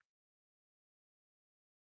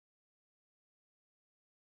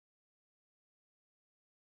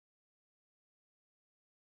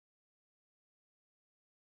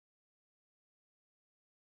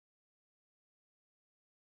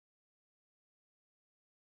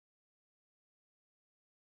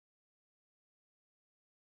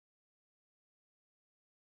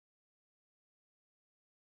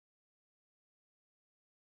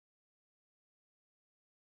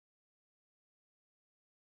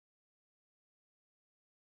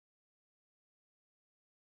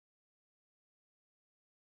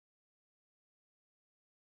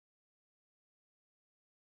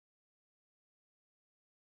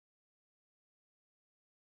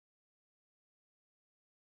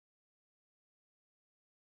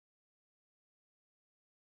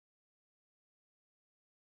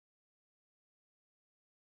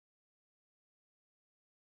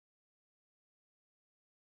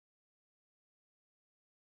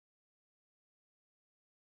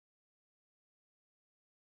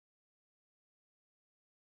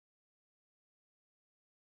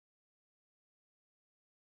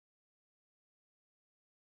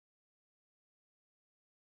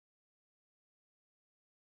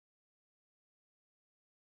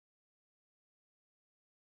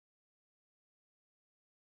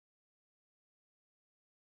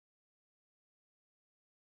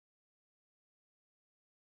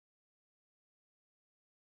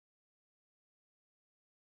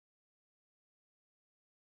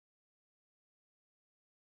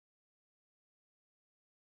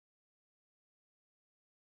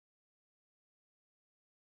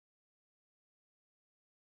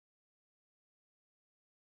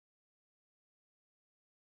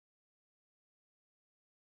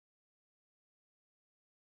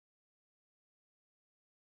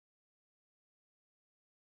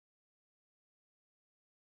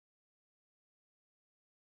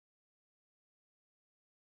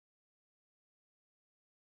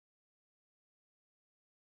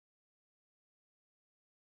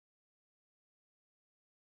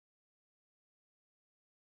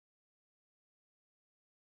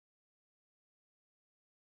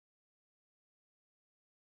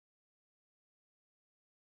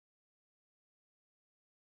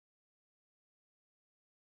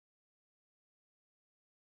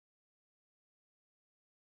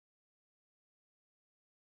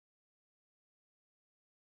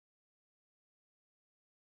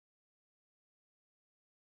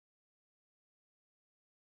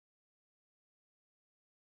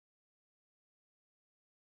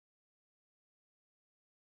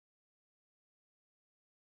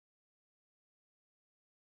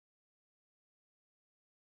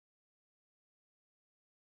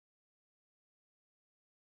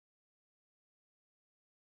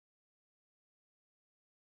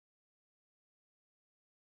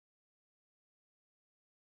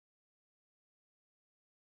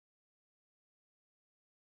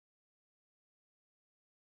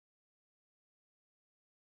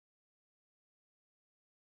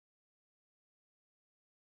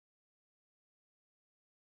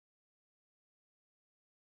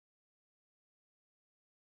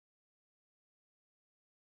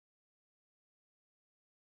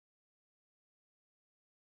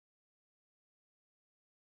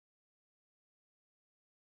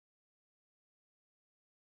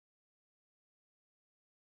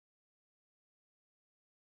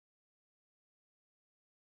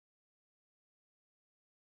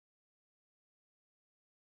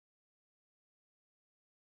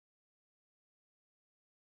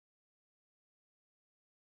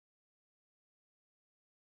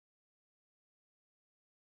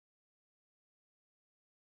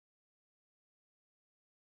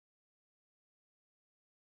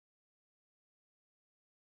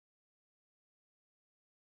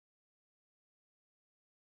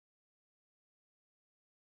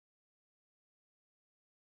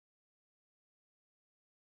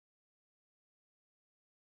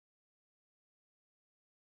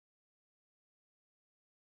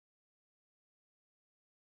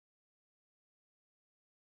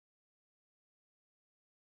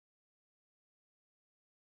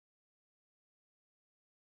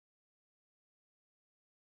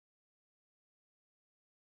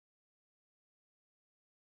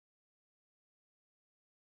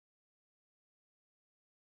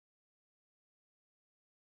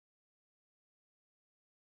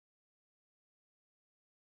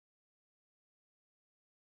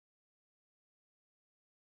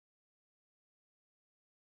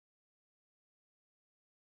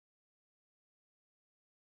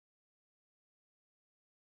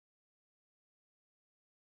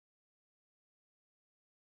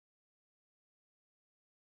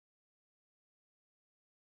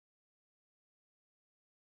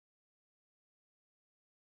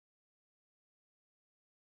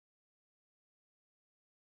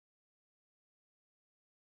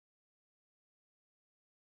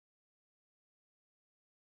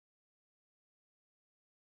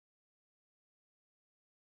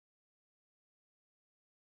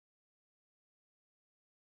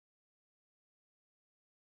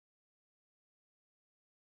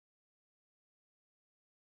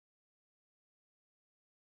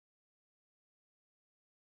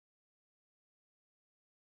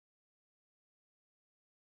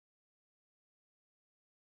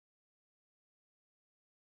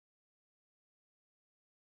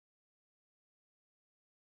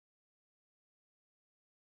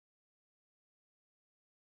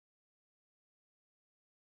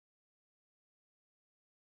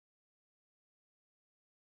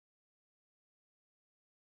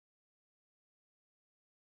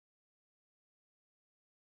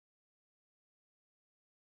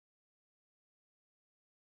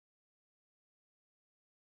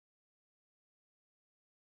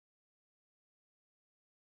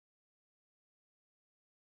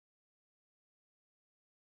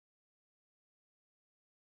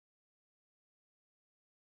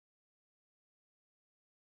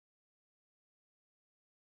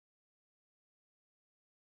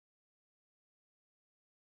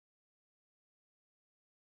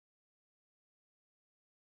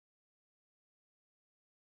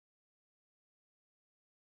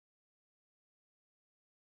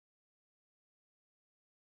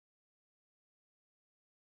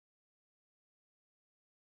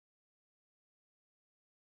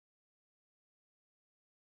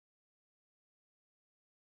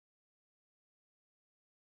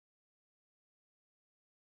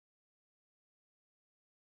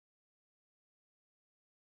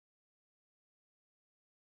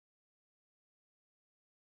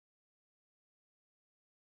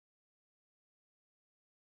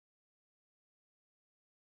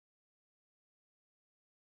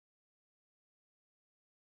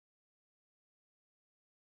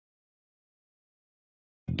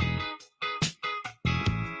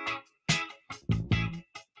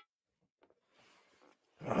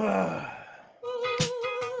 All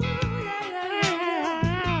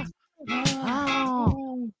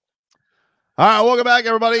right, welcome back,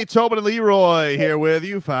 everybody. Tobin and Leroy here with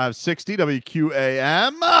you, 560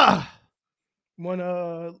 WQAM. Want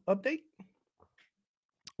to update?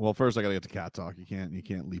 Well, first I gotta get to cat talk. You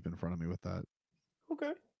can't leap in front of me with that.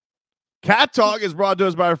 Okay. Cat talk is brought to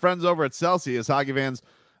us by our friends over at Celsius. Hockey fans,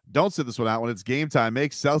 don't sit this one out when it's game time.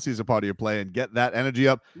 Make Celsius a part of your play and get that energy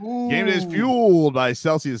up. Ooh. Game day is fueled by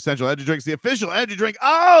Celsius Essential Energy Drinks, the official energy drink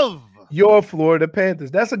of your Florida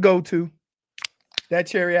Panthers. That's a go-to. That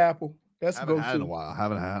cherry apple. That's a go-to. Had in a while.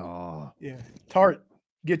 Haven't had. Oh, yeah. Tart.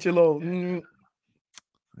 Get your little.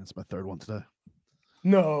 That's my third one today.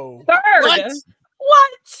 No. Third.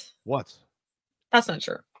 What? What? That's not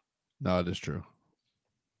true. No, it is true.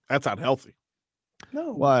 That's unhealthy.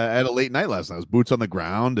 No. Well, I had a late night last night. I was boots on the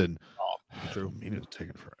ground, and true. I mean, it's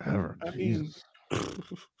taking forever. I mean,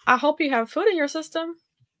 I hope you have food in your system.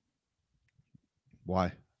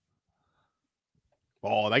 Why?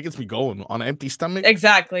 Oh, that gets me going on an empty stomach.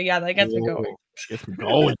 Exactly. Yeah, that gets me going. Gets me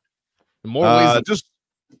going. More ways than just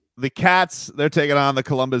the Cats. They're taking on the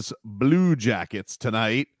Columbus Blue Jackets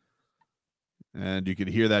tonight, and you can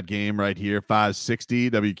hear that game right here.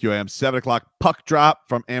 560 WQAM, 7:00 puck drop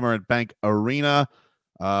from Amarant Bank Arena.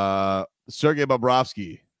 Sergei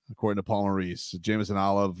Bobrovsky, according to Paul Maurice. Jameson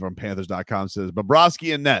Olive from Panthers.com says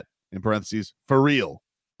Bobrovsky in net in parentheses for real.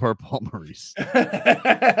 Per Paul Maurice.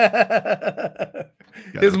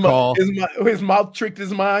 his mouth tricked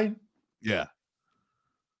his mind. Yeah.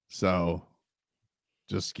 So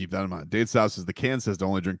just keep that in mind. Dade South says the can says to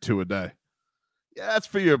only drink 2 a day. Yeah, that's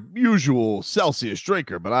for your usual Celsius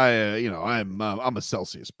drinker, but I'm a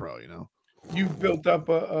Celsius pro. You've built up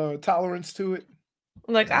a tolerance to it.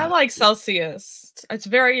 Like I like Celsius. It's a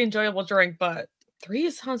very enjoyable drink, but 3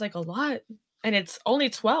 sounds like a lot, and it's only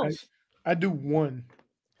 12. I do 1.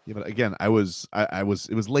 Yeah, but again, it was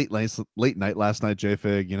late night last night,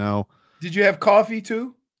 JFig, Did you have coffee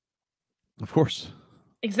too? Of course.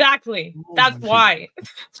 Exactly. That's why.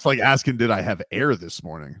 It's like asking, did I have air this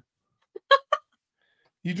morning?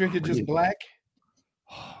 You drink it just black?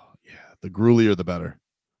 Oh, yeah. The gruelier, the better.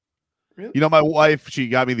 Really? My wife, she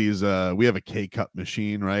got me these, we have a K-Cup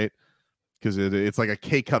machine, right? Because it's like a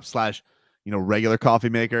K-Cup / regular coffee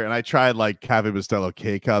maker. And I tried like Cafe Bustelo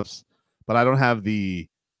K-Cups, but I don't have the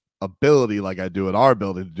ability like I do at our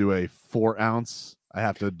building to do a 4 ounce. I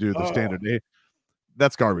have to do the standard 8.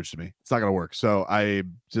 That's garbage to me. It's not going to work. So I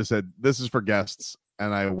just said, this is for guests.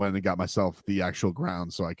 And I went and got myself the actual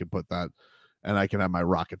ground so I could put that and I can have my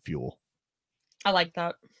rocket fuel. I like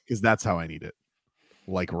that. Because that's how I need it.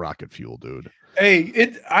 Like rocket fuel, dude.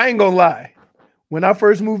 Hey, I ain't going to lie. When I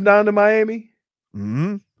first moved down to Miami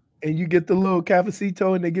and you get the little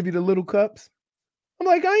cafecito and they give you the little cups, I'm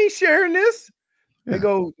like, I ain't sharing this. They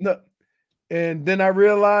go, no. And then I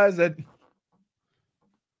realized that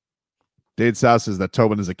Dade South says that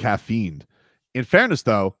Tobin is a caffeine. In fairness,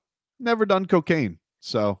 though, never done cocaine.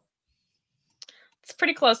 So it's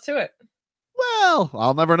pretty close to it. Well,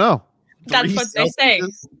 I'll never know. That's what they say.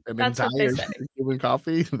 That's what they say. Human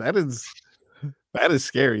coffee. That is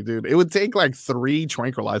scary, dude. It would take like 3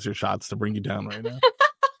 tranquilizer shots to bring you down right now.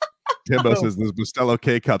 Timbo says this Bustelo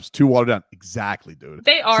K cups 2 watered down. Exactly, dude.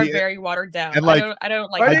 They are very watered down. And like, I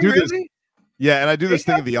don't like. I do really? this. Yeah, and I do this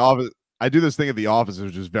thing at the office. I do this thing at the office,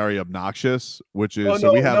 which is very obnoxious. Which is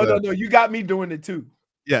no. You got me doing it too.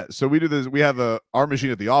 Yeah, so we do this. We have our machine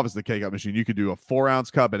at the office, the K cup machine. You could do a 4 ounce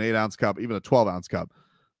cup, an 8 ounce cup, even a 12 ounce cup.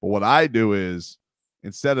 But what I do is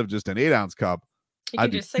instead of just an 8 ounce cup, I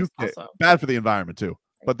do 6 also. Bad for the environment too,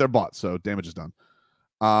 but they're bought, so damage is done.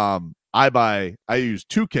 I use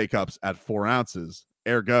 2 K cups at 4 ounces.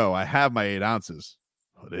 Ergo, I have my 8 ounces,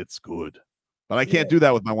 but it's good. But I can't do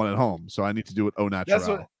that with my one at home, so I need to do it au natural. That's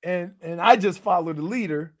what, and I just follow the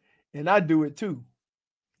leader, and I do it too.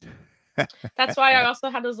 That's why I also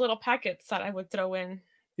have those little packets that I would throw in.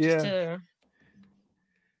 Yeah.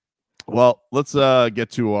 Well, let's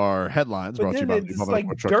get to our headlines. But then it's like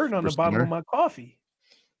dirt on the bottom of my coffee.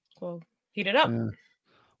 Well, heat it up. Yeah.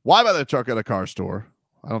 Why buy the truck at a car store?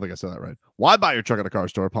 I don't think I said that right. Why buy your truck at a car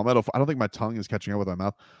store? Palmetto. I don't think my tongue is catching up with my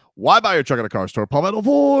mouth. Why buy your truck at a car store? Palmetto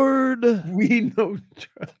Ford. We know.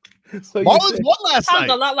 So Marlins won last Sounds night.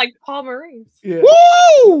 a lot like Paul Maurice. Yeah.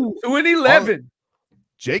 Woo! 2-11.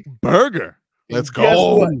 Jake Berger. Let's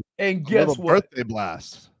go. And guess what? Birthday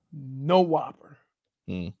blast. No Whopper.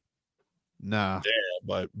 Nah. Yeah,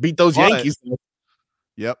 but beat those Yankees.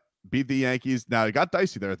 Yep. Beat the Yankees. Now it got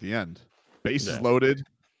dicey there at the end. Bases loaded.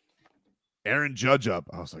 Aaron Judge up.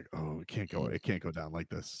 I was like, oh, it can't go down like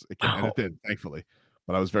this. It can't. And it did, thankfully.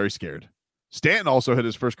 But I was very scared. Stanton also hit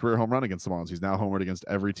his first career home run against the Marlins. He's now homered against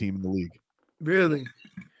every team in the league. Really?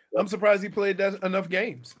 I'm surprised he played enough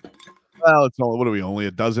games. Well, it's all, what are we, only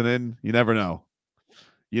a dozen in? You never know.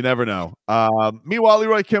 You never know. Meanwhile,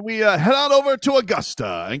 Leroy, can we head on over to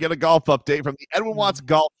Augusta and get a golf update from the Edwin Watts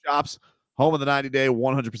Golf Shops, home of the 90-day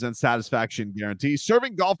 100% satisfaction guarantee,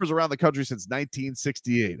 serving golfers around the country since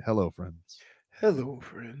 1968. Hello, friends. Hello,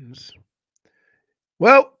 friends.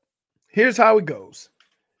 Well, here's how it goes.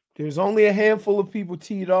 There's only a handful of people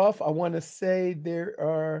teed off. I want to say there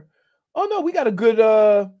are, oh no, we got a good,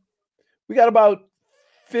 we got about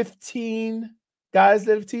 15 guys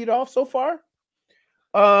that have teed off so far.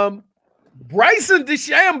 Bryson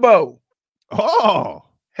DeChambeau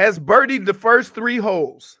has birdied the first 3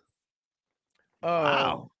 holes.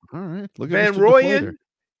 Wow. All right. Look at Van Mr. Royen Deflator.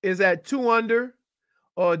 is at 2 under.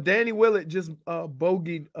 Danny Willett just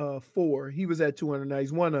bogeyed 4. He was at 2 under. Now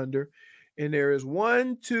he's 1 under. And there is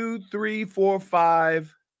 1, 2, 3, 4,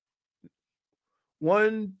 5.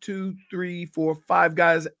 1, 2, 3, 4, 5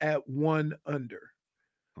 guys at 1 under.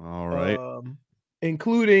 All right.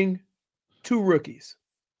 Including 2 rookies.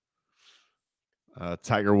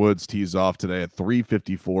 Tiger Woods tees off today at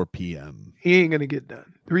 3:54 p.m. He ain't gonna get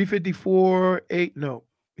done. 3:54, 8. No,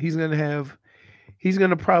 he's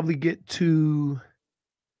gonna probably get to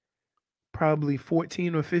probably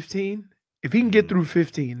 14 or 15. If he can get through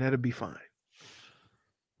 15, that'll be fine.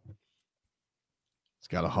 He's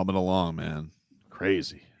got to hum it along, man.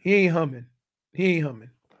 Crazy. He ain't humming. You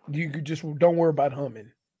could just don't worry about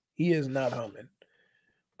humming. He is not humming.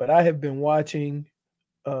 But I have been watching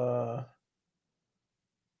it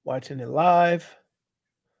live.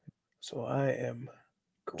 So I am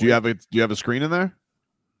great. Do you have a screen in there?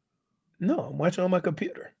 No, I'm watching on my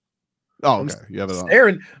computer. Oh, okay. You have it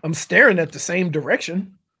on. I'm staring at the same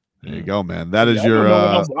direction. There you go, man. That is I don't know what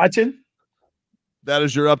I was watching. That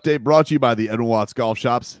is your update, brought to you by the Edwin Watts Golf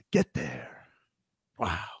Shops. Get there.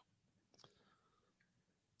 Wow.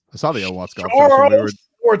 I saw the Edwin Watts Golf Shops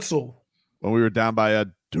when we were down by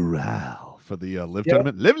Doral for the live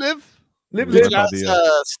tournament. Live. Did you guys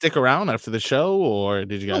stick around after the show, or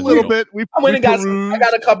did you guys a little bit? I went and I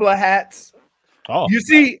got a couple of hats. Oh, you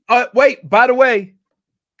see, wait, by the way,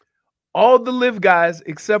 all the live guys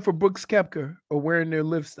except for Brooks Koepka are wearing their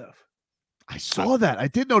live stuff. I saw that. I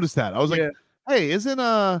did notice that. I was like, hey, isn't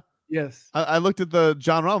yes. I looked at the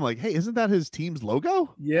John Rahm, like, hey, isn't that his team's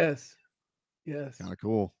logo? Yes. Kind of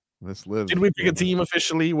cool. Let's live. Did we pick a team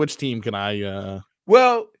officially? Which team can I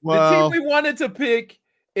Well, the team we wanted to pick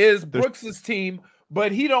is Brooks's team,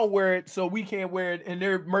 but he don't wear it, so we can't wear it, and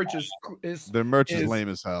their merch is lame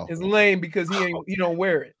as hell. It's lame because he don't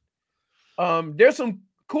wear it. There's some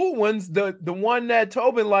cool ones. The one that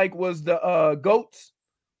Tobin liked was the goats.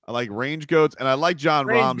 I like range goats, and I like John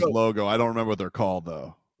Rahm's goats. logo. I don't remember what they're called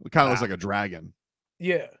though. It kind of looks like a dragon.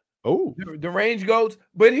 Yeah. Oh, the range goats.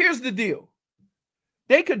 But here's the deal: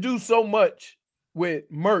 they could do so much with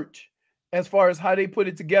merch as far as how they put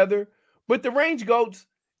it together. But the range goats,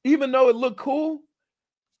 even though it looked cool,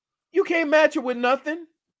 you can't match it with nothing.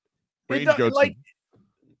 Range goats,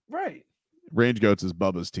 right? Range goats is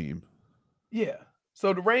Bubba's team. Yeah.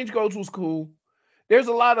 So the range goats was cool. There's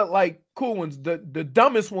a lot of like cool ones. The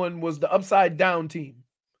dumbest one was the upside down team.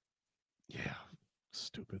 Yeah,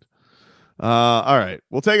 stupid. All right,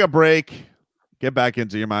 we'll take a break. Get back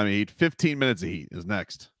into your Miami Heat. 15 minutes of Heat is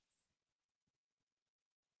next.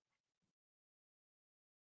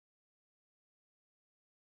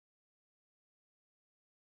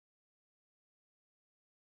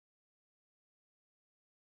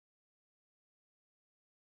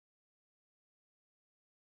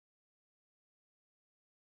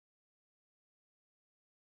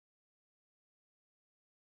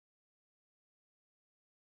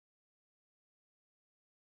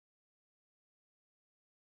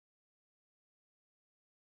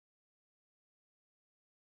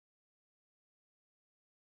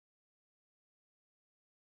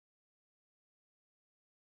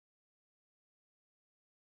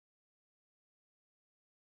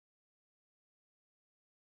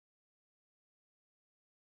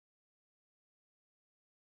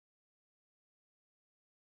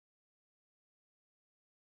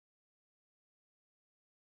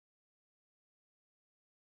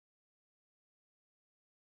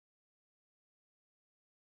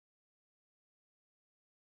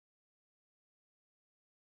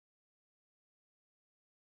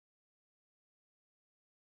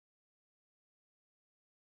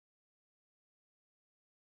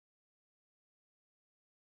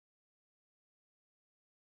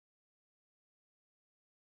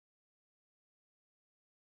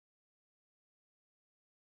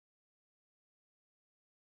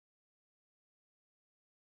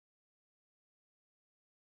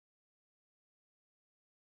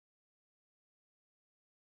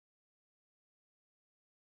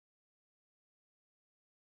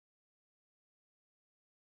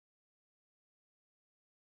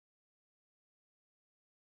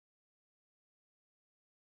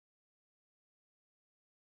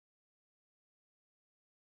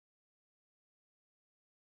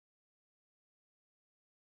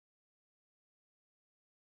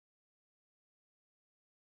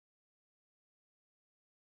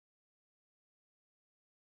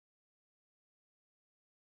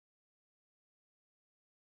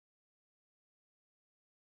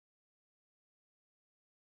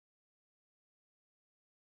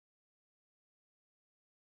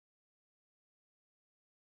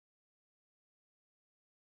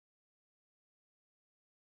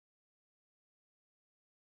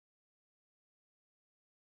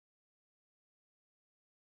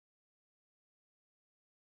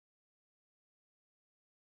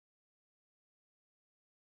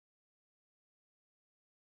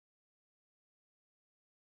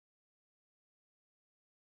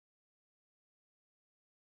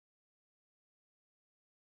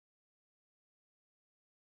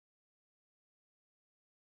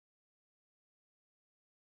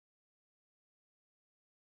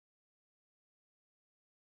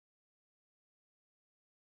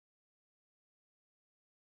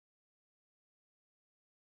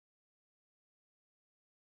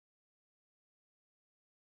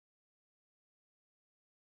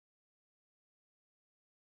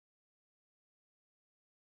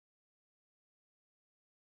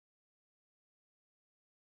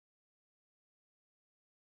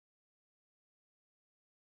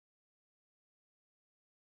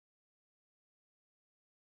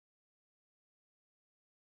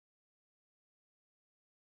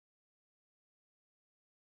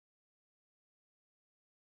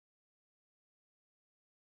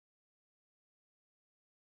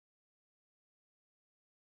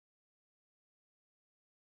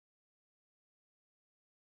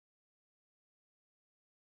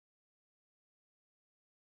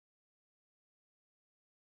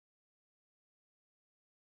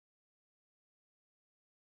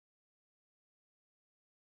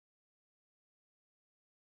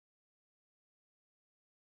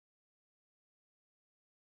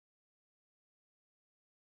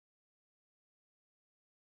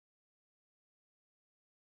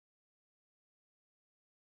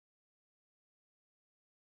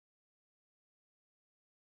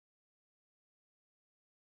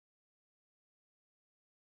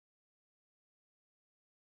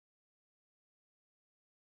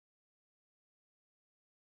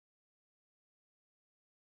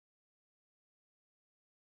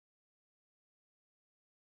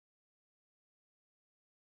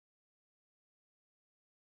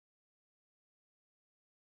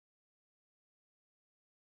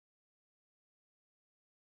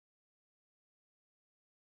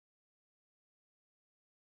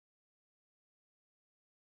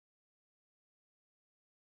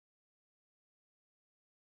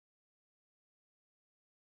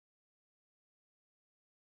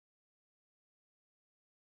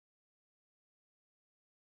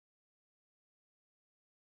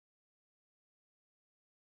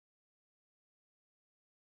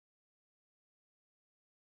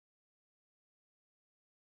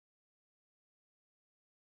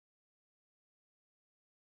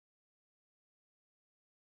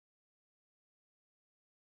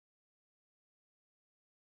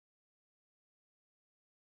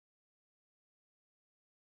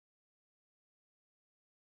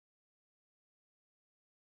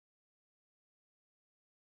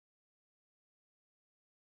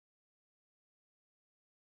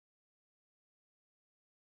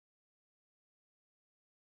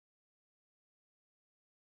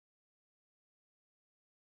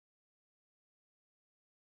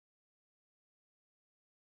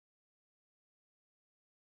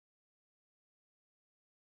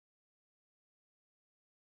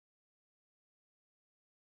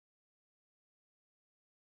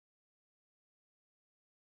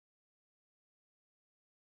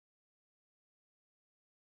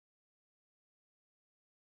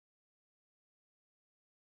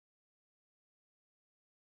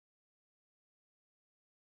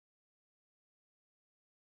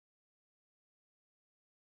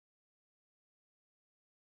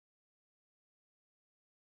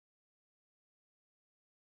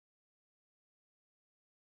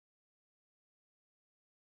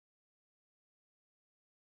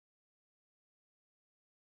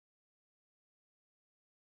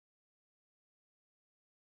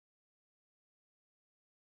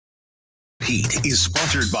 Heat is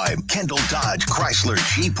sponsored by Kendall Dodge Chrysler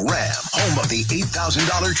Jeep Ram, home of the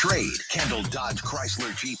 $8,000 trade. Kendall Dodge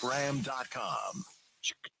Chrysler Jeep Ram.com.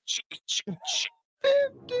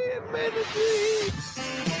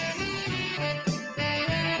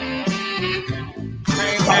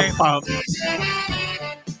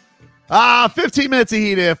 15 minutes. 15 minutes of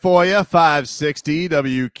heat here for you. 560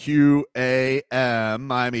 WQAM.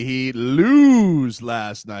 Miami Heat lose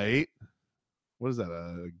last night. What is that?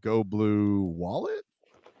 A Go Blue wallet?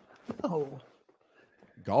 Oh,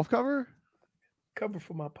 Golf cover? cover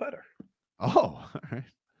for my putter. Oh, all right.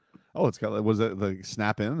 Oh, it's got, was it the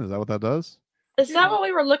snap in? Is that what that does? Is that what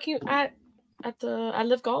we were looking at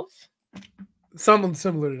Live Golf? Something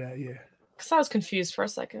similar to that, yeah. Because I was confused for a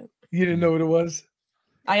second. You didn't know what it was?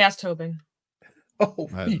 I asked Tobin. Oh,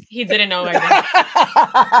 he didn't know. I guess.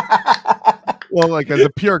 Well, like as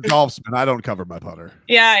a pure golfsman, I don't cover my putter.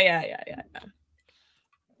 Yeah.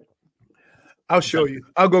 I'll show you.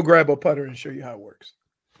 I'll go grab a putter and show you how it works.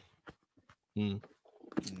 So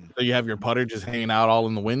you have your putter just hanging out all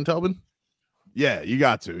in the wind, Tobin? Yeah, you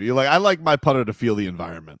got to. I like my putter to feel the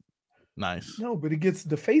environment. Nice. No, but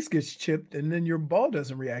the face gets chipped, and then your ball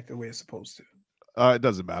doesn't react the way it's supposed to. It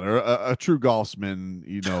doesn't matter. A true golfsman,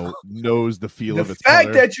 knows the feel of its fact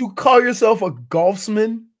putter. that you call yourself a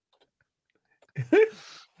golfsman.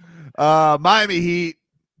 Miami Heat.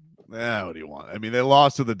 What do you want? I mean, they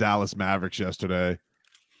lost to the Dallas Mavericks yesterday.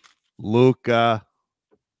 Luka.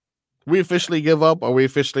 We officially give up? Or we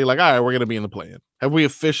officially like, all right, we're going to be in the play-in? Have we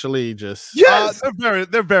officially just... Yes!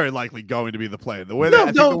 They're very likely going to be the play-in. The way No,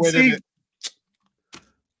 they, don't see.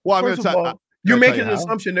 Well, I'm going First to of tell all, you're making you an how.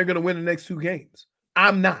 assumption they're going to win the next 2 games.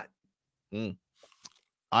 I'm not.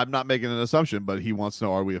 I'm not making an assumption, but he wants to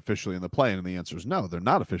know, are we officially in the play-in? And the answer is no, they're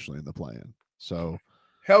not officially in the play-in. So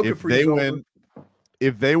if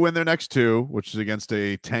they win their next 2, which is against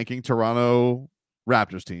a tanking Toronto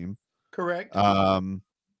Raptors team, correct.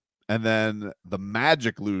 And then the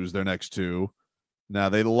Magic lose their next 2. Now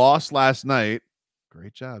they lost last night.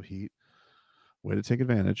 Great job, Heat. Way to take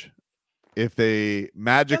advantage. If they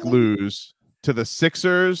Magic lose to the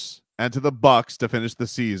Sixers and to the Bucks to finish the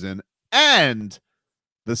season, and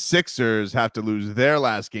the Sixers have to lose their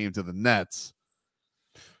last game to the Nets,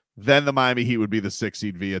 then the Miami Heat would be the 6th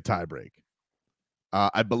seed via tiebreak.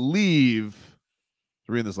 I believe,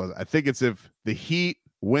 reading this last, I think it's if the Heat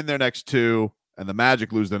win their next 2 and the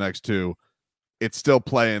Magic lose their next 2, it's still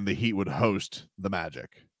playing. The Heat would host the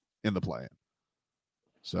Magic in the play-in.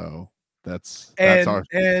 So that's our.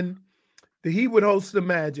 And the Heat would host the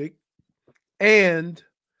Magic, and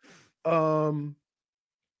Philly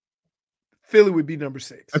would be number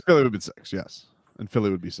 6. And Philly would be 6, yes, and Philly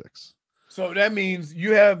would be 6. So that means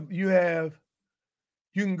you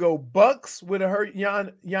can go Bucks with a hurt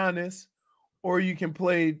Giannis, or you can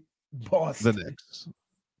play Boston. The Knicks.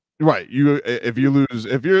 Right. If you're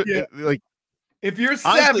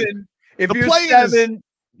 7, honestly,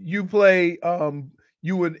 you play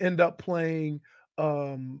you would end up playing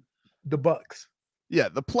the Bucks. Yeah,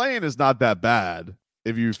 the play-in is not that bad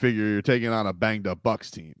if you figure you're taking on a banged up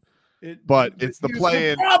Bucks team. But it's the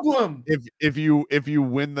play-in problem. If you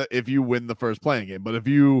win the first play-in game, but if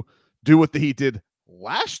you do what the Heat did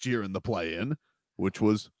last year in the play-in, which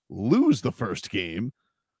was lose the first game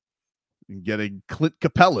and getting Clint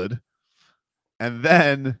Capella'd, and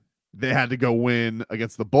then they had to go win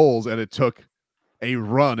against the Bulls, and it took a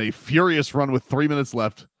furious run with 3 minutes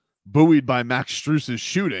left, buoyed by Max Strus's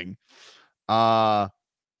shooting. That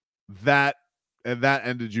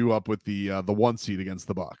ended you up with the 1 seed against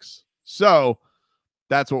the Bucks. So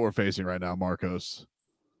that's what we're facing right now, Marcos.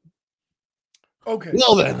 Okay.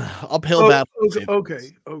 Well then, uphill battle. Okay.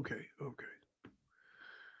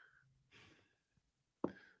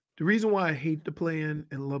 The reason why I hate the play-in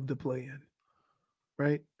and love the play-in,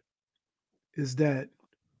 right, is that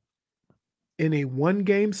in a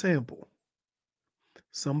 1-game sample,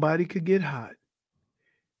 somebody could get hot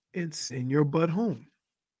and send your butt home.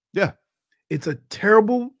 Yeah. It's a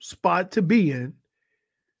terrible spot to be in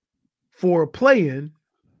for a play-in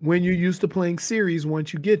when you're used to playing series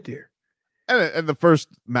once you get there. And the first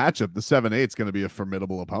matchup, the 7-8, is going to be a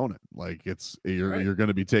formidable opponent. Like you're going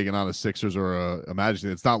to be taking on a Sixers or a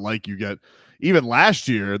Magic. It's not like you get, even last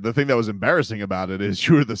year, the thing that was embarrassing about it is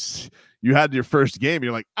you had your first game.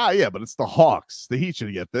 You're like, yeah, but it's the Hawks. The Heat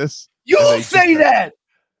should get this. You say that.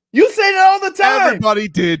 You say that all the time. Everybody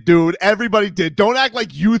did, dude. Everybody did. Don't act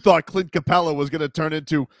like you thought Clint Capella was going to turn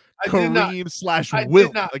into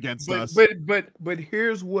Kareem/Wilt against us. But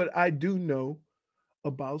here's what I do know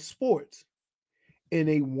about sports. In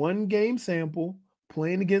a 1-game sample,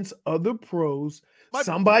 playing against other pros.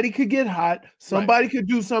 Somebody could get hot. Somebody could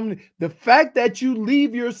do something. The fact that you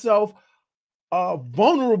leave yourself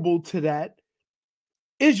vulnerable to that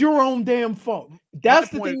is your own damn fault. That's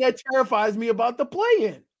the thing that terrifies me about the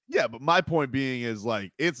play-in. Yeah, but my point being is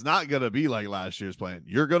like it's not gonna be like last year's plan.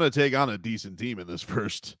 You're gonna take on a decent team in this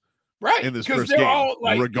first game, all,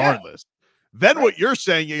 like, regardless. Then what you're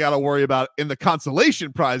saying you got to worry about in the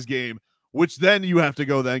consolation prize game, which then you have to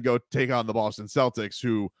go take on the Boston Celtics,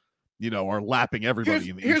 who are lapping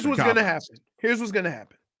everybody. Here's what's gonna happen. Here's what's gonna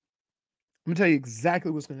happen. I'm gonna tell you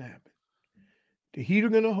exactly what's gonna happen. The Heat are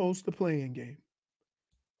gonna host the play-in game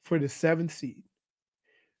for the 7th seed.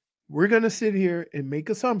 We're going to sit here and make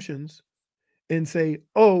assumptions and say,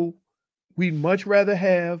 oh, we'd much rather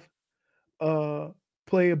have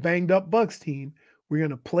play a banged-up Bucks team. We're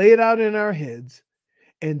going to play it out in our heads.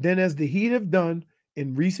 And then as the Heat have done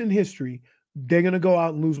in recent history, they're going to go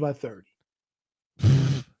out and lose by 30.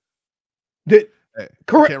 Correct.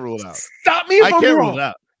 Can't rule it out. Stop me if I'm wrong. I can't rule it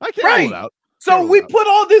out. I can't rule it out. So we put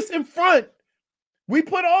all this in front. We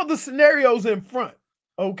put all the scenarios in front,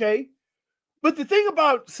 okay? But the thing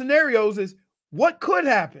about scenarios is what could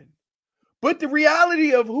happen. But the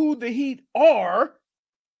reality of who the Heat are,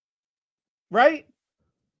 right,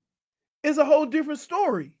 is a whole different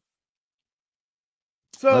story.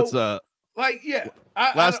 So, I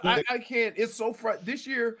can't. It's so this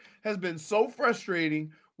year has been so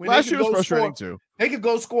frustrating. Last year was frustrating too. They could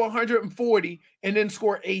go score 140 and then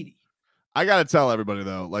score 80. I got to tell everybody,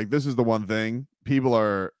 though, like, this is the one thing.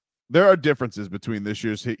 There are differences between this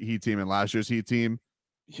year's Heat team and last year's Heat team.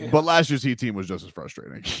 Yeah. But last year's Heat team was just as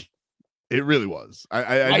frustrating. It really was.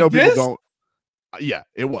 I know people don't. Yeah,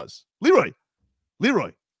 it was. Leroy,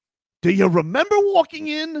 do you remember walking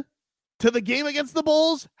in to the game against the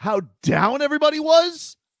Bulls, how down everybody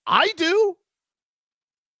was? I do.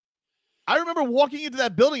 I remember walking into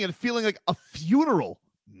that building and feeling like a funeral,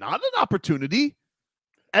 not an opportunity.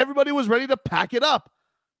 Everybody was ready to pack it up.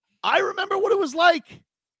 I remember what it was like.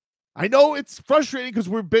 I know it's frustrating because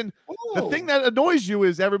the thing that annoys you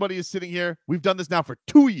is everybody is sitting here. We've done this now for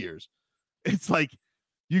 2 years. It's like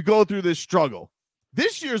you go through this struggle.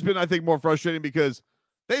 This year's been, I think, more frustrating because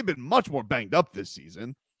they've been much more banged up this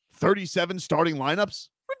season. 37 starting lineups.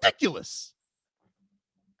 Ridiculous.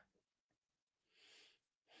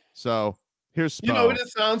 So here's Spo. You know what it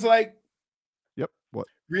sounds like? Yep. What?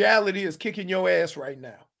 Reality is kicking your ass right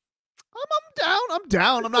now. I'm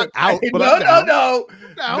down. I'm not out. But No.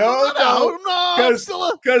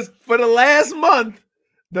 Because for the last month,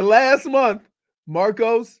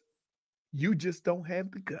 Marcos, you just don't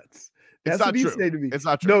have the guts. That's what you say to me. It's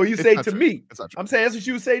not true. No, you say to me. It's not true. I'm saying that's what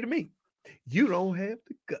you would say to me. You don't have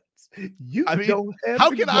the guts. You don't have how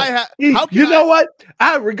the can guts. I have? You know what?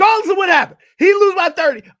 Regardless of what happened, he lose by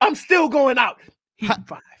 30. I'm still going out. Heat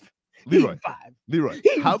 5. Leroy.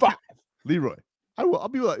 Heat 5. Leroy. I'll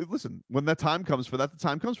be like, listen, when that time comes for that, the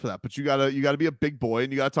time comes for that. But you gotta be a big boy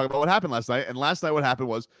and you gotta talk about what happened last night. And last night, what happened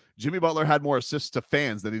was Jimmy Butler had more assists to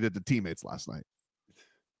fans than he did to teammates last night.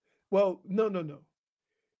 Well, no.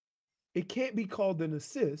 It can't be called an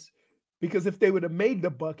assist because if they would have made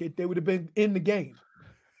the bucket, they would have been in the game.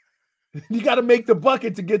 You got to make the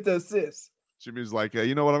bucket to get the assist. Jimmy's like,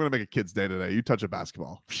 you know what? I'm gonna make a kid's day today. You touch a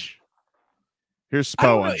basketball. Here's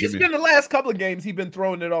Spo on Jimmy. It's been the last couple of games he's been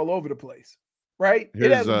throwing it all over the place. Right? It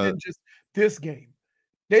hasn't been just this game.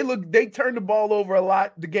 They turned the ball over a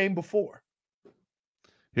lot the game before.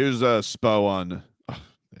 Here's Spo on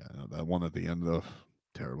that one at the end of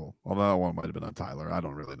terrible. Although that one might have been on Tyler. I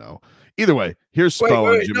don't really know. Either way, here's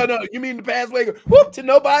Spo on Jimmy. No. You mean the pass way? Whoop to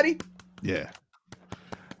nobody? Yeah.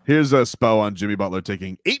 Here's Spo on Jimmy Butler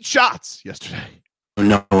taking 8 shots yesterday.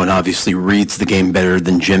 No one obviously reads the game better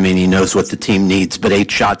than Jimmy, and he knows what the team needs. But 8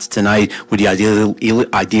 shots tonight, would you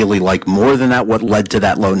ideally like more than that? What led to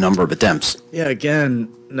that low number of attempts? Yeah,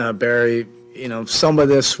 again, Barry, some of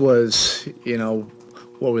this was,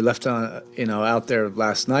 what we left on, out there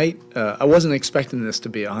last night. I wasn't expecting this to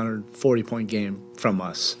be a 140-point game from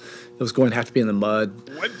us. It was going to have to be in the mud.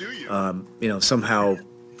 When do you? Somehow,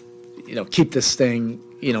 keep this thing,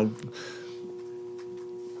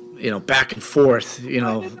 back and forth,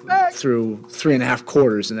 through 3.5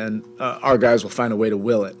 quarters, and then our guys will find a way to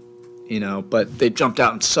will it, But they jumped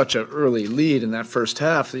out in such an early lead in that first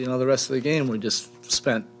half. The rest of the game we just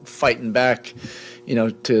spent fighting back,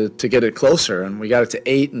 to get it closer, and we got it to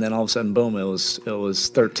 8, and then all of a sudden, boom, it was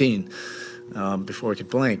 13 before we could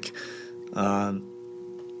blink. We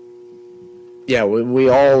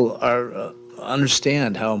all are.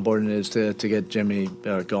 Understand how important it is to get Jimmy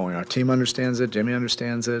going. Our team understands it. Jimmy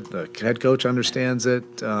understands it. The head coach understands it.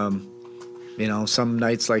 You know, some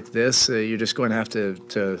nights like this, you're just going to have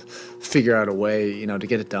to figure out a way, you know, to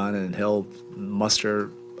get it done, and he'll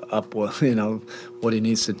muster up what, you know, what he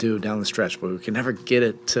needs to do down the stretch. But we can never get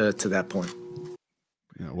it to that point.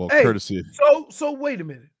 Yeah, well, Hey, courtesy. So wait a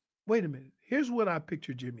minute. Wait a minute. Here's what I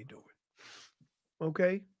picture Jimmy doing.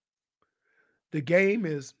 Okay. The game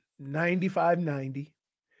is 95-90,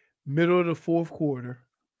 middle of the fourth quarter,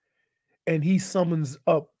 and he summons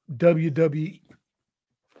up WWE.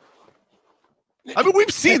 I mean,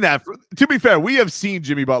 we've seen that. To be fair, we have seen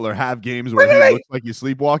Jimmy Butler have games where he looks like he's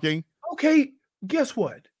sleepwalking. Okay, guess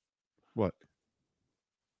what? What?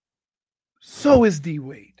 So is D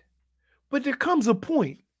Wade. But there comes a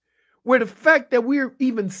point where the fact that we're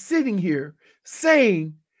even sitting here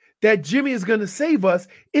saying that Jimmy is going to save us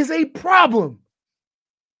is a problem.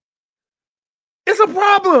 It's a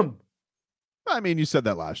problem. I mean, you said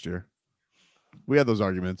that last year. We had those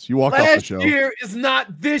arguments. You walked off the show. Last year is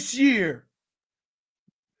not this year.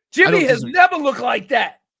 Jimmy has never looked like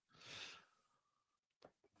that.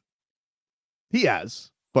 He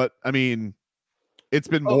has, but I mean, it's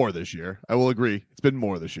been more this year. I will agree. It's been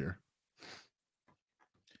more this year.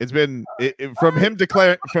 It's been from him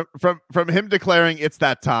declaring from him declaring it's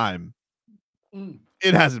that time.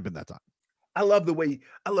 It hasn't been that time. I love the way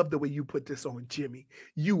you put this on Jimmy.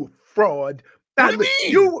 You a fraud. What do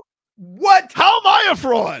you mean? What? How am I a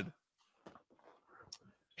fraud?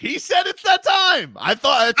 He said it's that time. How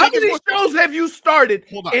many shows have you started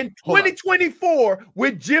in 2024 on.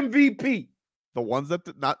 with Jim VP? The ones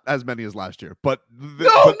that not as many as last year, but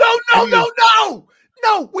No.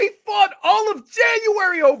 We fought all of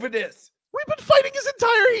January over this. We've been fighting his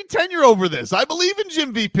entire Heat tenure over this. I believe in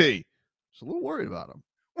Jim VP. Just a little worried about him.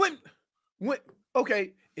 When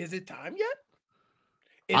okay, is it time yet?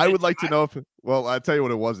 I would like to know if. Well, I'll tell you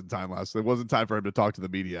what. It wasn't time last. It wasn't time for him to talk to the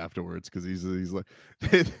media afterwards because he's like,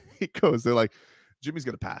 he goes. They're like, Jimmy's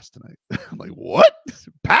gonna pass tonight. I'm like, what?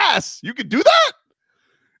 Pass? You can do that?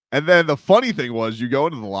 And then the funny thing was, you go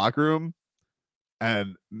into the locker room,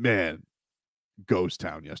 and man, ghost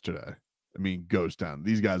town yesterday. I mean, ghost town.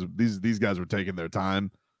 These guys were taking their time,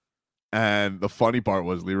 and the funny part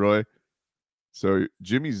was Leroy. So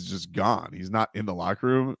Jimmy's just gone. He's not in the locker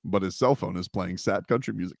room, but his cell phone is playing sad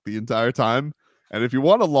country music the entire time. And if you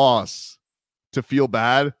want a loss to feel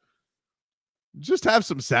bad, just have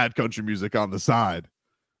some sad country music on the side.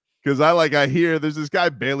 Because I hear there's this guy,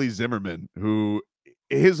 Bailey Zimmerman, who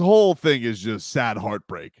his whole thing is just sad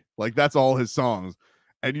heartbreak. Like, that's all his songs.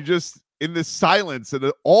 And you just, in this silence and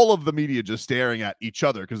all of the media just staring at each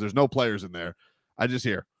other because there's no players in there, I just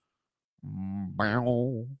hear, and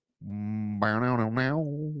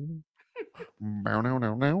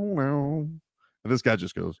this guy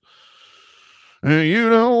just goes, you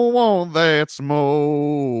don't want that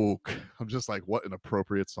smoke. I'm just like, what an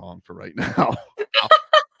appropriate song for right now.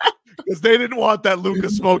 Because they didn't want that Luka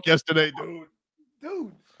smoke yesterday,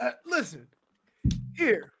 dude. Listen,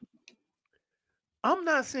 here. I'm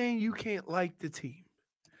not saying you can't like the team.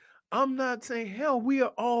 I'm not saying, hell, we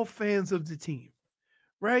are all fans of the team,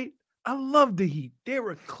 right? I love the Heat. They're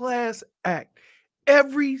a class act.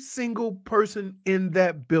 Every single person in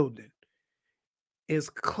that building is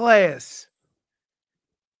class.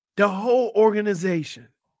 The whole organization.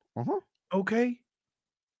 Okay?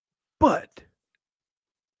 But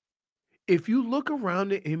if you look around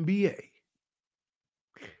the NBA,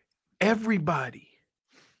 everybody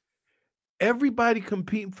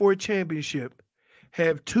competing for a championship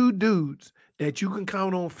have two dudes that you can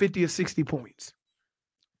count on 50 or 60 points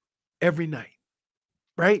every night,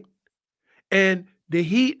 right? And the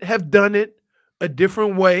Heat have done it a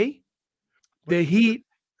different way. The Heat,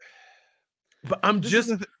 but I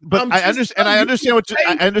understand what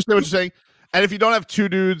you're saying. And if you don't have two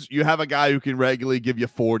dudes, you have a guy who can regularly give you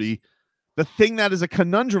 40. The thing that is a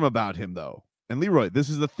conundrum about him, though, and Leroy, this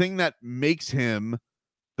is the thing that makes him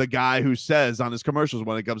the guy who says on his commercials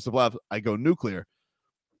when it comes to playoffs, I go nuclear.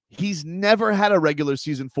 He's never had a regular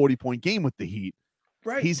season 40-point game with the Heat.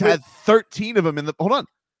 Right. He's had 13 of them in the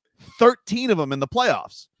 13 of them in the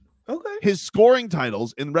playoffs. Okay. His scoring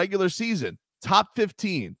titles in regular season, top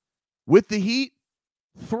 15. With the Heat,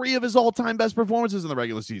 3 of his all-time best performances in the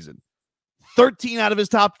regular season. 13 out of his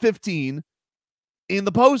top 15 in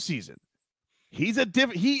the postseason. He is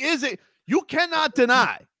a, you cannot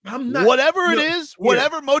deny. Whatever it is,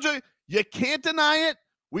 whatever mojo, you can't deny it.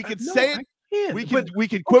 We could say it. We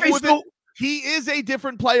can quibble with it. He is a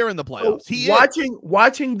different player in the playoffs.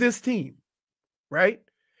 Watching this team, right?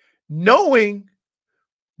 Knowing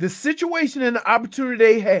the situation and the opportunity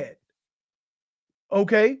they had.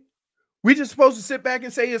 Okay? We just supposed to sit back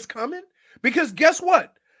and say it's coming? Because guess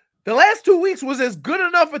what? The last 2 weeks was as good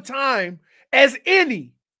enough a time as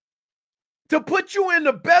any to put you in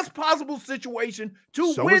the best possible situation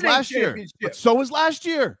to So win was a last year. championship. But so was last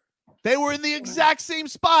year. They were in the exact same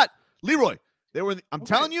spot. Leroy, they were. I'm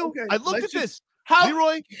telling you, I looked at this.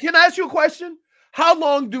 Leroy, can I ask you a question? How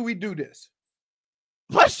long do we do this?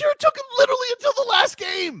 Last year it took him literally until the last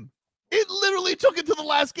game. It literally took it to the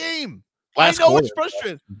last game. Last I know quarter. it's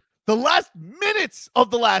frustrating. The last minutes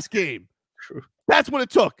of the last game. That's what it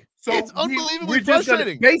took. So it's unbelievably we're just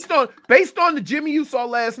frustrating. based on the Jimmy you saw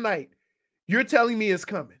last night, you're telling me it's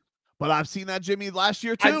coming. But I've seen that Jimmy last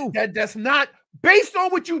year too. That's not based on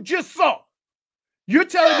what you just saw. You're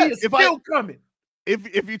telling me it's still coming.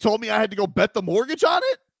 If you told me I had to go bet the mortgage on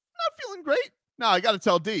it, not feeling great. No, I got to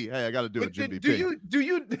tell D, hey, I got to do it, Jimmy. Do you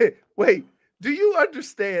wait? Do you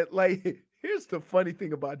understand? Like, here's the funny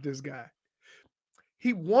thing about this guy.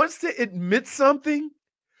 He wants to admit something,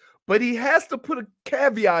 but he has to put a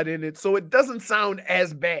caveat in it so it doesn't sound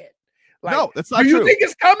as bad. Like, no, that's not true. Do you think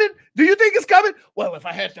it's coming? Do you think it's coming? Well, if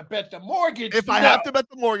I had to bet the mortgage. If I have to bet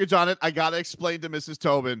the mortgage on it, I got to explain to Mrs.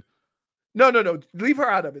 Tobin. No. Leave her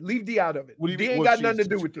out of it. Leave D out of it. What do you D mean? ain't got nothing to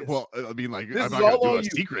do with this. Well, I mean, like, this I'm is not all gonna do on a you.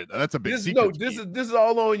 secret. That's a big secret. No, this is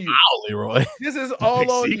all on you. Ow, Leroy. This is all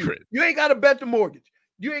on secret. you. You ain't got to bet the mortgage.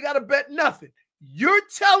 You ain't got to bet nothing. You're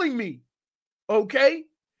telling me, okay,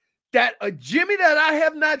 that a Jimmy that I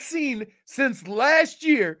have not seen since last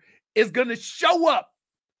year is going to show up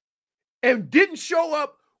and didn't show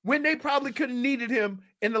up when they probably could have needed him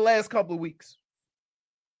in the last couple of weeks.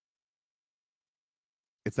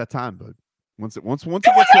 It's that time, bud. Once it gets to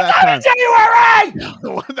that time. January!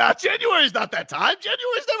 No, January's not that time.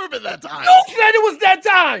 January's never been that time. You said it was that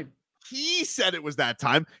time. He said it was that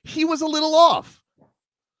time. He was a little off.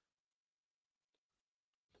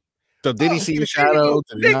 So did he see the shadow?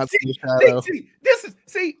 Did he not see the shadow?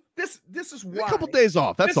 This is why. A couple days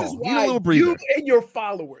off. That's all. Need a little breather. You and your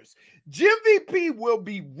followers. Jim VP will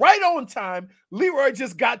be right on time. Leroy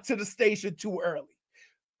just got to the station too early.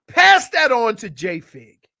 Pass that on to J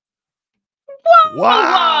Fig.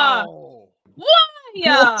 Wow. Why?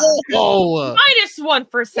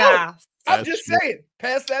 -1 for Sass. I'm just saying.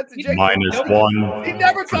 Pass that to J. -1. He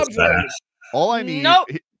never comes late. All I need. Nope.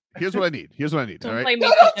 Here's what I need. All right.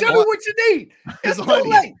 Don't tell me what you need. It's too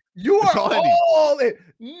late. You are all in.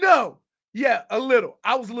 No. Yeah, a little.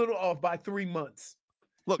 I was a little off by 3 months.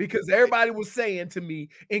 Look, because everybody was saying to me,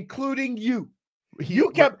 including you,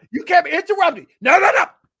 you kept interrupting. No.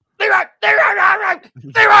 Leroy.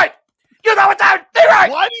 You know what's out.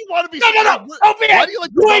 Leroy. Why do you want to be? No. Don't be Why do you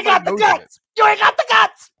like? You ain't got the guts. You ain't got the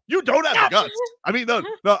guts. You don't have the guts. I mean, no.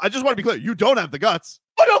 I just want to be clear. You don't have the guts.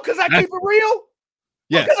 Oh no, because I keep it real.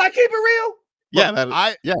 Yes. Because I keep it real. Yeah,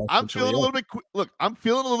 I'm feeling a little bit. Look, I'm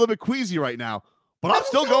feeling a little bit queasy right now, but I'm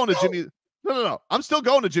still going to Jimmy. No. I'm still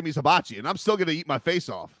going to Jimmy's Hibachi, and I'm still going to eat my face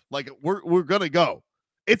off. Like we're gonna go.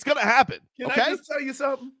 It's gonna happen. Can okay? I just tell you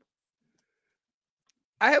something?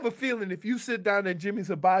 I have a feeling if you sit down at Jimmy's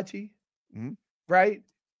Hibachi, right,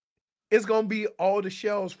 it's gonna be all the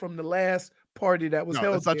shells from the last party that was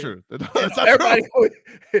held. That's not there. true. That's not Everybody true.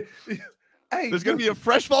 Hey, there's gonna be a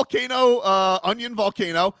fresh volcano, onion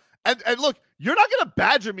volcano, and look, you're not gonna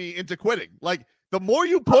badger me into quitting. Like the more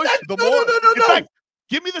you push, the more. In fact,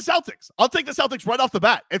 give me the Celtics. I'll take the Celtics right off the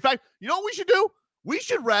bat. In fact, you know what we should do? We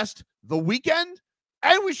should rest the weekend,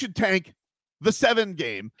 and we should tank the 7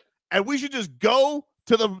 game, and we should just go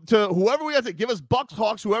to whoever we have to give us Bucks,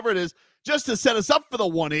 Hawks, whoever it is, just to set us up for the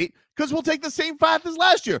 1-8, because we'll take the same path as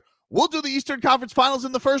last year. We'll do the Eastern Conference Finals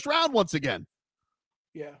in the first round once again.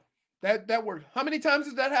 Yeah, that worked. How many times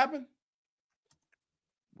has that happened?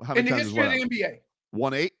 How many in the times history of the NBA?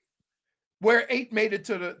 1-8, where 8 made it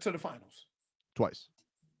to the finals. Twice.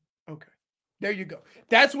 Okay. There you go.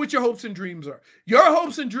 That's what your hopes and dreams are. Your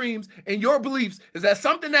hopes and dreams and your beliefs is that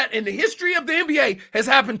something that in the history of the NBA has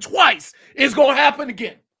happened twice is going to happen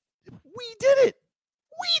again. We did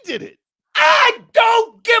it. I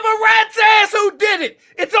don't give a rat's ass who did it.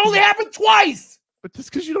 It's only happened twice. But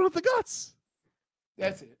just because you don't have the guts.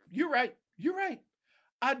 That's it. You're right.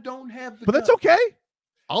 I don't have the But guts. that's okay.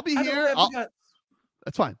 I'll be I here. don't have the guts.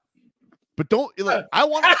 That's fine. But don't look, I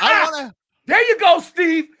want to. There you go,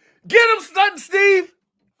 Steve. Get him, Stunt Steve.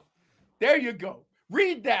 There you go.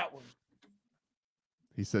 Read that one.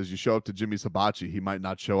 He says you show up to Jimmy's Hibachi, he might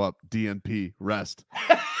not show up. DNP, rest.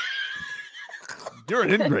 You're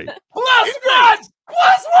an ingrate. +1.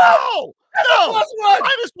 No.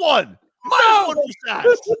 +1. -1 for Sass.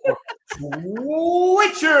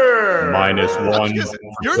 Switcher. -1.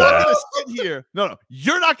 You're not going to sit here. No.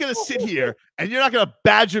 You're not going to sit here and you're not going to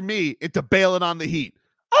badger me into bailing on the Heat.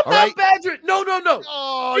 I'm not badgering. No.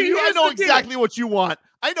 Oh, See, I know exactly what you want.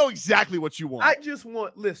 I know exactly what you want. I just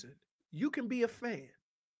want, listen, you can be a fan.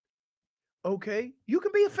 Okay? You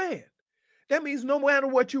can be a fan. That means no matter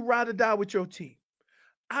what, you ride or die with your team.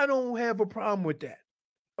 I don't have a problem with that.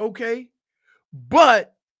 Okay?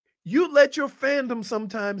 But you let your fandom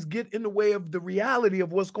sometimes get in the way of the reality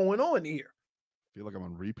of what's going on here. I feel like I'm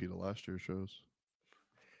on repeat of last year's shows.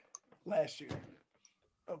 Last year.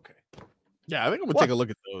 Okay. Yeah, I think I'm going to take a look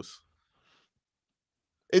at those.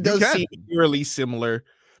 It does seem eerily similar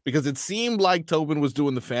because it seemed like Tobin was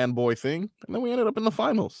doing the fanboy thing, and then we ended up in the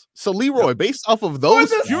finals. So, Leroy, based off of those...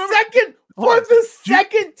 For the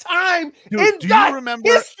second time in the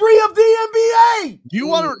history of the NBA!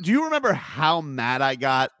 Do you remember how mad I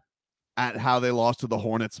got at how they lost to the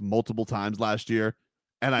Hornets multiple times last year?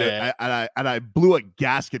 And I blew a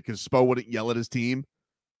gasket because Spo wouldn't yell at his team.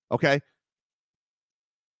 Okay?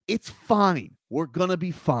 It's fine. We're going to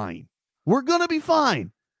be fine. We're going to be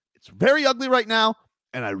fine. It's very ugly right now,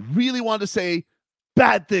 and I really wanted to say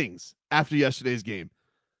bad things after yesterday's game.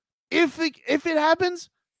 If it happens,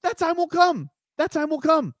 that time will come. That time will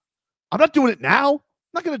come. I'm not doing it now. I'm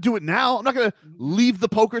not going to do it now. I'm not going to leave the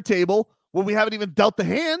poker table when we haven't even dealt the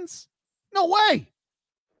hands. No way.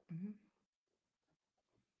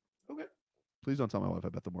 Okay. Please don't tell my wife I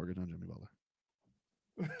bet the mortgage on Jimmy Butler.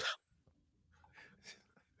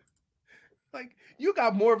 Like, you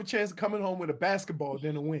got more of a chance of coming home with a basketball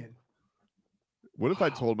than a win. What if I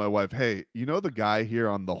told my wife, hey, you know the guy here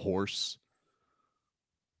on the horse?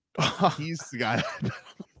 He's the guy I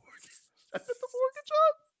bet the mortgage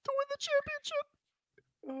on to win the championship.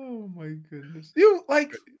 Oh, my goodness. You,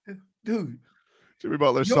 like, dude. Jimmy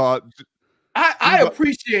Butler saw it. I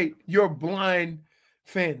appreciate your blind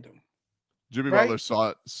fandom. Jimmy Butler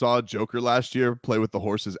saw Joker last year play with the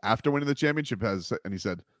horses after winning the championship, and he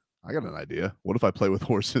said, I got an idea. What if I play with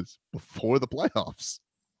horses before the playoffs?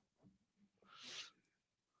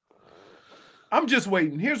 I'm just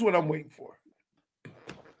waiting. Here's what I'm waiting for.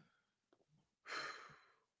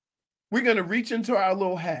 We're going to reach into our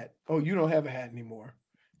little hat. Oh, you don't have a hat anymore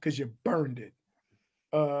because you burned it.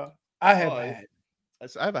 I have a hat.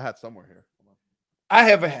 I have a hat somewhere here. I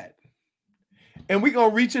have a hat. And we're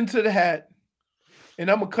going to reach into the hat,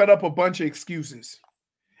 and I'm going to cut up a bunch of excuses.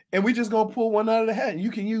 And we just going to pull one out of the hat, and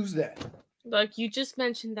you can use that. Look, you just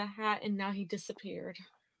mentioned the hat, and now he disappeared.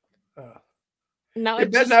 Now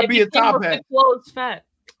it better not be a top hat. Closed fat.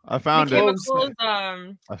 I found it.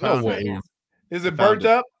 I found it. Yeah. Is it burnt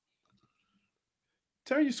up?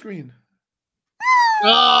 Turn your screen.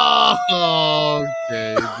 Oh,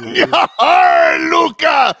 okay.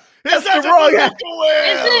 Luca! It's the wrong hat.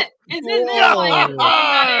 Is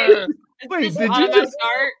it Wait, did you just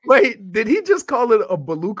wait? Did he just call it a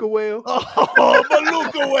beluga whale? Oh,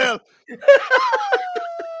 beluga whale!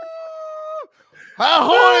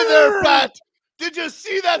 Ahoy there, Pat! Did you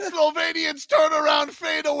see that Slovenian's turnaround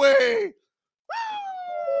fade away?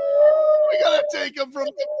 We gotta take him from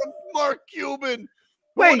Mark Cuban.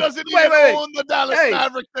 Who doesn't even own the Dallas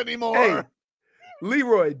Mavericks anymore? Hey,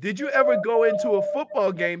 Leroy, did you ever go into a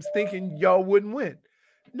football game thinking y'all wouldn't win?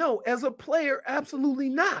 No, as a player, absolutely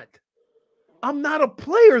not. I'm not a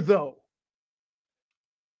player, though.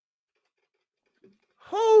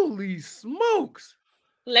 Holy smokes.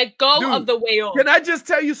 Let go of the whale. Can I just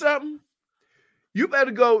tell you something? You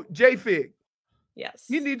better go J-Fig. Yes.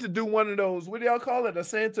 You need to do one of those, what do y'all call it? A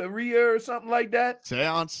Santeria or something like that?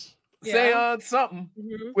 Seance. Seance, something.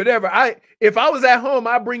 Whatever. If I was at home,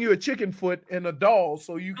 I'd bring you a chicken foot and a doll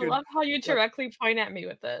so you could. I love how you directly point at me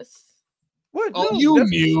with this. What? Oh, you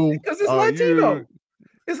knew. Because it's Latino.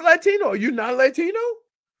 It's Latino. Are you not Latino?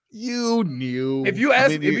 You knew. If you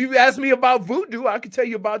ask me about voodoo, I could tell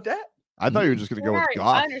you about that. I thought you were just going to go with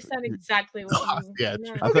goth. I understand exactly what you yeah.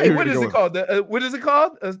 mean. Okay, what is it called? What is it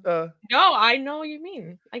called? No, I know what you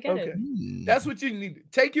mean. I get it. That's what you need.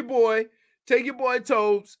 Take your boy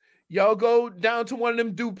Tobes. Y'all go down to one of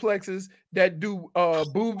them duplexes that do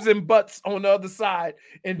boobs and butts on the other side,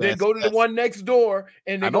 and then go to the one next door,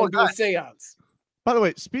 and they're going to do a seance. By the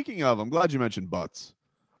way, speaking of, I'm glad you mentioned butts.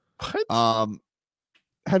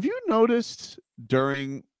 Have you noticed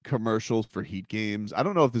during commercials for Heat games, I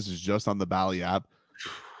don't know if this is just on the Bally app,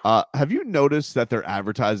 have you noticed that they're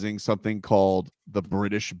advertising something called the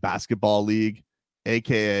British Basketball League,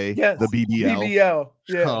 aka the BBL? BBL,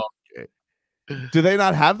 yeah. Oh, okay. Do they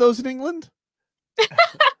not have those in England?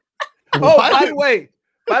 By the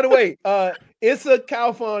way, Issa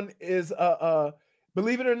Kalfon is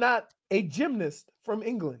believe it or not, a gymnast from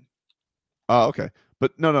England. Oh, okay.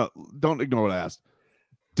 But no, don't ignore what I asked.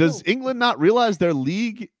 Does England not realize their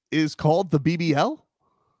league is called the BBL?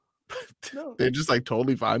 No. They're just like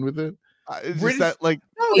totally fine with it. Is that like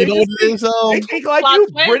You know what it is, though? They think like Plot you,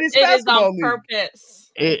 twist, British it is basketball on league.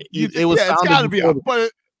 purpose. It was it's founded got to be before on,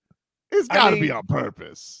 but it's I got to mean- be on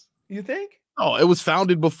purpose. You think? Oh, it was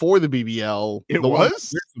founded before the BBL. It the one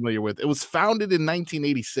was? you're familiar with. It was founded in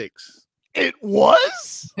 1986. It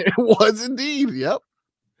was? It was indeed. Yep.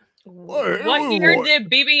 What year did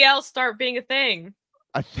BBL start being a thing?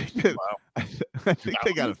 I think that, I think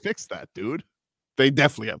they got to fix that, dude. They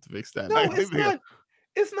definitely have to fix that. No, I it's think they not.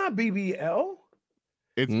 It's not BBL.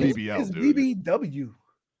 It's Hmm? BBL, It's dude. BBW.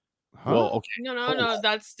 Well, okay. No,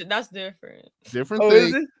 that's different. Different Oh,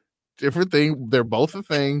 is thing. it? Different thing. They're both a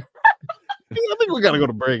thing. I think we gotta go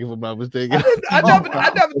to break if I'm not mistaken.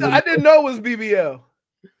 I didn't know it was BBL.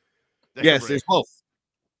 Yes, there's both.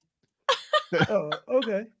 Oh,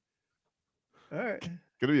 okay. All right.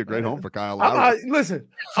 Gonna be a great home for Kyle I'm Lowry. out, listen,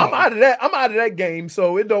 I'm out of that. I'm out of that game,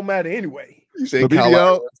 so it don't matter anyway. You say The Kyle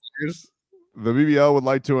BBL, Lowry. the BBL would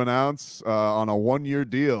like to announce on a 1-year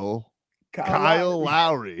deal, Kyle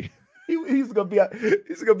Lowry. He's gonna be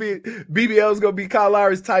BBL's gonna be Kyle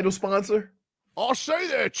Lowry's title sponsor. I'll say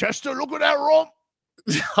there, Chester. Look at that rump.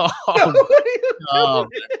 Oh,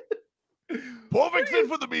 Perfect fit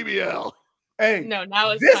for the BBL. Hey, No,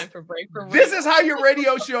 now it's this- time for break for this real. is how your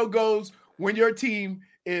radio show goes when your team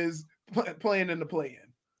is playing in the play-in.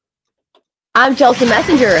 I'm Chelsea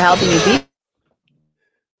Messenger, helping you beat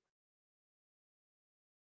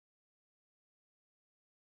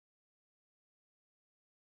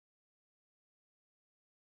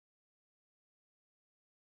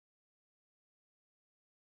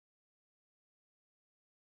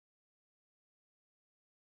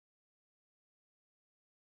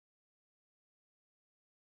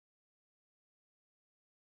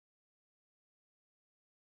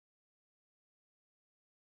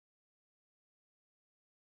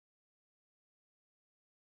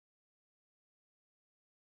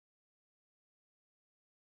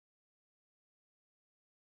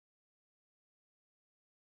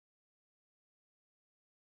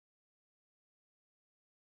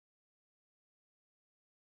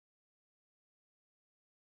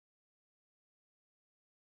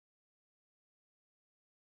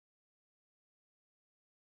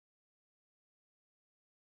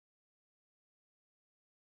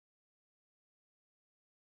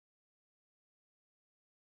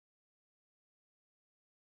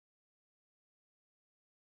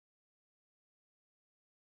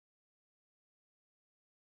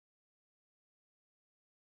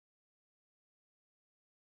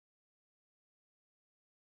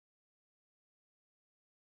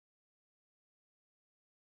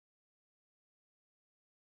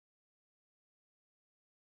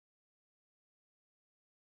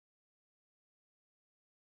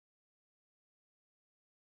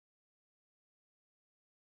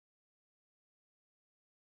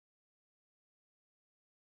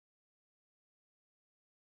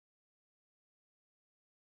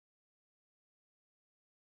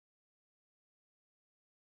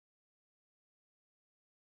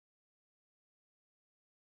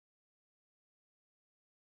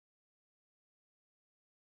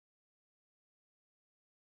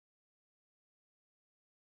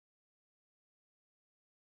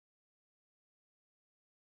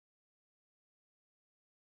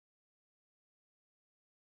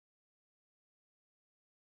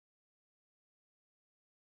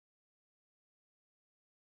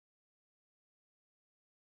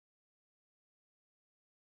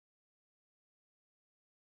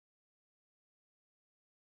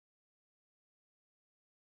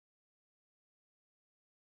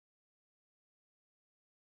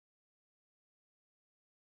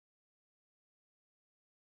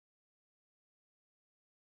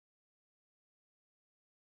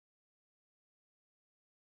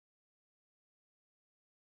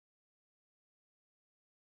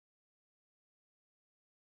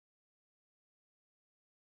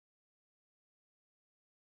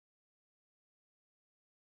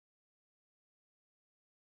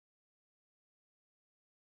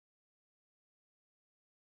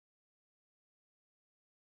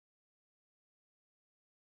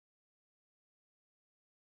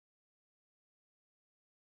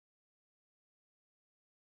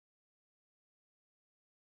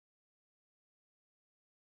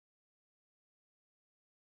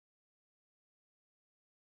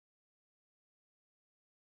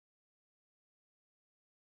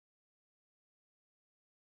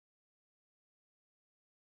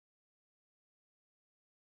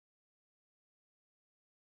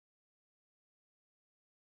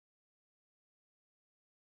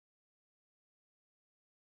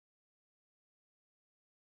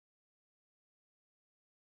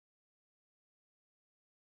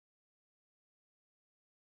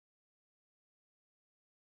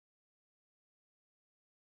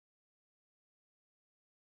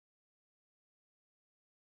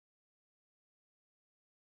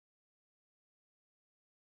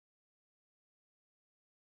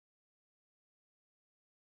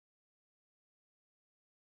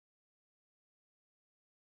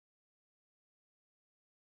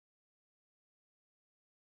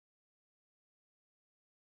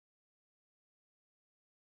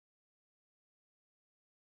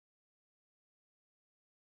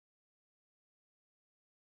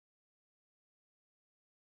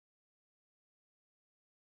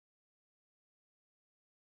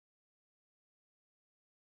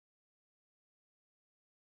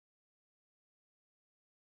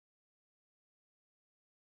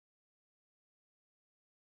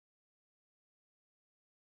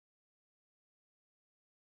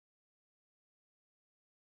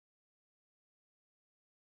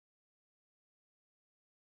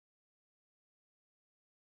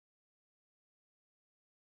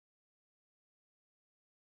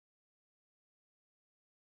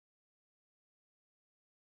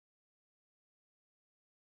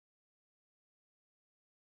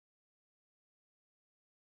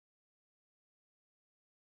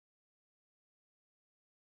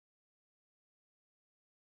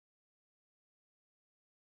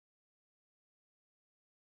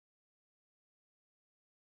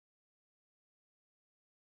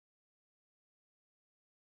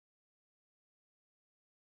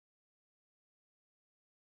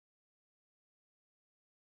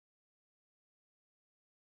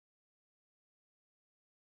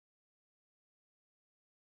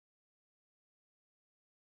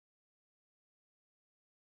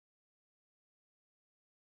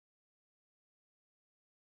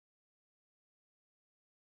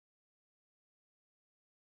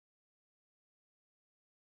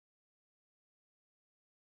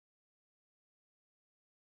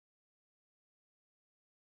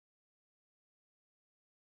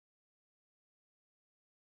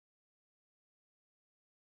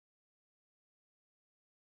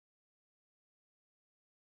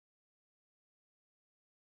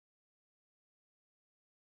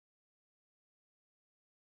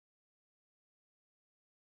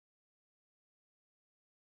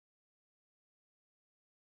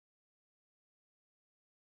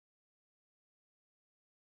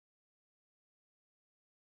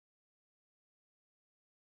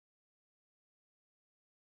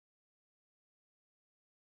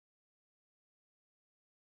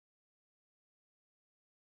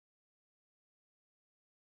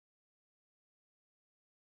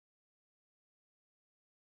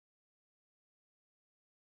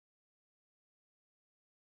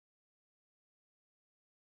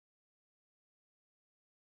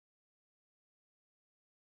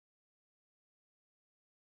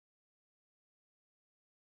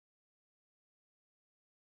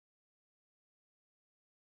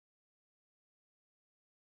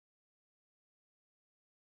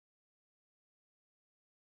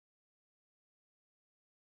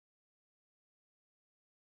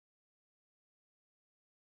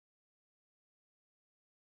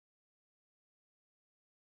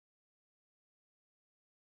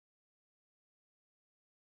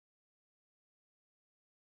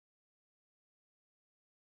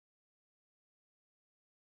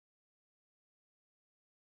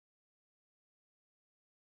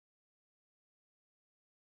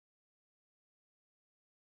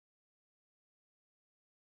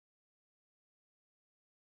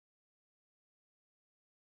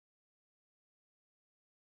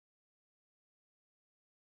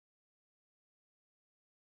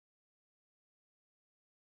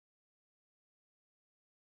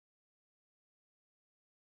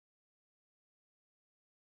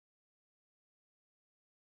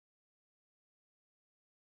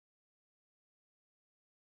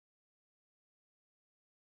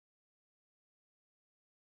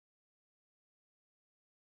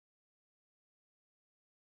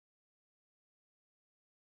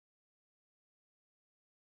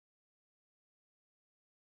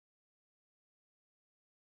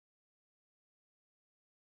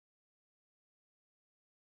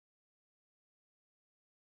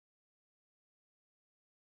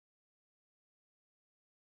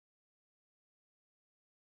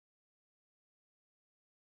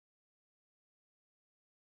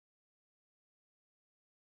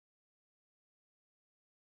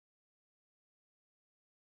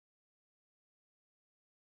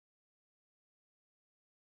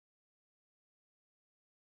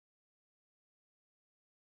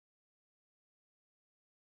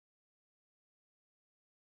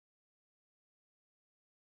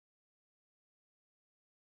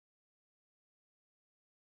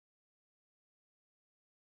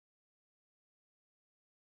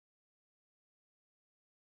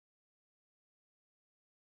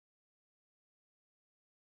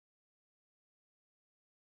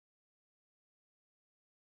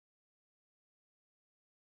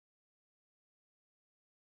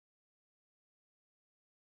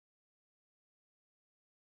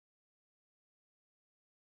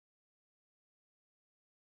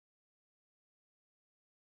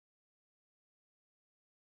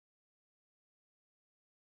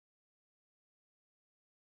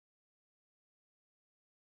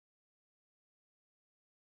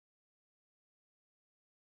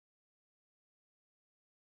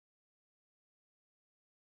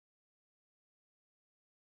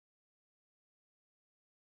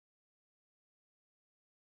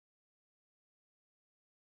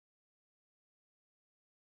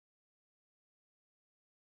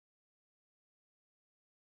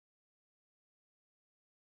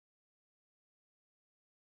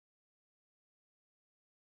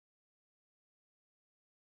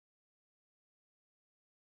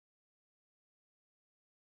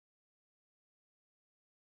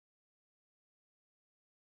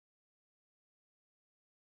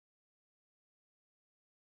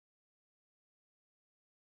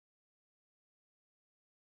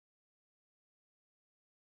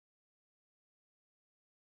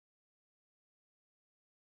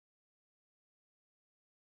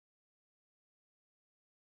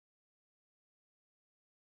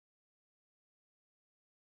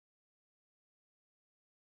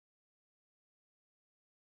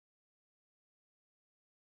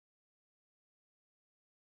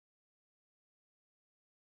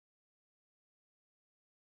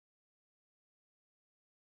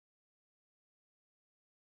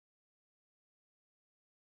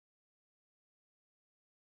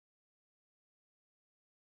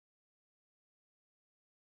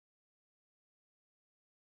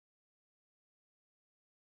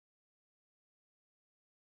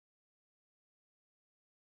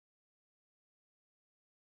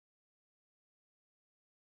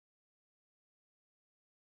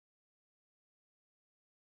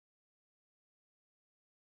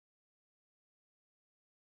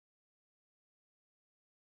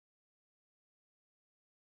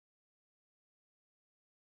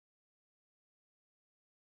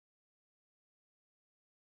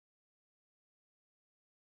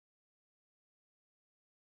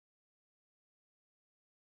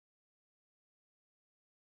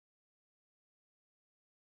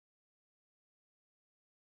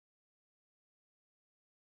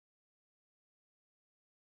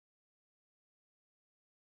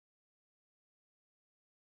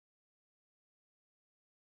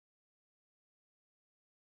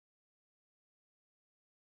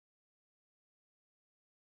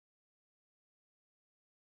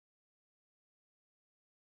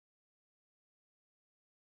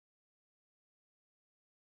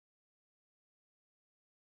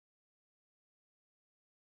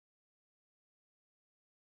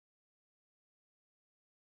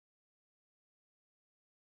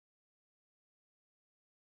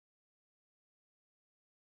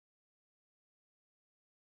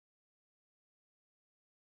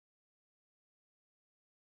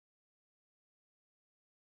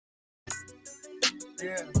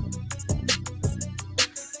Yeah.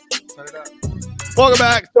 Turn it up. Welcome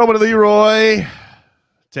back, Tobin and Leroy.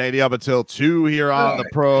 Taking you up until 2 here on the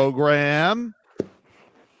program.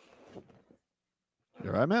 You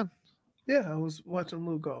all right, man? Yeah, I was watching a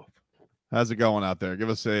little golf. How's it going out there? Give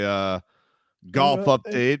us a golf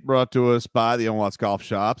update brought to us by the Watts Golf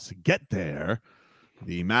Shops. Get there.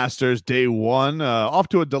 The Masters Day 1 off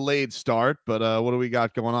to a delayed start, but what do we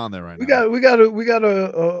got going on there right now? We got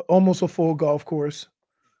a almost a full golf course.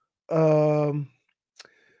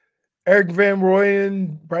 Eric Van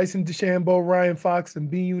Rooyen, Bryson DeChambeau, Ryan Fox, and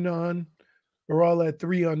B. Yunan are all at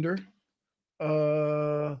 3 under.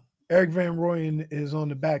 Eric Van Rooyen is on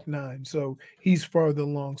the back 9, so he's farther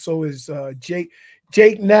along. So is Jake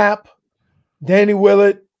Knapp, Danny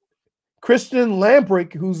Willett, Christian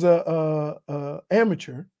Lamprick, who's a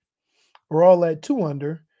amateur, are all at 2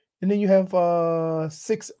 under, and then you have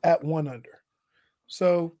 6 at 1 under.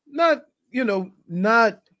 So not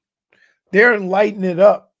they're lighting it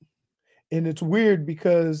up. And it's weird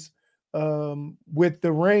because with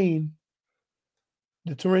the rain,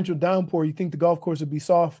 the torrential downpour, you think the golf course would be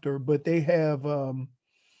softer, but they have, I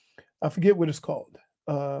forget what it's called.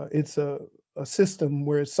 It's a system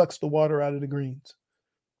where it sucks the water out of the greens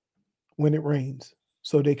when it rains,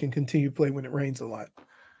 so they can continue to play when it rains a lot.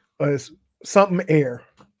 It's something air.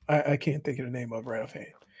 I can't think of the name of it right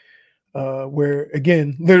offhand. Where,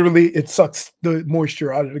 again, literally it sucks the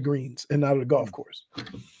moisture out of the greens and out of the golf course.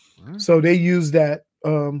 So they use that.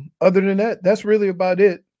 Other than that, that's really about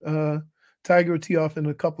it. Tiger will tee off in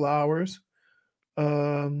a couple of hours.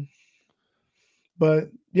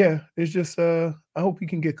 But yeah, it's just I hope he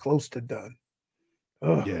can get close to done.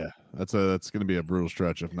 Ugh. Yeah, that's going to be a brutal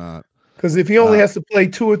stretch if not. Because if he only has to play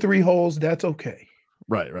 2 or 3 holes, that's okay.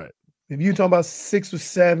 Right. If you're talking about 6 or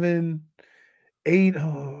 7, 8, it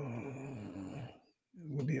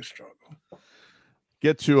would be a struggle.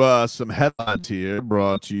 Get to some headlines here,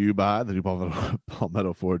 brought to you by the new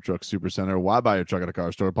Palmetto Ford Truck Supercenter. Why buy your truck at a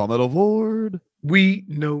car store? Palmetto Ford. We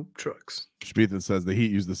know trucks. Spiethan says the Heat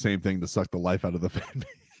used the same thing to suck the life out of the fan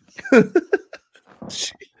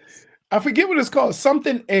base. I forget what it's called.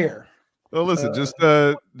 Something air. Well, listen, just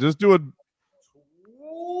do it.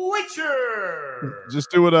 Witcher. Just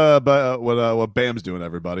do what Bam's doing,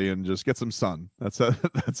 everybody, and just get some sun. That's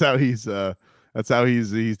how he's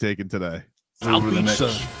taken today. Over the next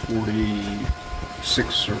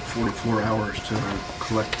 46 or 44 hours to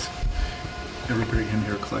collect everybody in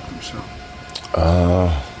here collect themselves.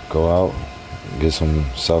 Go out, get some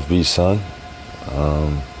South Beach sun,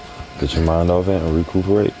 get your mind off it and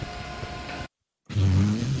recuperate.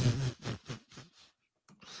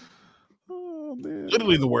 Oh man!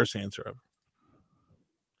 Literally the worst answer ever.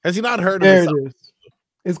 Has he not heard there of it is?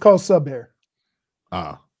 It's called sub air.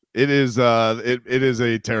 It is it is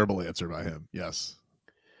a terrible answer by him. Yes.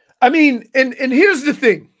 I mean, and here's the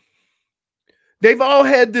thing. They've all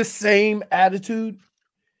had this same attitude,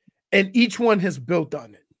 and each one has built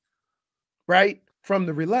on it. Right? From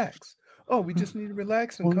the relax. Oh, we just need to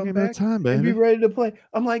relax and come back and be ready to play.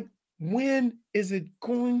 I'm like, when is it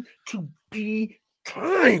going to be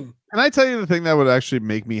time? Can I tell you the thing that would actually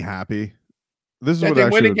make me happy? This is that what they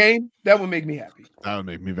actually win a game? That would make me happy. That would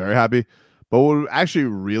make me very happy. But what would actually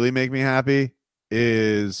really make me happy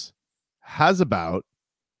is what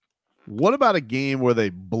about a game where they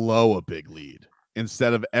blow a big lead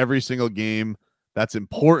instead of every single game that's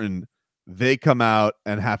important, they come out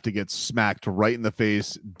and have to get smacked right in the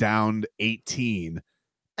face, down 18,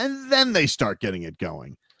 and then they start getting it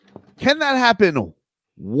going. Can that happen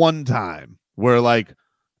one time where like,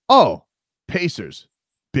 oh, Pacers,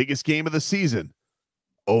 biggest game of the season,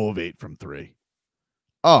 0 of 8 from 3.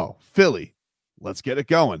 Oh, Philly, let's get it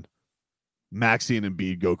going. Maxey and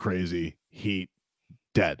Embiid go crazy. Heat,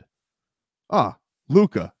 dead.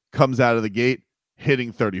 Luka comes out of the gate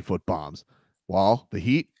hitting 30-foot bombs while the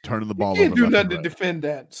Heat turning the ball over. You can't do left nothing and to right. defend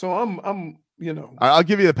that. So I'm I'll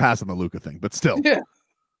give you the pass on the Luka thing, but still. Yeah.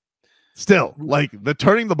 Still, like the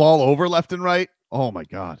turning the ball over left and right. Oh my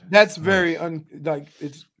God. That's very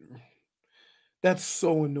that's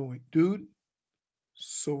so annoying, dude.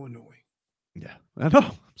 So annoying. Yeah, I know.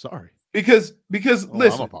 I'm sorry. Because listen,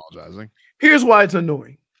 I'm apologizing. Here's why it's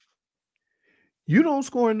annoying. You don't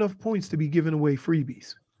score enough points to be giving away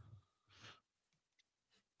freebies.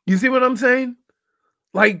 You see what I'm saying?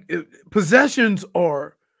 Like possessions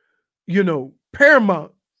are,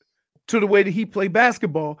 paramount to the way that he play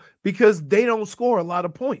basketball because they don't score a lot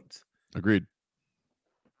of points. Agreed.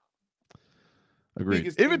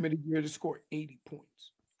 Biggest game of the year to score 80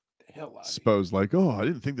 points. The hell out of Suppose like, oh, I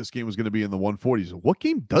didn't think this game was going to be in the 140s. What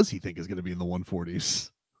game does he think is going to be in the 140s?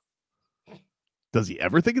 Does he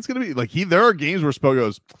ever think it's going to be like there are games where Spo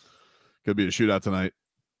goes, could be a shootout tonight.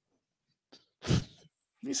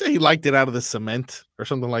 You say he liked it out of the cement or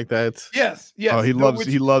something like that. Yes. Oh, he loves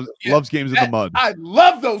games in the mud. I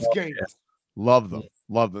love those games. Love them.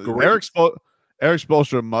 Eric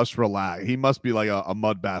Spoelstra must relax. He must be like a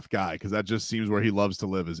mud bath guy because that just seems where he loves to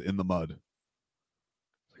live is in the mud.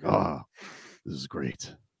 This is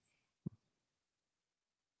great.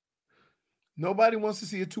 Nobody wants to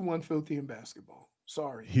see a 2-1 filthy in basketball.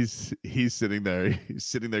 Sorry. He's sitting there. He's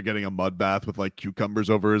sitting there getting a mud bath with like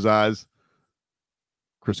cucumbers over his eyes.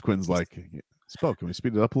 Chris Quinn's like, Spo, can we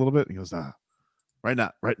speed it up a little bit? He goes, nah. Right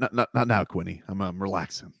now, not now, Quinny. I'm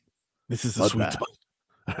relaxing. This is a sweet spot.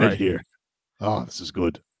 Right here. Oh, this is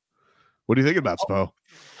good. What do you think about Spo?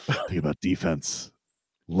 Think about defense.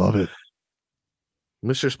 Love it.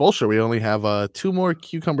 Mr. Spoelstra, we only have 2 more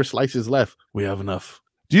cucumber slices left. We have enough.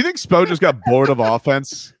 Do you think Spo just got bored of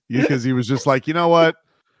offense? Because he was just like, you know what?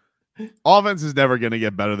 Offense is never going to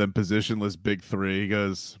get better than positionless big three. He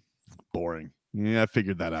goes, boring. Yeah, I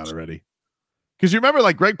figured that out already. Because you remember,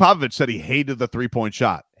 like, Greg Popovich said he hated the three-point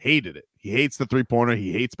shot. Hated it. He hates the three-pointer.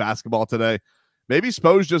 He hates basketball today. Maybe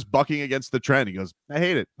Spo's just bucking against the trend. He goes, I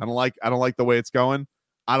hate it. I don't like the way it's going.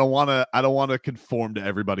 I don't want to conform to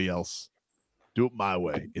everybody else. Do it my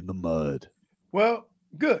way in the mud. Well,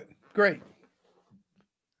 good. Great.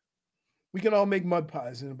 We can all make mud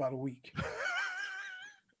pies in about a week.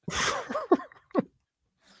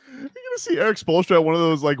 You're gonna see Eric Spoelstra at one of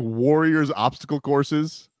those like Warriors obstacle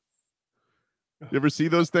courses. You ever see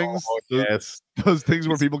those things? Yes, those things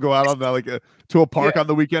where people go out on to a park on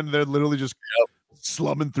the weekend. And they're literally just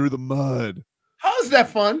slumming through the mud. How is that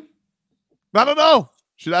fun? I don't know.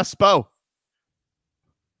 Should ask Spo.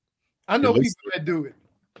 I know people that do it.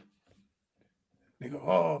 They go,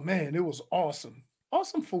 "Oh man, it was awesome."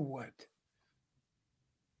 Awesome for what?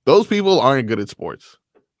 Those people aren't good at sports.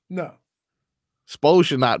 No. Spo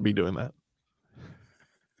should not be doing that.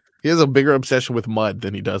 He has a bigger obsession with mud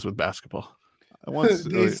than he does with basketball.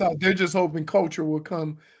 They're just hoping culture will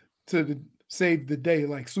come to save the day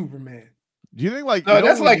like Superman. Do you think like no?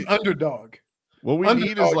 That's like Underdog. What we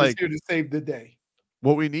Underdog need is like here to save the day.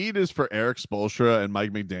 What we need is for Eric Spoelstra and Mike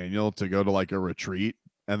McDaniel to go to like a retreat,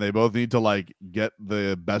 and they both need to like get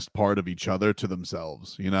the best part of each other to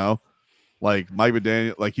themselves. You know, like Mike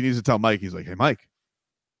McDaniel, like he needs to tell Mike, he's like, "Hey, Mike,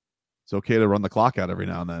 it's okay to run the clock out every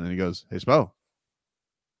now and then." And he goes, "Hey, Spo,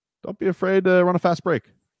 don't be afraid to run a fast break."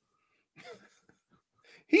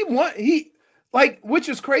 Which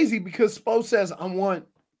is crazy because Spo says, "I want."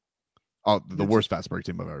 Oh, the worst fast break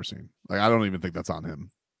team I've ever seen. Like, I don't even think that's on him.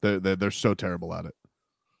 They're so terrible at it.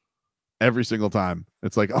 Every single time,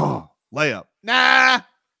 it's like, oh, layup, nah,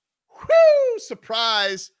 whoo,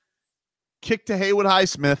 surprise, kick to Haywood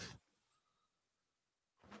Highsmith.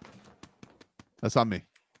 That's on me.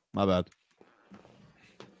 My bad.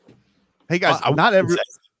 Hey guys, not every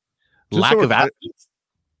lack of athletes.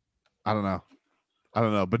 I don't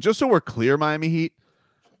know. But just so we're clear, Miami Heat,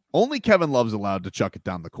 only Kevin Love's allowed to chuck it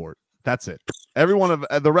down the court. That's it. Every one of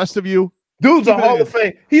the rest of you, dude's a Hall of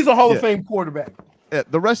Fame. He's a Hall of Fame quarterback. Yeah,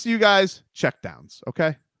 the rest of you guys, check downs,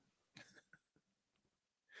 okay?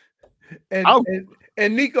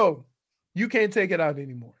 And Nico, you can't take it out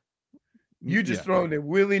anymore. You just throwing it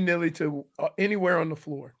willy-nilly to anywhere on the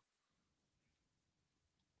floor.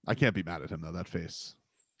 I can't be mad at him though. That face,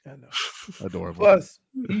 I know, adorable. Plus,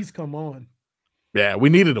 he's come on. Yeah, we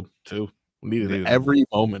needed him too. We needed every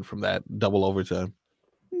moment from that double overtime.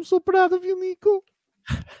 I'm so proud of you, Nico.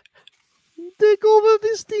 Take over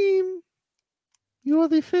this team. You are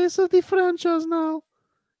the face of the franchise now.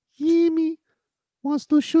 Jimmy wants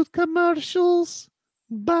to shoot commercials.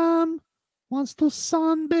 Bam wants to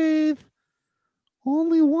sunbathe.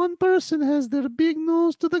 Only one person has their big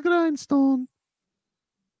nose to the grindstone.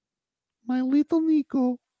 My little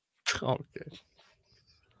Nico. Okay.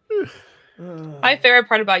 My favorite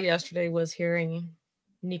part about yesterday was hearing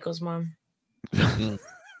Nico's mom.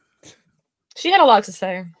 She had a lot to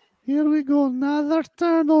say. Here we go. Another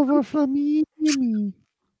turnover from Jimmy.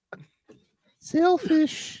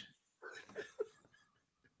 Selfish.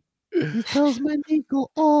 He tells my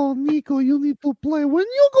Nico, "Oh, Nico, you need to play. When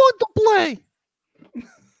you going to play?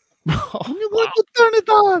 When you going to turn it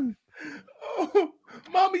on?" Oh,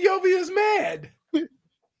 Mama Yovi is mad.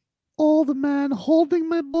 Oh, the man holding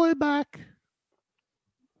my boy back.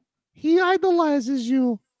 He idolizes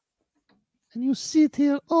you. And you sit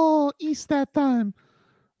here, oh, it's that time.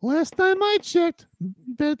 Last time I checked,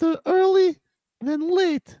 better early than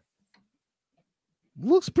late.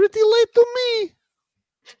 Looks pretty late to me.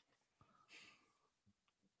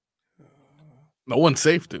 No one's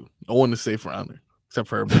safe, dude. No one is safe around her, except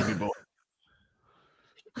for her baby boy.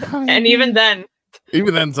 And even then,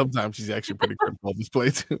 sometimes she's actually pretty critical of this play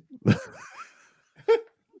too.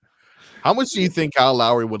 How much do you think Kyle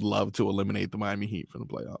Lowry would love to eliminate the Miami Heat from the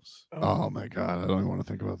playoffs? Oh my God, I don't even want to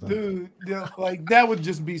think about that. Dude, like that would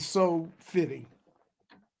just be so fitting.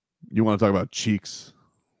 You want to talk about cheeks?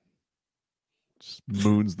 Just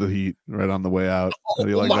moons the Heat right on the way out. How do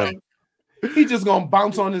you like that? He just gonna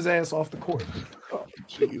bounce on his ass off the court. Oh,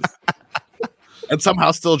 jeez. And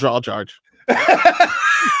somehow still draw a charge.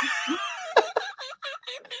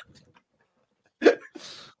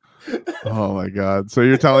 Oh my God. So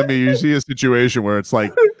you're telling me you see a situation where it's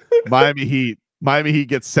like Miami Heat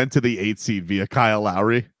gets sent to the 8th seed via Kyle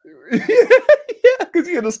Lowry? Yeah, because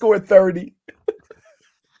he's gonna score 30.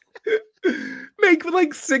 Make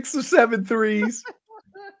like 6 or 7 threes.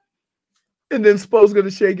 And then Spo's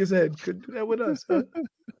gonna shake his head. Couldn't do that with us, huh?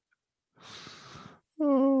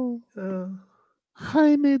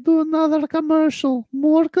 Jaime, do another commercial.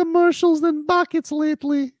 More commercials than buckets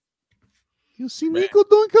lately. You see Nico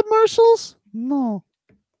doing commercials? No.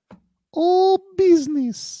 All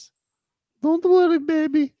business. Don't worry,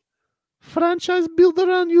 baby. Franchise built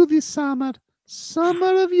around you this summer.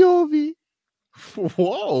 Summer of Yovi.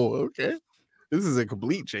 Whoa, okay. This is a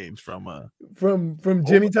complete change from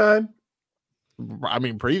Jimmy time. I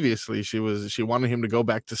mean, previously she wanted him to go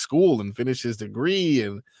back to school and finish his degree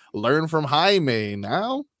and learn from Jaime.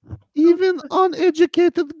 Now, even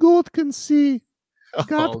uneducated goat can see.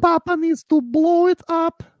 God, Papa needs to blow it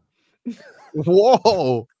up.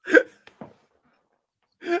 Whoa.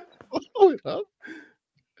 Blow it up.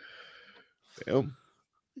 Damn.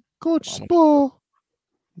 Coach Spo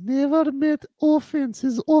never met offense.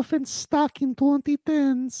 His offense stuck in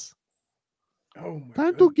 2010s. Oh my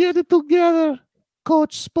Time to get it together,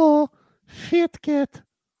 Coach Spo. Fit cat.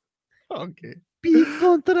 Okay. Big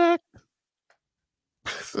contract.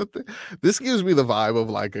 This gives me the vibe of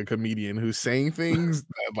like a comedian who's saying things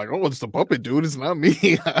that, like, oh, it's the puppet, dude. It's not me.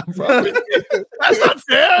 That's not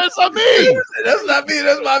fair. It's not me. That's not me.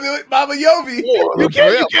 That's Mama Yovi. You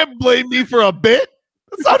can't blame me for a bit.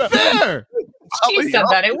 That's not fair. She said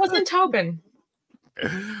that. It wasn't Tobin.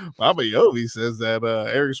 Mama Yovi says that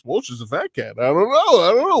Eric Spoelstra's a fat cat. I don't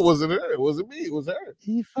know. It wasn't her. It wasn't me. It was her.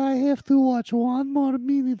 If I have to watch one more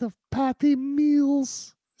minute of Patty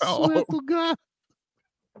Mills, swear to God.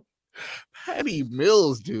 Patty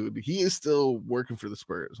Mills, dude, he is still working for the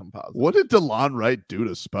Spurs. I'm positive. What did DeLon Wright do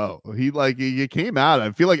to Spo? He came out.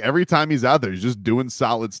 I feel like every time he's out there, he's just doing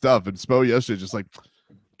solid stuff. And Spo yesterday just like,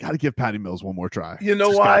 got to give Patty Mills one more try. You know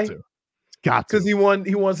just why? Got to. Because he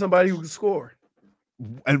won somebody who could score.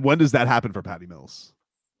 And when does that happen for Patty Mills?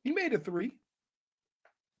 He made a 3.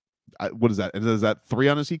 What is that? Is that 3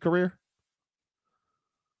 on his Heat career?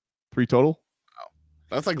 3 total? Oh,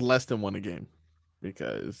 that's like less than 1 a game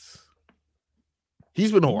because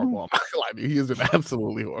he's been horrible. I'm not gonna lie to you. He has been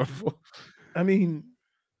absolutely horrible. I mean,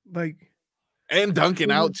 like, and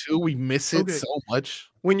dunking out too. We miss it so much.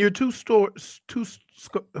 When your two stars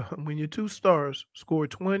score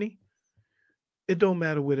 20, it don't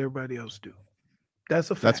matter what everybody else do.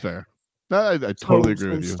 That's a fact. That's fair. I totally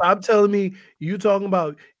agree with you. Stop telling me you talking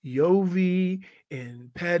about Yovi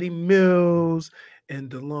and Patty Mills and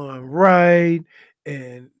DeLon Wright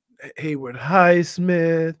and Hayward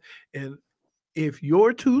Highsmith. And if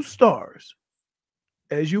your 2 stars,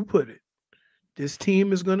 as you put it, this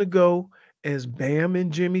team is going to go as Bam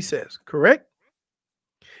and Jimmy says, correct?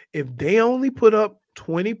 If they only put up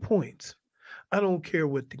 20 points, I don't care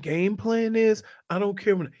what the game plan is. I don't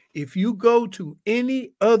care if you go to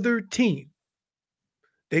any other team,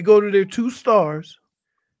 they go to their 2 stars,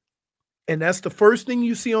 and that's the first thing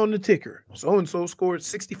you see on the ticker. So-and-so scored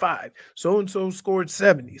 65. So-and-so scored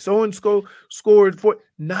 70. So-and-so scored 40.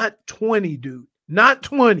 Not 20, dude. Not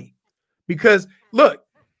 20. Because, look,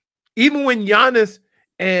 even when Giannis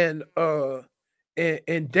and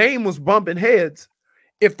Dame was bumping heads,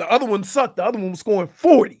 if the other one sucked, the other one was scoring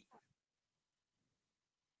 40.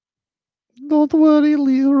 Don't worry,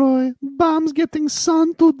 Leroy. Bam's getting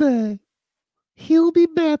sun today. He'll be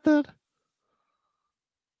better.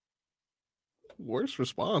 Worst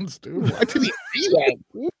response, dude. Why did he see that?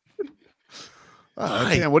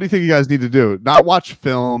 Man, what do you think you guys need to do? Not watch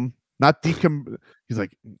film, not decom. He's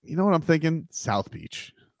like, you know what I'm thinking? South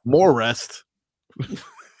Beach. More rest.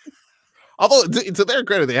 Although, to their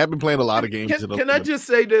credit, they have been playing a lot of games. Can I just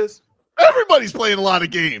say this? Everybody's playing a lot of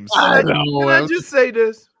games. Can I just say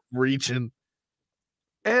this? Reaching.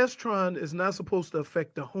 Astron is not supposed to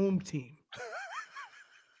affect the home team.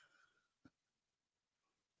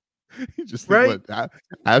 You just think what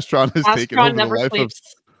Astron is taking over the life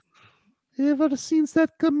sleeps. ever since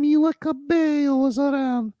that Camila Cabello was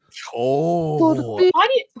around. For Oh, this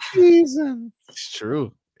reason. it's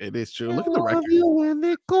true. It is true. I Look at the love record. you when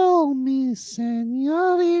they call me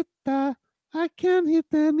señorita. I can't hit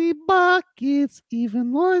any buckets,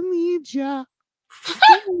 even though I need ya.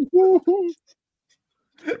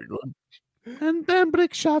 And then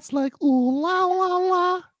break shots like ooh la la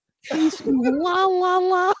la. He's ooh la la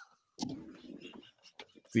la.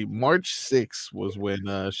 See, March 6th was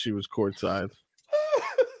when she was courtside.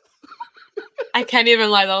 I can't even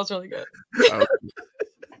lie. That was really good.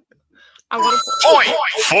 I want to Point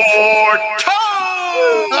for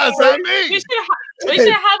Toe. That's not me. We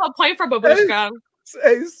should have a point for Babushka.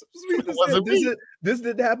 Hey, Sweet, wasn't me. this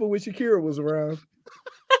didn't happen when Shakira was around.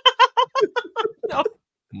 No.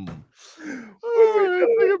 All right,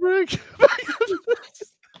 take a break.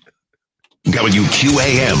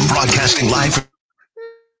 WQAM broadcasting live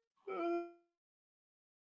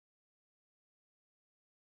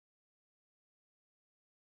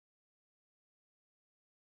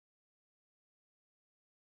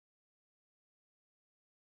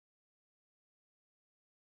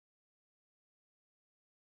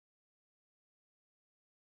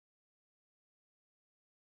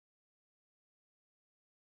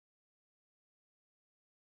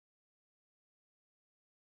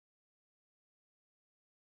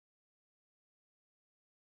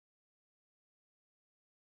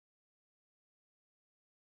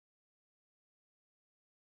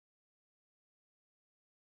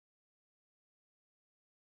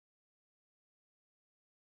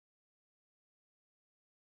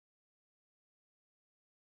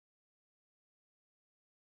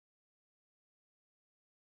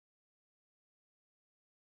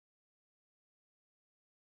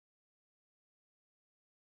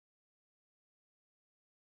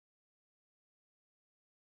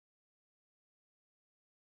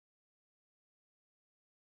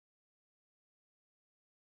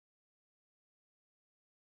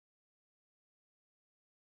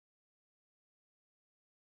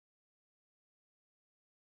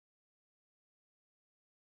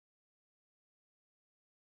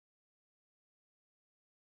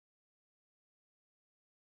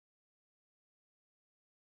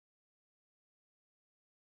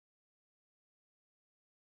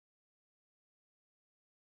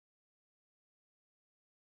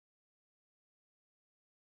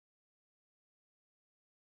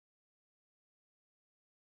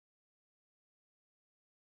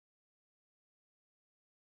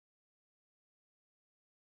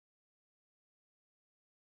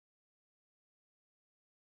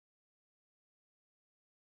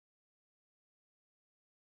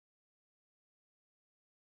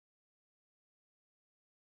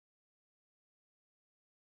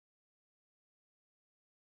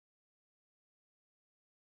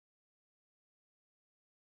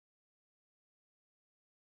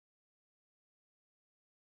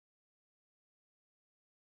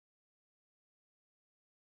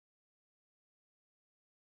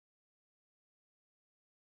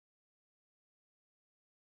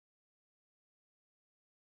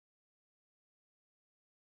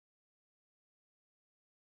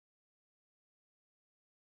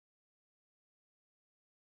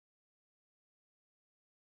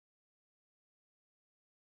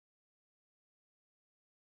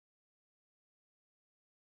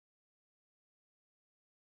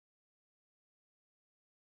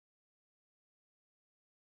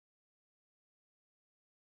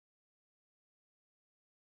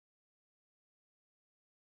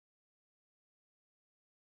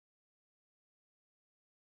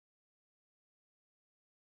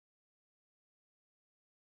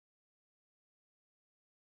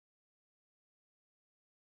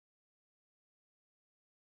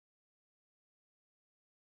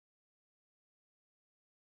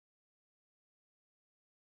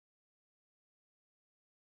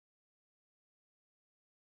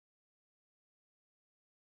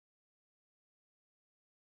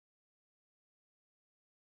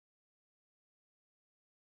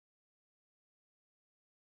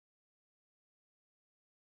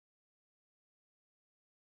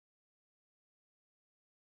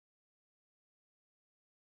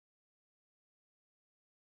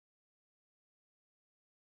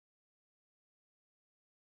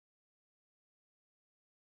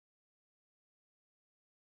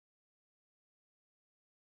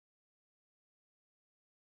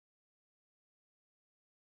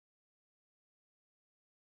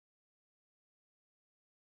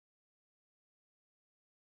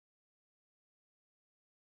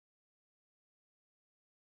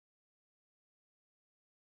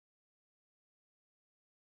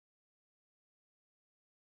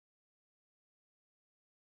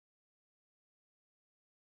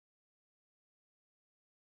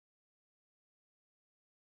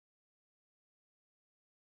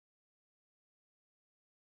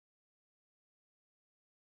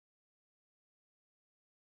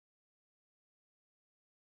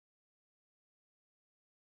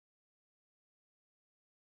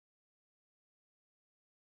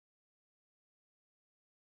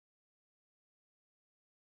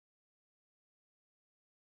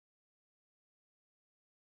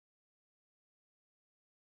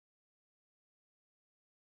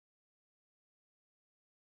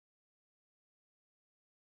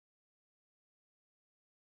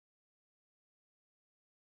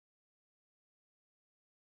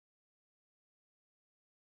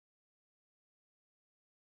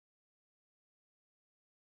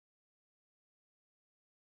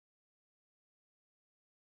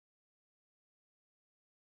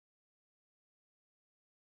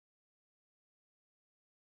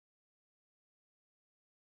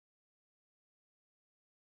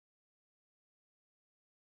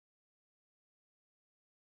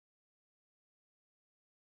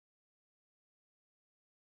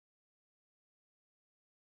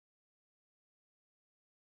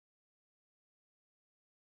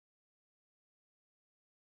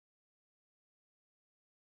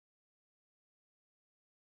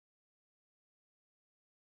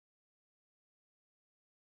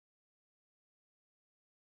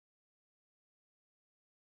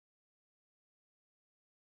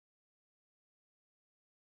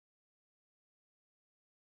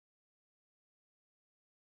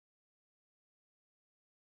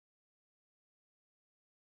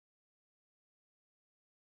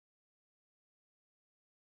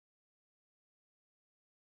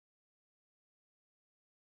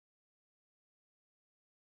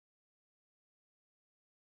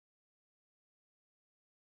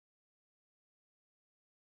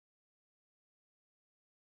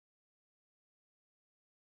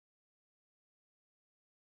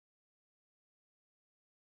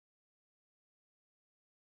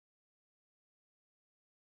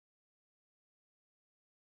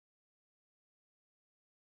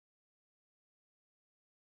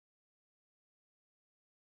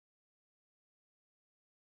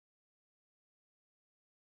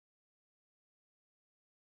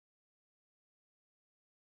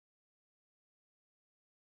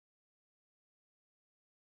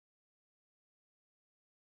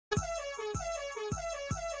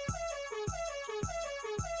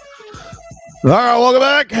All right, welcome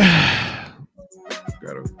back.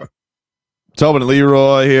 Tobin and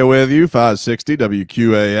Leroy here with you, 560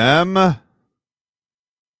 WQAM.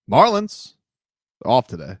 Marlins off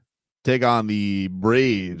today. Take on the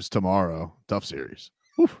Braves tomorrow. Tough series.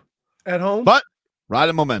 Oof. At home? But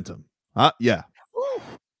riding momentum. Yeah.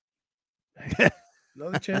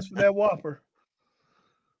 Another chance for that Whopper.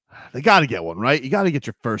 They got to get one, right? You got to get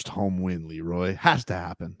your first home win, Leroy. Has to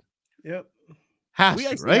happen. Yep. Has We to,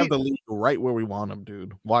 actually right? have the league right where we want them,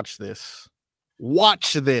 dude. Watch this.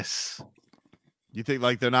 Watch this. You think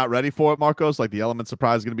like they're not ready for it, Marcos? Like the element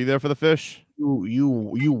surprise is going to be there for the fish?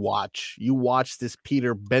 You watch. You watch this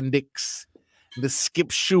Peter Bendix, the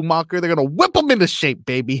Skip Schumacher. They're going to whip them into shape,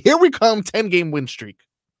 baby. Here we come. 10-game win streak.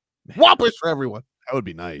 Whoppers for everyone. That would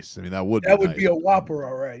be nice. I mean, that would be a Whopper,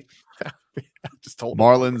 all right. I just told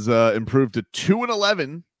Marlins improved to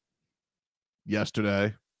 2-11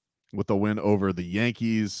 yesterday with the win over the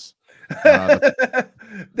Yankees.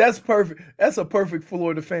 That's perfect. That's a perfect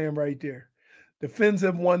Florida fan right there. The Fins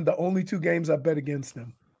have won the only 2 games I bet against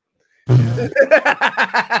them.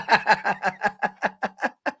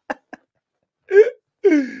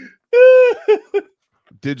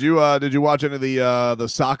 Did you watch any of the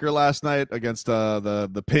soccer last night against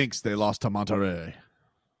the Pinks? They lost to Monterrey.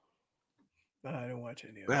 No, I didn't watch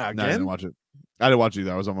any of No, that. I didn't watch it. I didn't watch it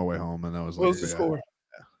either. I was on my way home, and I was What like, was the score?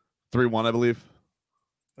 3-1, I believe.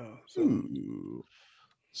 Oh,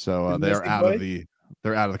 so Did they're Messi out play?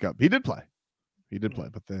 of the cup. He did play,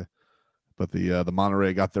 but the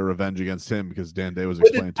Monterrey got their revenge against him because Dan Day was But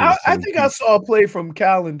explaining to us. I think I saw a play from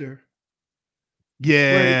Calendar.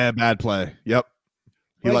 Yeah, bad play. Yep.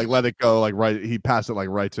 He Like- let it go right. He passed it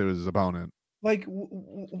right to his opponent. Like,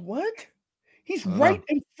 what? He's I don't right know.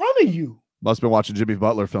 in front of you. Must have been watching Jimmy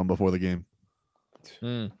Butler film before the game.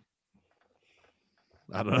 Hmm.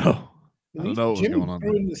 I don't know. I don't know what was Jimmy going on.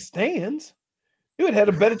 threw in the stands. You would have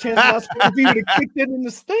had a better chance of not scoring if he would have kicked it in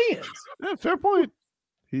the stands. Yeah, fair point.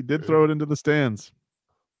 He did throw it into the stands.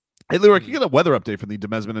 Hey, Leroy, can you get a weather update from the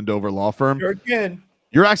Demesman and Dover law firm? Sure can.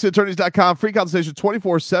 YourAccidentAttorneys.com. Free consultation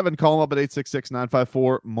 24/7. Call them up at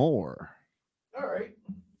 866-954-MORE. All right.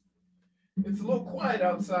 It's a little quiet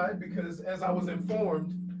outside because, as I was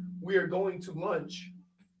informed, we are going to lunch.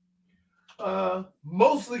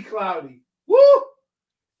 Mostly cloudy. Woo!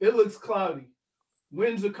 It looks cloudy.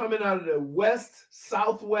 Winds are coming out of the west,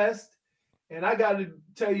 southwest, and I got to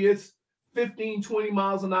tell you, it's 15, 20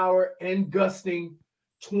 miles an hour and gusting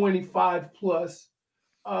 25 plus.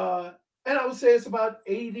 And I would say it's about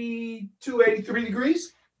 82, 83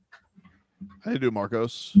 degrees. How you do,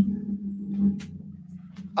 Marcos?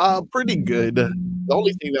 Pretty good. The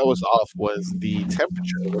only thing that was off was the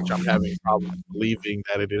temperature, which I'm having problems believing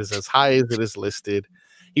that it is as high as it is listed.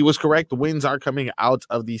 He was correct. The winds are coming out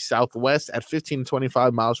of the southwest at 15 to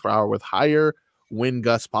 25 miles per hour with higher wind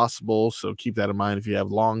gusts possible. So keep that in mind if you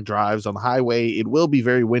have long drives on the highway. It will be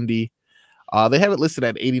very windy. They have it listed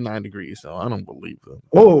at 89 degrees, so I don't believe them.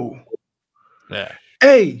 Whoa. Yeah.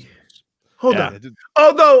 Hey, hold on.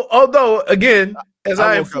 Although, again, as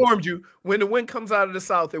I informed you, when the wind comes out of the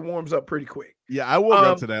south, it warms up pretty quick. Yeah, I woke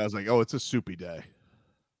up today. I was like, oh, it's a soupy day.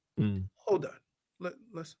 Hold on.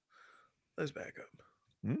 Let's back up.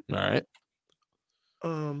 All right.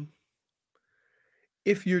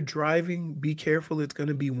 If you're driving, be careful. It's going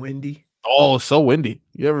to be windy. Oh, so windy.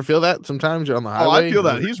 You ever feel that? Sometimes you're on the highway. Oh, I feel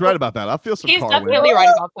that. He's right about that. I feel some He's car definitely wind.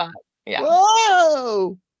 right about that. Yeah.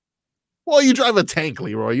 Whoa. Well, you drive a tank,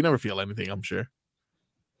 Leroy. You never feel anything, I'm sure.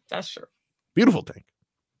 That's true. Beautiful tank.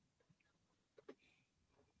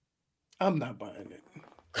 I'm not buying it.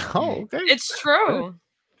 Oh, okay. It's true.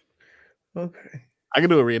 Okay. I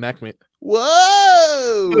can do a reenactment.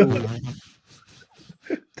 Whoa.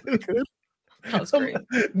 That was great.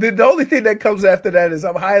 The only thing that comes after that is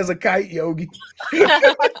I'm high as a kite, Yogi.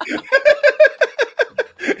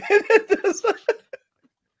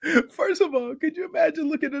 First of all, could you imagine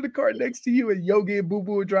looking at the car next to you and Yogi and Boo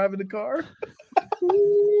Boo are driving the car?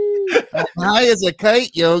 High as a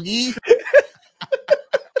kite, Yogi.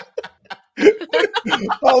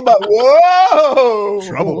 Oh my! Whoa!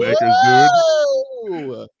 Troublemakers,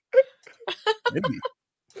 dude.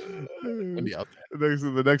 Maybe out there.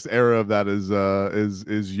 The next era of that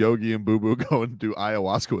is Yogi and Boo Boo going to do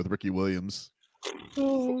ayahuasca with Ricky Williams.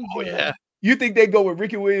 Oh yeah. You think they go with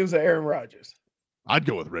Ricky Williams or Aaron Rodgers? I'd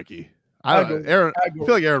go with Ricky. I'd I go- Aaron. I'd I go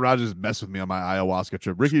feel like Aaron Rodgers messed with me on my ayahuasca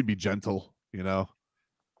trip. Ricky would be gentle, you know.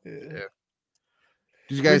 Yeah.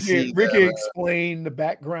 Did you guys see Ricky explained the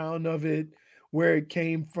background of it, where it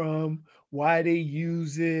came from, why they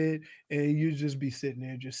use it, and you just be sitting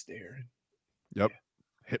there just staring. Yep.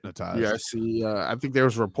 hypnotized. Yeah, see, I think there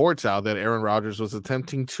was reports out that Aaron Rodgers was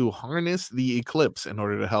attempting to harness the eclipse in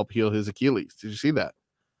order to help heal his Achilles. Did you see that?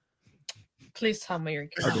 Please tell me you're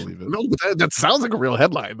I kidding. believe it. No, but that sounds like a real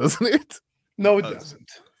headline, doesn't it? No, it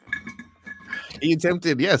doesn't. He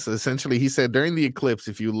attempted, yes, essentially. He said during the eclipse,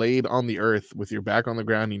 if you laid on the earth with your back on the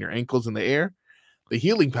ground and your ankles in the air, the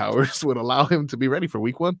healing powers would allow him to be ready for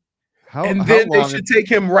week 1. And then they should take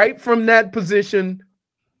him right from that position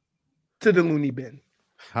to the loony bin.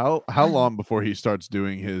 How long before he starts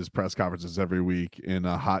doing his press conferences every week in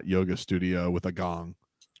a hot yoga studio with a gong?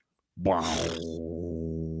 Wow.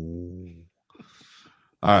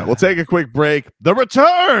 All right, we'll take a quick break. The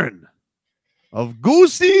return of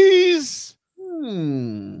Goosies.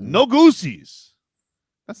 No Goosies.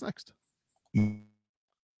 That's next.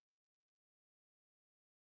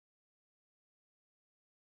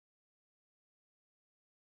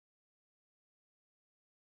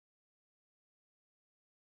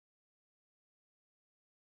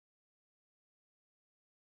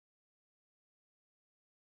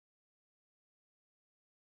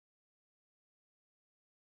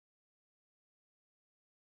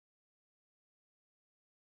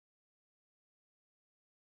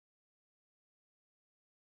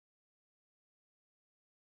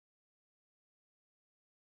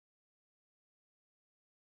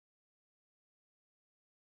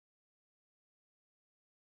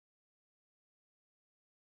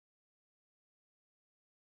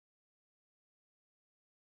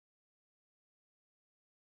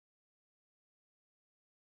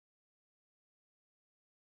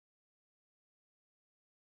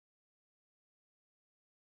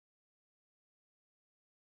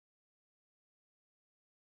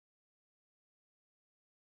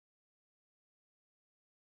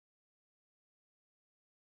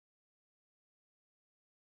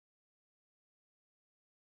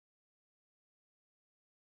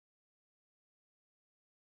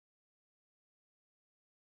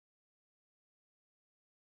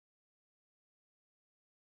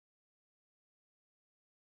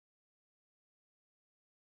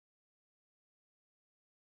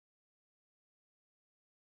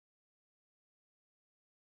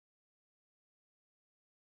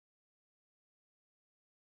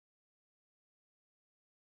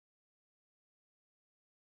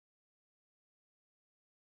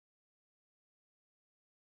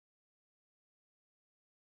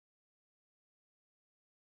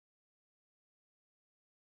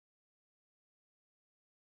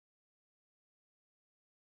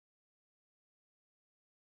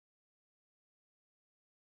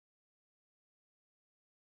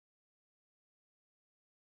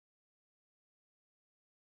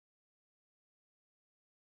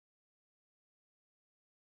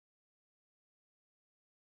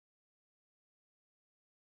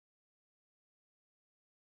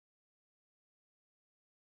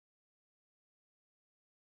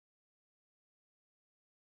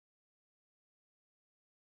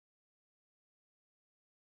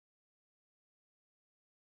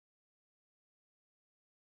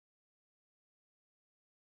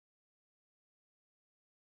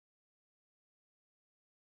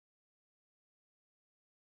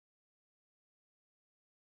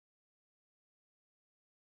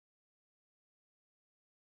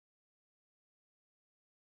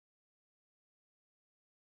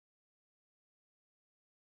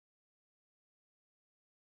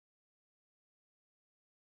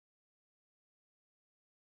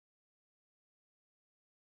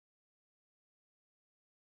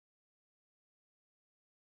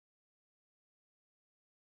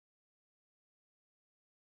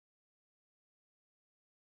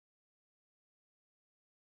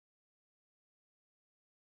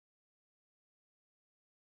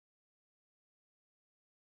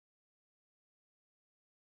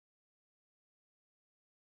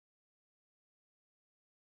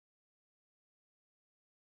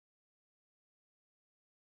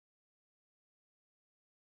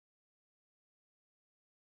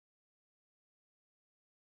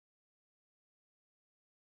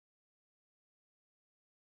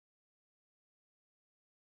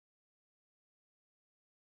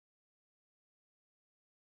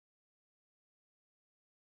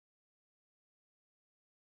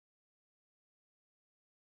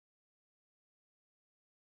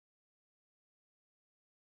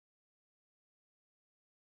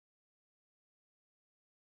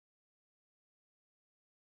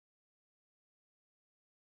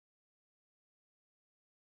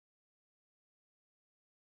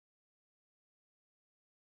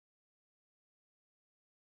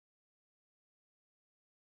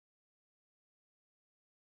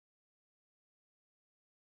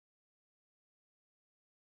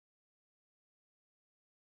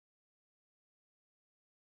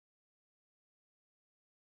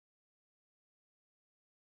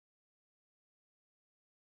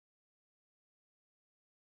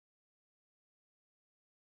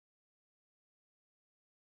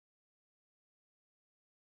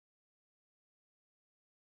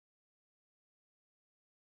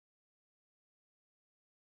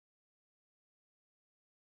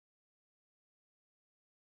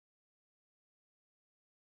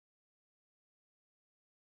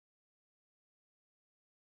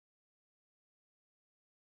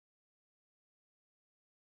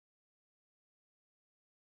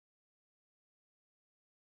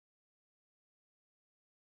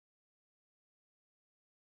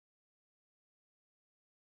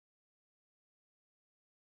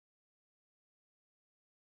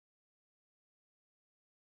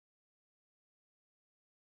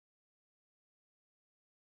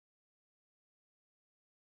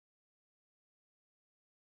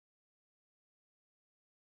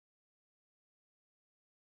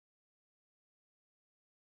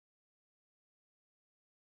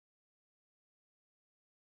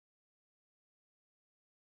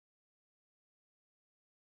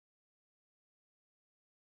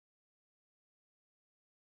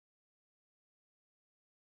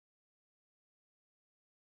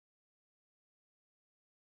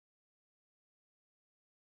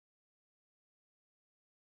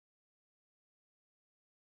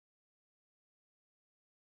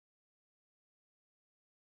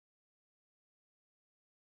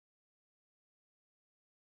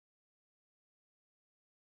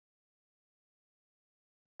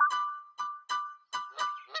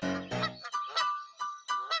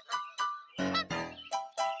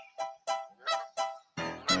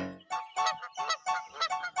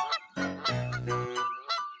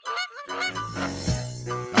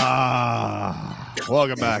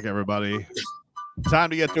 Welcome back, everybody.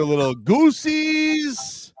 Time to get to a little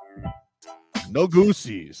Goosies. No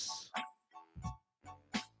Goosies.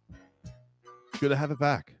 Good to have it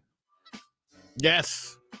back.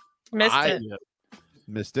 Yes. Missed it.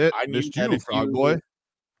 Missed it. I Missed knew that you, if Frog you- Boy.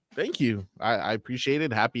 Thank you. I appreciate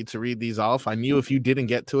it. Happy to read these off. I knew if you didn't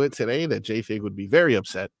get to it today that J-Fig would be very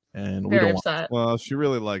upset. And we Very don't upset. Well, she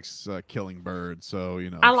really likes killing birds, so you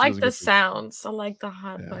know. I she like doesn't the get to- sounds. I like the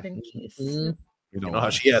hot button keys. You know how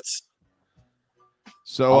she gets.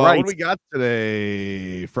 So, All right. what do we got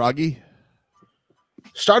today, Froggy?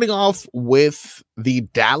 Starting off with the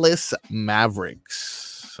Dallas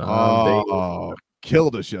Mavericks. They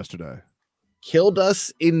killed us yesterday. Killed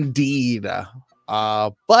us indeed.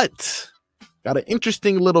 But got an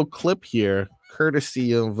interesting little clip here,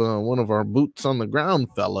 courtesy of one of our boots on the ground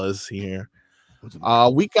fellas here.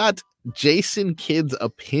 We got Jason Kidd's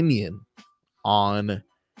opinion on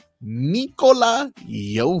Nikola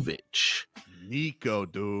Jovic. Nico,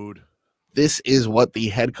 dude. This is what the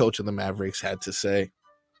head coach of the Mavericks had to say.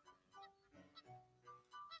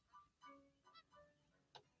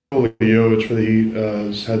 Jovic for the Heat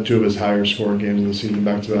has had two of his higher scoring games of the season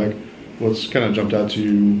back to back. What's kind of jumped out to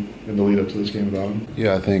you in the lead up to this game about him?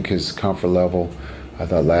 Yeah, I think his comfort level. I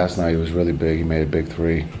thought last night he was really big. He made a big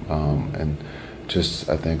three, and just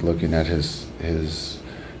I think looking at his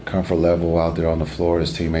comfort level out there on the floor,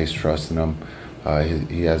 his teammates trusting him.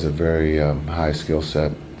 He has a very high skill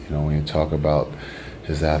set. You know, when you talk about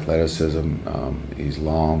his athleticism, he's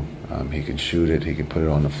long. He can shoot it. He can put it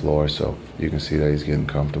on the floor. So you can see that he's getting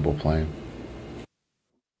comfortable playing.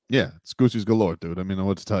 Yeah, it's Goosies galore, dude. I mean,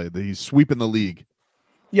 what to tell you? He's sweeping the league.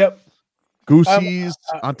 Yep. Goosies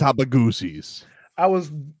on top of Goosies. I was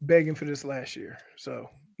begging for this last year, so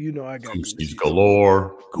you know I got Goosies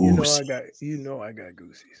galore. Goosies. You know I got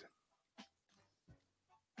Goosies.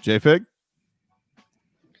 J-Fig?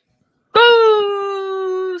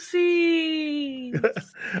 Goosies.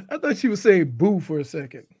 I thought you were saying boo for a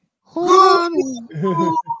second. Hold on.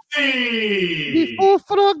 Before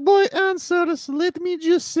Frog Boy answers, let me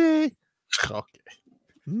just say,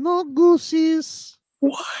 no Goosies.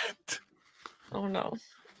 What? Oh no.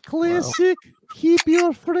 Classic. Keep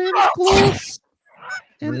your friends close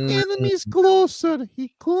and enemies closer.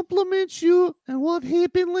 He compliments you. And what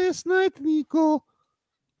happened last night, Nico?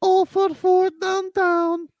 0 for 4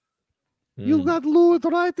 downtown. You got lured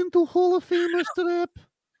right into Hall of Famers trap.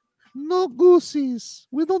 No Goosies.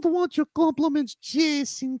 We don't want your compliments,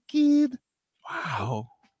 Jason Kidd. Wow.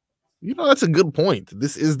 You know, that's a good point.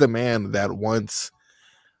 This is the man that once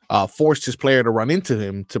forced his player to run into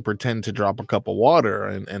him to pretend to drop a cup of water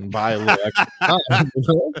and buy a little extra time. You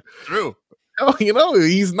know? True. You know,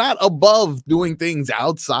 he's not above doing things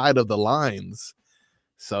outside of the lines.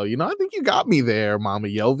 So, you know, I think you got me there, Mama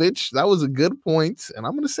Jovic. That was a good point. And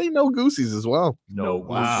I'm going to say no Goosies as well. No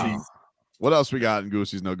Goosies. What else we got in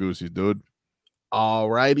Goosies? No Goosies, dude.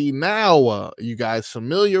 All righty. Now, you guys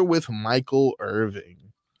familiar with Michael Irving?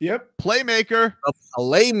 Yep. Playmaker. A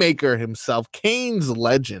playmaker himself, Canes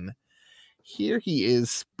legend. Here he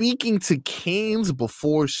is speaking to Canes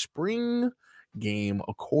before spring game,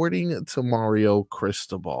 according to Mario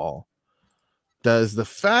Cristobal. Does the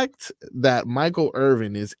fact that Michael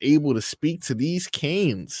Irvin is able to speak to these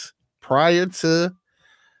Canes prior to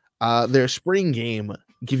their spring game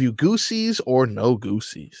give you Goosies or no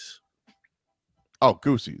Goosies? Oh,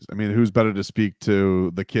 Goosies. I mean, who's better to speak to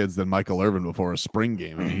the kids than Michael Irvin before a spring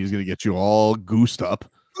game? I mean, he's going to get you all goosed up.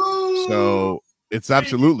 So it's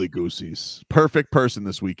absolutely Goosies. Perfect person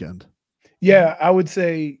this weekend. Yeah, I would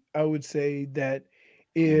say that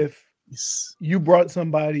if you brought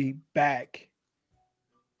somebody back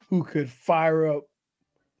who could fire up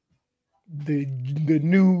the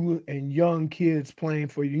new and young kids playing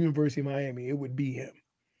for the University of Miami, it would be him.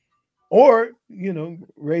 Or, you know,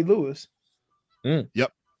 Ray Lewis.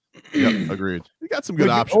 Yep. Agreed. We got some good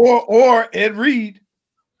options. Or Ed Reed.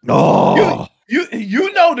 Oh,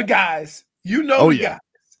 you know the guys. You know the guys.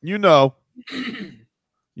 You know.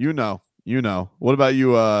 You know. What about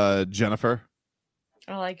you, Jennifer?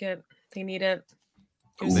 I like it. They need it.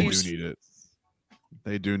 They do need it.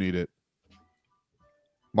 They do need it.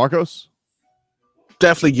 Marcos?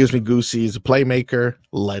 Definitely gives me Goosies. Playmaker,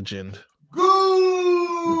 legend.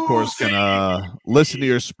 Of course, can listen to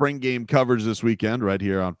your spring game coverage this weekend right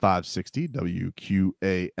here on 560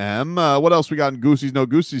 WQAM. What else we got in Goosies, no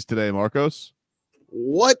Goosies today, Marcos?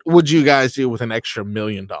 What would you guys do with an extra $1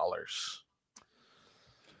 million?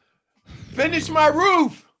 Finish my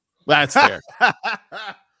roof. That's fair.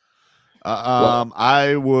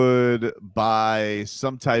 I would buy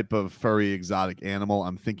some type of furry exotic animal.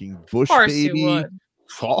 I'm thinking bush course you baby would.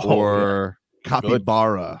 or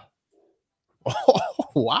capybara. Oh,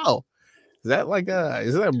 wow. Is that like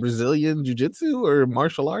is that Brazilian jiu-jitsu or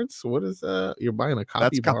martial arts? What is you're buying a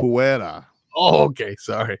That's capybara? capoeira. Oh, okay.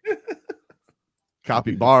 Sorry.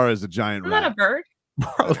 Capybara is a giant Isn't that a rat. bird?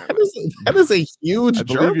 Bro, that is a huge I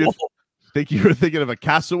believe you gerbil. think you were thinking of a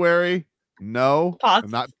cassowary. No, Okay.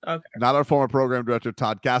 not our former program director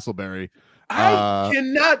Todd Castleberry. I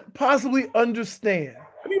cannot possibly understand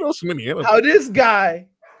How do you know so many animals? how this guy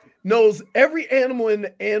knows every animal in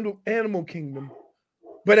the animal kingdom,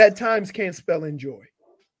 but at times can't spell enjoy.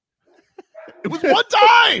 It was one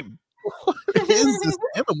time. What is this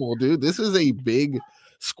animal, dude? This is a big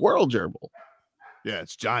squirrel gerbil. Yeah,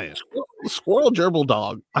 it's giant. Squirrel gerbil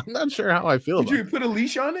dog. I'm not sure how I feel Would about you put a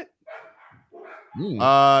leash on it?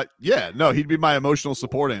 Yeah, no, he'd be my emotional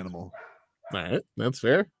support animal. All right, that's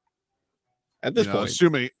fair. At this point,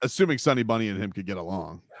 assuming Sunny Bunny and him could get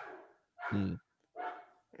along. I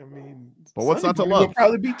mean, But what's not to Sonny love? would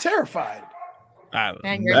probably be terrified.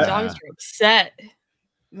 Man, your dogs are upset.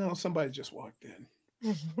 No, somebody just walked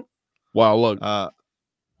in. wow, look. What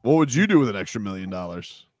would you do with an extra $1 million?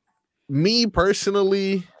 Me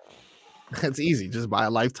personally, that's easy. Just buy a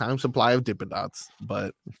lifetime supply of Dippin' Dots.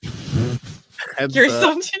 But You're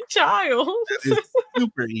such a child. It's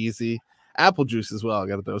super easy. Apple juice as well. I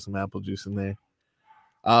got to throw some apple juice in there.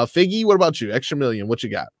 Figgy, what about you? Extra $1 million. What you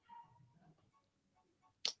got?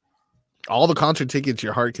 All the concert tickets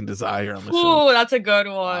your heart can desire on the show. Ooh, that's a good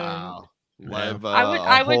one. Wow. Live,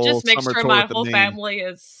 I would just make summer sure tour my with the whole name.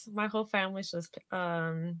 family's just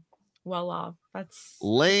well off. That's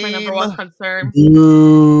Lame. my number one concern. Lame.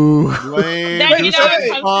 Then you know Hey,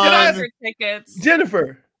 it comes to can I- concert tickets.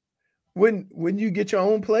 Jennifer, when you get your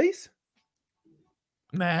own place,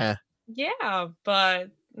 Nah. Yeah, but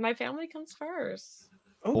my family comes first.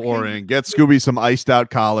 Boring. Get Scooby some iced out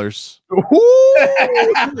collars. You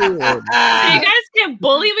guys can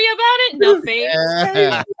bully me about it? No thanks.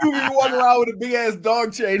 Scooby walking around with a big ass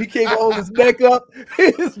dog chain. He can't hold his neck up.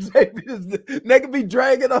 His neck would be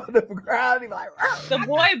dragging on the ground. He's like, "Rawr." The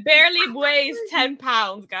boy barely weighs 10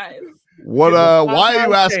 pounds, guys. What why are you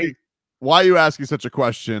Okay. asking why are you asking such a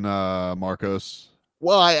question, Marcos?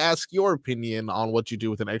 Well, I ask your opinion on what you do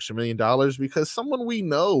with an extra $1 million because someone we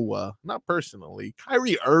know, not personally,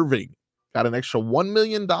 Kyrie Irving got an extra $1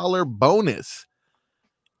 million bonus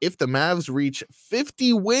if the Mavs reach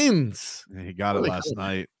 50 wins. Yeah, he got it last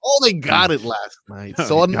night. Oh, they got it last night.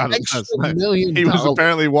 So He an got it extra last night. $1 million. He was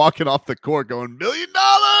apparently walking off the court going, $1 million.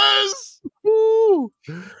 Woo!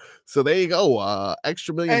 So there you go.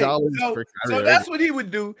 Extra $1 million so for Kyrie that's Irving. what he would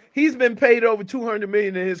do. He's been paid over $200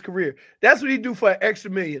 million in his career. That's what he'd do for an extra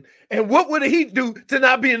 $1 million. And what would he do to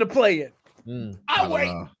not be in the play-in? I don't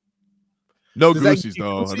know. No Does that goosies give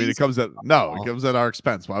though. I mean, it comes at it comes at our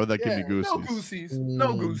expense. Why would that give me goosies? No goosies.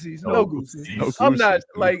 No goosies. No No goosies. No I'm goosies, not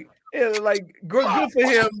dude. like good for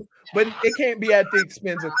him, but it can't be at the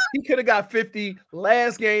expense of. He could have got 50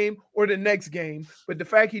 last game or the next game, but the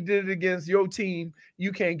fact he did it against your team,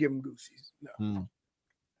 you can't give him goosies. No.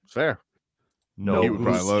 Fair. No, he would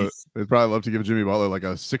probably love. They'd probably love to give Jimmy Butler like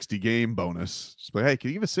a 60 game bonus. Just like, hey, can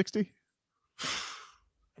you give us 60?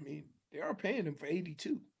 I mean, they are paying him for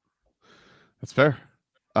 82. That's fair.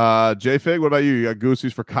 J Fig, what about you? You got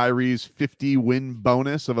goosies for Kyrie's 50 win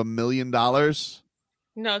bonus of $1 million.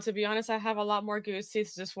 No, to be honest, I have a lot more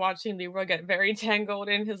goosies just watching Leroy get very tangled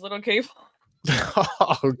in his little cable.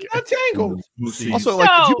 Okay. Not tangled. Also, like,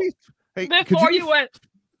 could you No, be? Hey, could before you you be, went,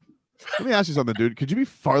 let me ask you something, dude. Could you be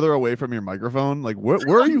farther away from your microphone? Like, where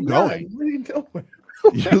are you going? What are you doing?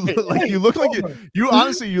 You look like you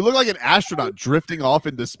honestly you look like an astronaut drifting off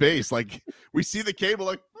into space. Like we see the cable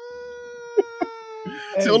like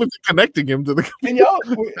It's only connecting him to the. Can y'all?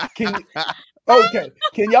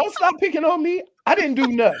 Can y'all stop picking on me? I didn't do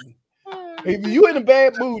nothing. If you in a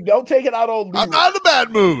bad mood, don't take it out on me. I'm not in a bad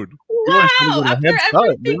mood. wow, after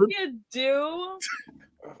everything you do,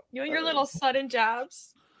 you and your little sudden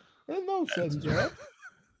jabs. There's no sudden jab.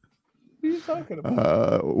 What are you talking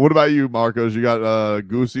about? What about you, Marcos? You got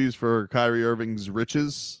goosies for Kyrie Irving's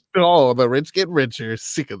riches? Oh, the rich get richer.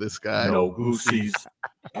 Sick of this guy. No goosies.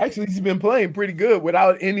 Actually, he's been playing pretty good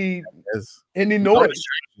without any noise.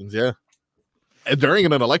 Yeah. And during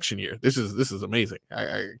an election year, this is amazing.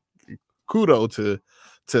 I kudos to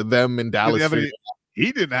them in Dallas.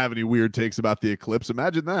 He didn't have any weird takes about the eclipse.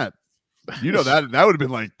 Imagine that. You know that would have been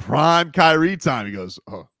like prime Kyrie time. He goes,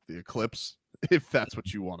 "Oh, the eclipse." If that's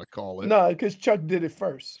what you want to call it. No, because Chuck did it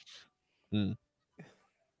first.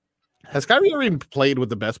 Has Kyrie ever even played with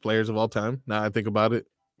the best players of all time? Now I think about it.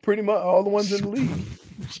 Pretty much all the ones in the league.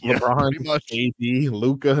 LeBron, AD,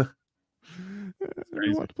 Luka.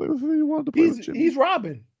 You want to play with you want to play with Jimmy. He's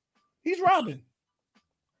Robin. He's Robin.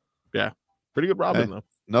 Yeah, pretty good Robin though.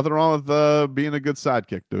 Nothing wrong with being a good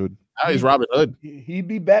sidekick, dude. He's Robin Hood. He'd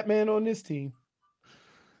be Batman on this team.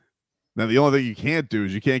 Now the only thing you can't do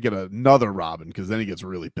is you can't get another Robin because then he gets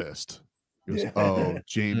really pissed. He goes, "Oh,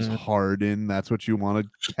 James Harden, that's what you wanted,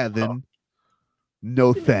 Kevin?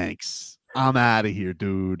 No thanks. I'm out of here,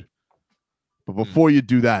 dude." But before you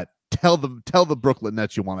do that, tell the Brooklyn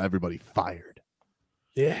Nets you want everybody fired.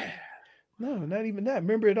 Yeah. No, not even that.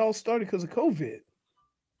 Remember, it all started because of COVID.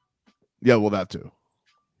 Yeah, well, that too.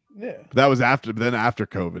 Yeah. But that was after. Then after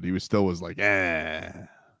COVID, he was like, eh.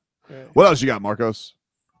 Yeah. What else you got, Marcos?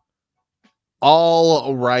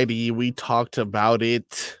 All righty, we talked about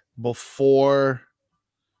it before.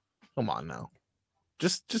 Come on now,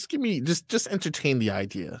 just give me just entertain the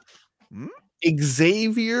idea.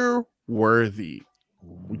 Xavier Worthy.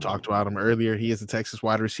 We talked about him earlier. He is a Texas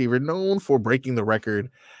wide receiver known for breaking the record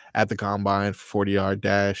at the combine for 40-yard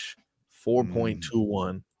dash,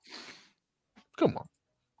 4.21. Come on.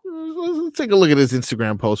 Let's take a look at his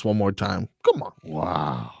Instagram post one more time. Come on.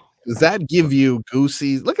 Wow. Does that give you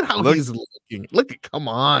goosies? Look at how he's looking. Look at, come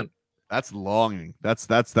on. That's longing. That's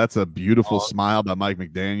a beautiful smile by Mike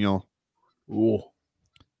McDaniel. Ooh.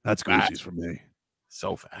 That's goosies for me.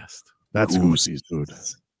 So fast. That's goosies, dude.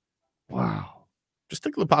 Wow. Just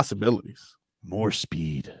think of the possibilities. More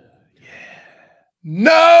speed.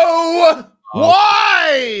 No!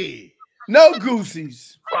 Why? No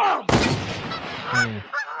goosies.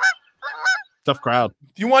 Tough crowd.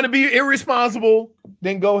 If you want to be irresponsible,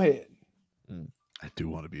 then go ahead. I do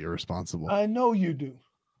want to be irresponsible. I know you do.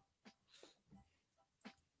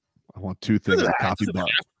 I want two things: a capybara.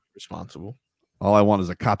 Responsible. All I want is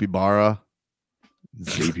a capybara.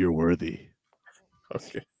 Xavier Worthy.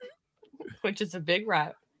 Okay. Which is a big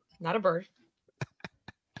rat, not a bird.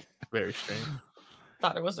 Very strange.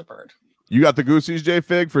 Thought it was a bird. You got the goosies, J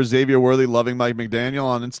Fig, for Xavier Worthy loving Mike McDaniel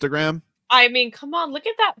on Instagram. I mean, come on, look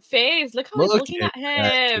at that face. Look how he's looking at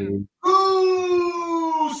him.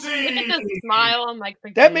 Look at the smile on Mike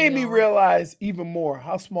McDaniel. That made me realize even more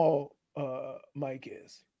how small Mike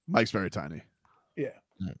is. Mike's very tiny. Yeah.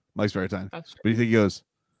 Mike's very tiny. That's But you think he goes,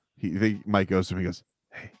 Mike goes to him, he goes,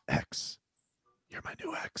 "Hey, X, you're my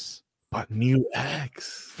new X. But new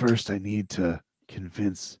X. First, I need to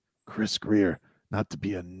convince Chris Greer not to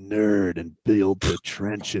be a nerd and build the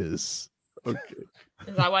trenches." Okay.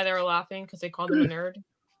 Is that why they were laughing? Because they called him a nerd?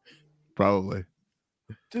 Probably.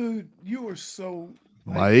 Dude, you are so...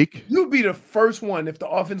 Mike? You'd be the first one if the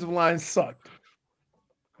offensive line sucked.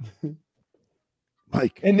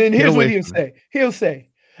 Mike. And then here's what he'll say. He'll say,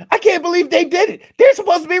 "I can't believe they did it. They're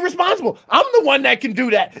supposed to be responsible. I'm the one that can do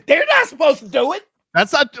that. They're not supposed to do it."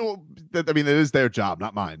 That's not... I mean, it is their job,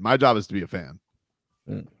 not mine. My job is to be a fan.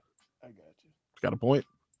 I got you. Got a point.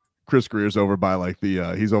 Chris Greer's over by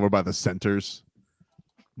he's over by the centers.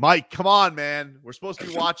 Mike, come on, man. We're supposed to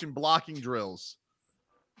be watching blocking drills.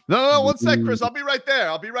 No, 1 sec, Chris. I'll be right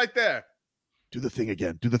there. Do the thing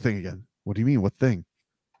again. What do you mean? What thing?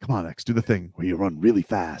 Come on, X. Do the thing where you run really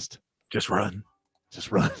fast. Just run.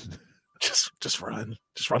 Just run. Just run.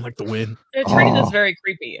 Just run like the wind. The train is very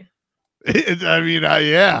creepy.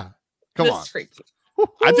 Yeah. Come on. Creepy.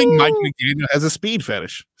 I think Mike McDaniel has a speed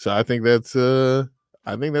fetish. So I think that's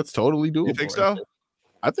totally doable. You think so?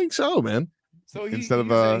 I think so, man. So He's he's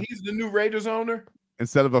the new Raiders owner?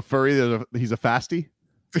 Instead of a furry, he's a fasty?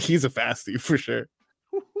 He's a fasty for sure.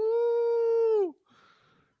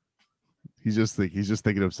 He's just thinking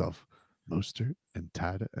to himself, Mostert and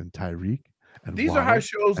Tyreek. And These are how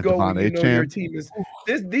shows go when you know your team is.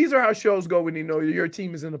 These are how shows go when you know your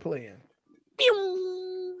team is in the play-in.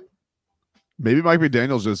 Maybe Mike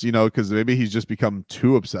McDaniel's just, because maybe he's just become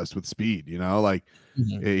too obsessed with speed, like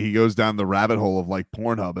he goes down the rabbit hole of like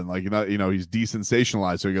Pornhub and he's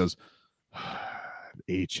desensationalized. So he goes,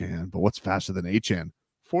 A-Chan, but what's faster than A-Chan?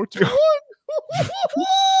 4-2-1.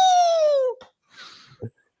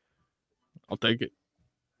 I'll take it.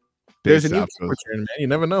 There's an return, man. You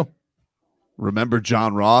never know. Remember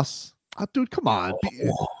John Ross? Oh, dude, come on.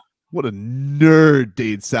 What a nerd,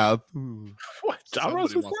 Dade South. What? John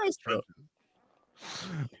Ross was fast, bro.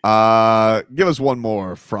 Give us one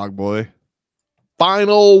more, Frog Boy.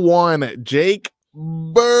 Final one. Jake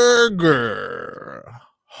Berger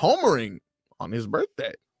homering on his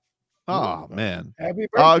birthday. Oh man, happy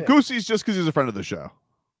birthday! Goosey's just because he's a friend of the show.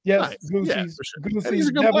 Yes, nice. Goosey's. Yeah, for sure. Goosey's He's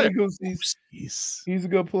a good definitely player. Goosey's. He's a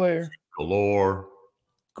good player. Galore.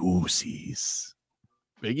 Goosey's.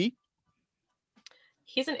 Biggie.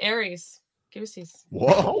 He's an Aries. Goosies.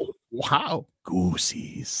 Whoa. Wow.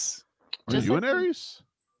 Goosies. Are Just you like an Aries?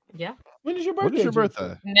 Yeah. When is your When birthday? is your Jim?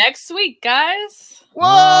 birthday? Next week, guys. Whoa!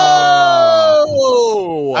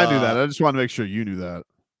 I knew that. I just want to make sure you knew that.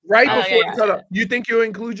 Right Oh, before yeah, hold up. You think you'll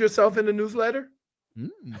include yourself in the newsletter?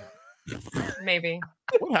 Maybe.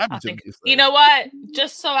 What happened I to think. me? You know what?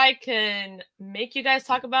 Just so I can make you guys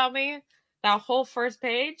talk about me, that whole first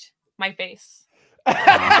page, my face. And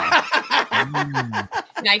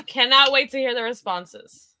I cannot wait to hear the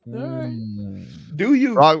responses. Do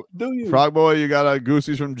you? Frog, Do you? Frog Boy, you got a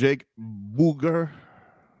Goosies from Jake Booger.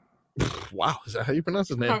 Wow, is that how you pronounce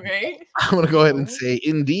his name? Okay. I'm gonna go ahead and say,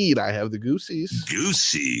 indeed, I have the Goosies.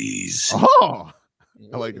 Goosies. Oh,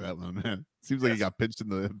 I like that one, man. Seems like he got pinched in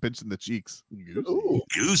the cheeks.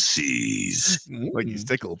 Goosies. Like he's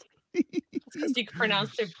tickled. Because you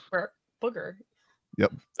pronounced it booger.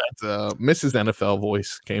 Yep. That's Mrs. NFL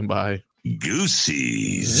voice came by.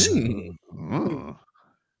 Goosies. Oh.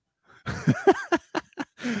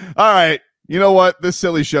 All right. You know what? This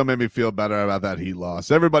silly show made me feel better about that Heat loss.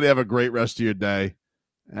 Everybody have a great rest of your day.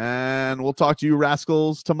 And we'll talk to you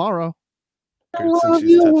rascals tomorrow. I love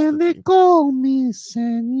you when they call me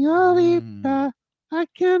señorita. I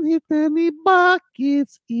can't hit any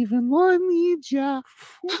buckets, even though I need ya.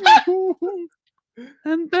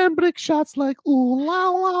 And then brick shots like ooh la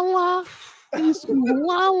la la. It's ooh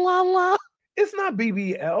la la la. It's not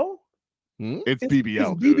BBL. It's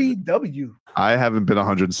BBL. It's BBW. I haven't been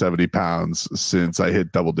 170 pounds since I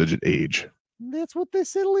hit double-digit age. That's what they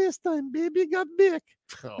said last time. Baby got big.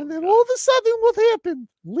 And then all of a sudden, what happened?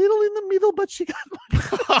 Little in the middle, but she got.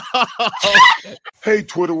 Hey,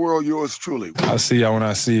 Twitter world, yours truly. I'll see y'all when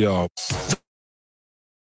I see y'all.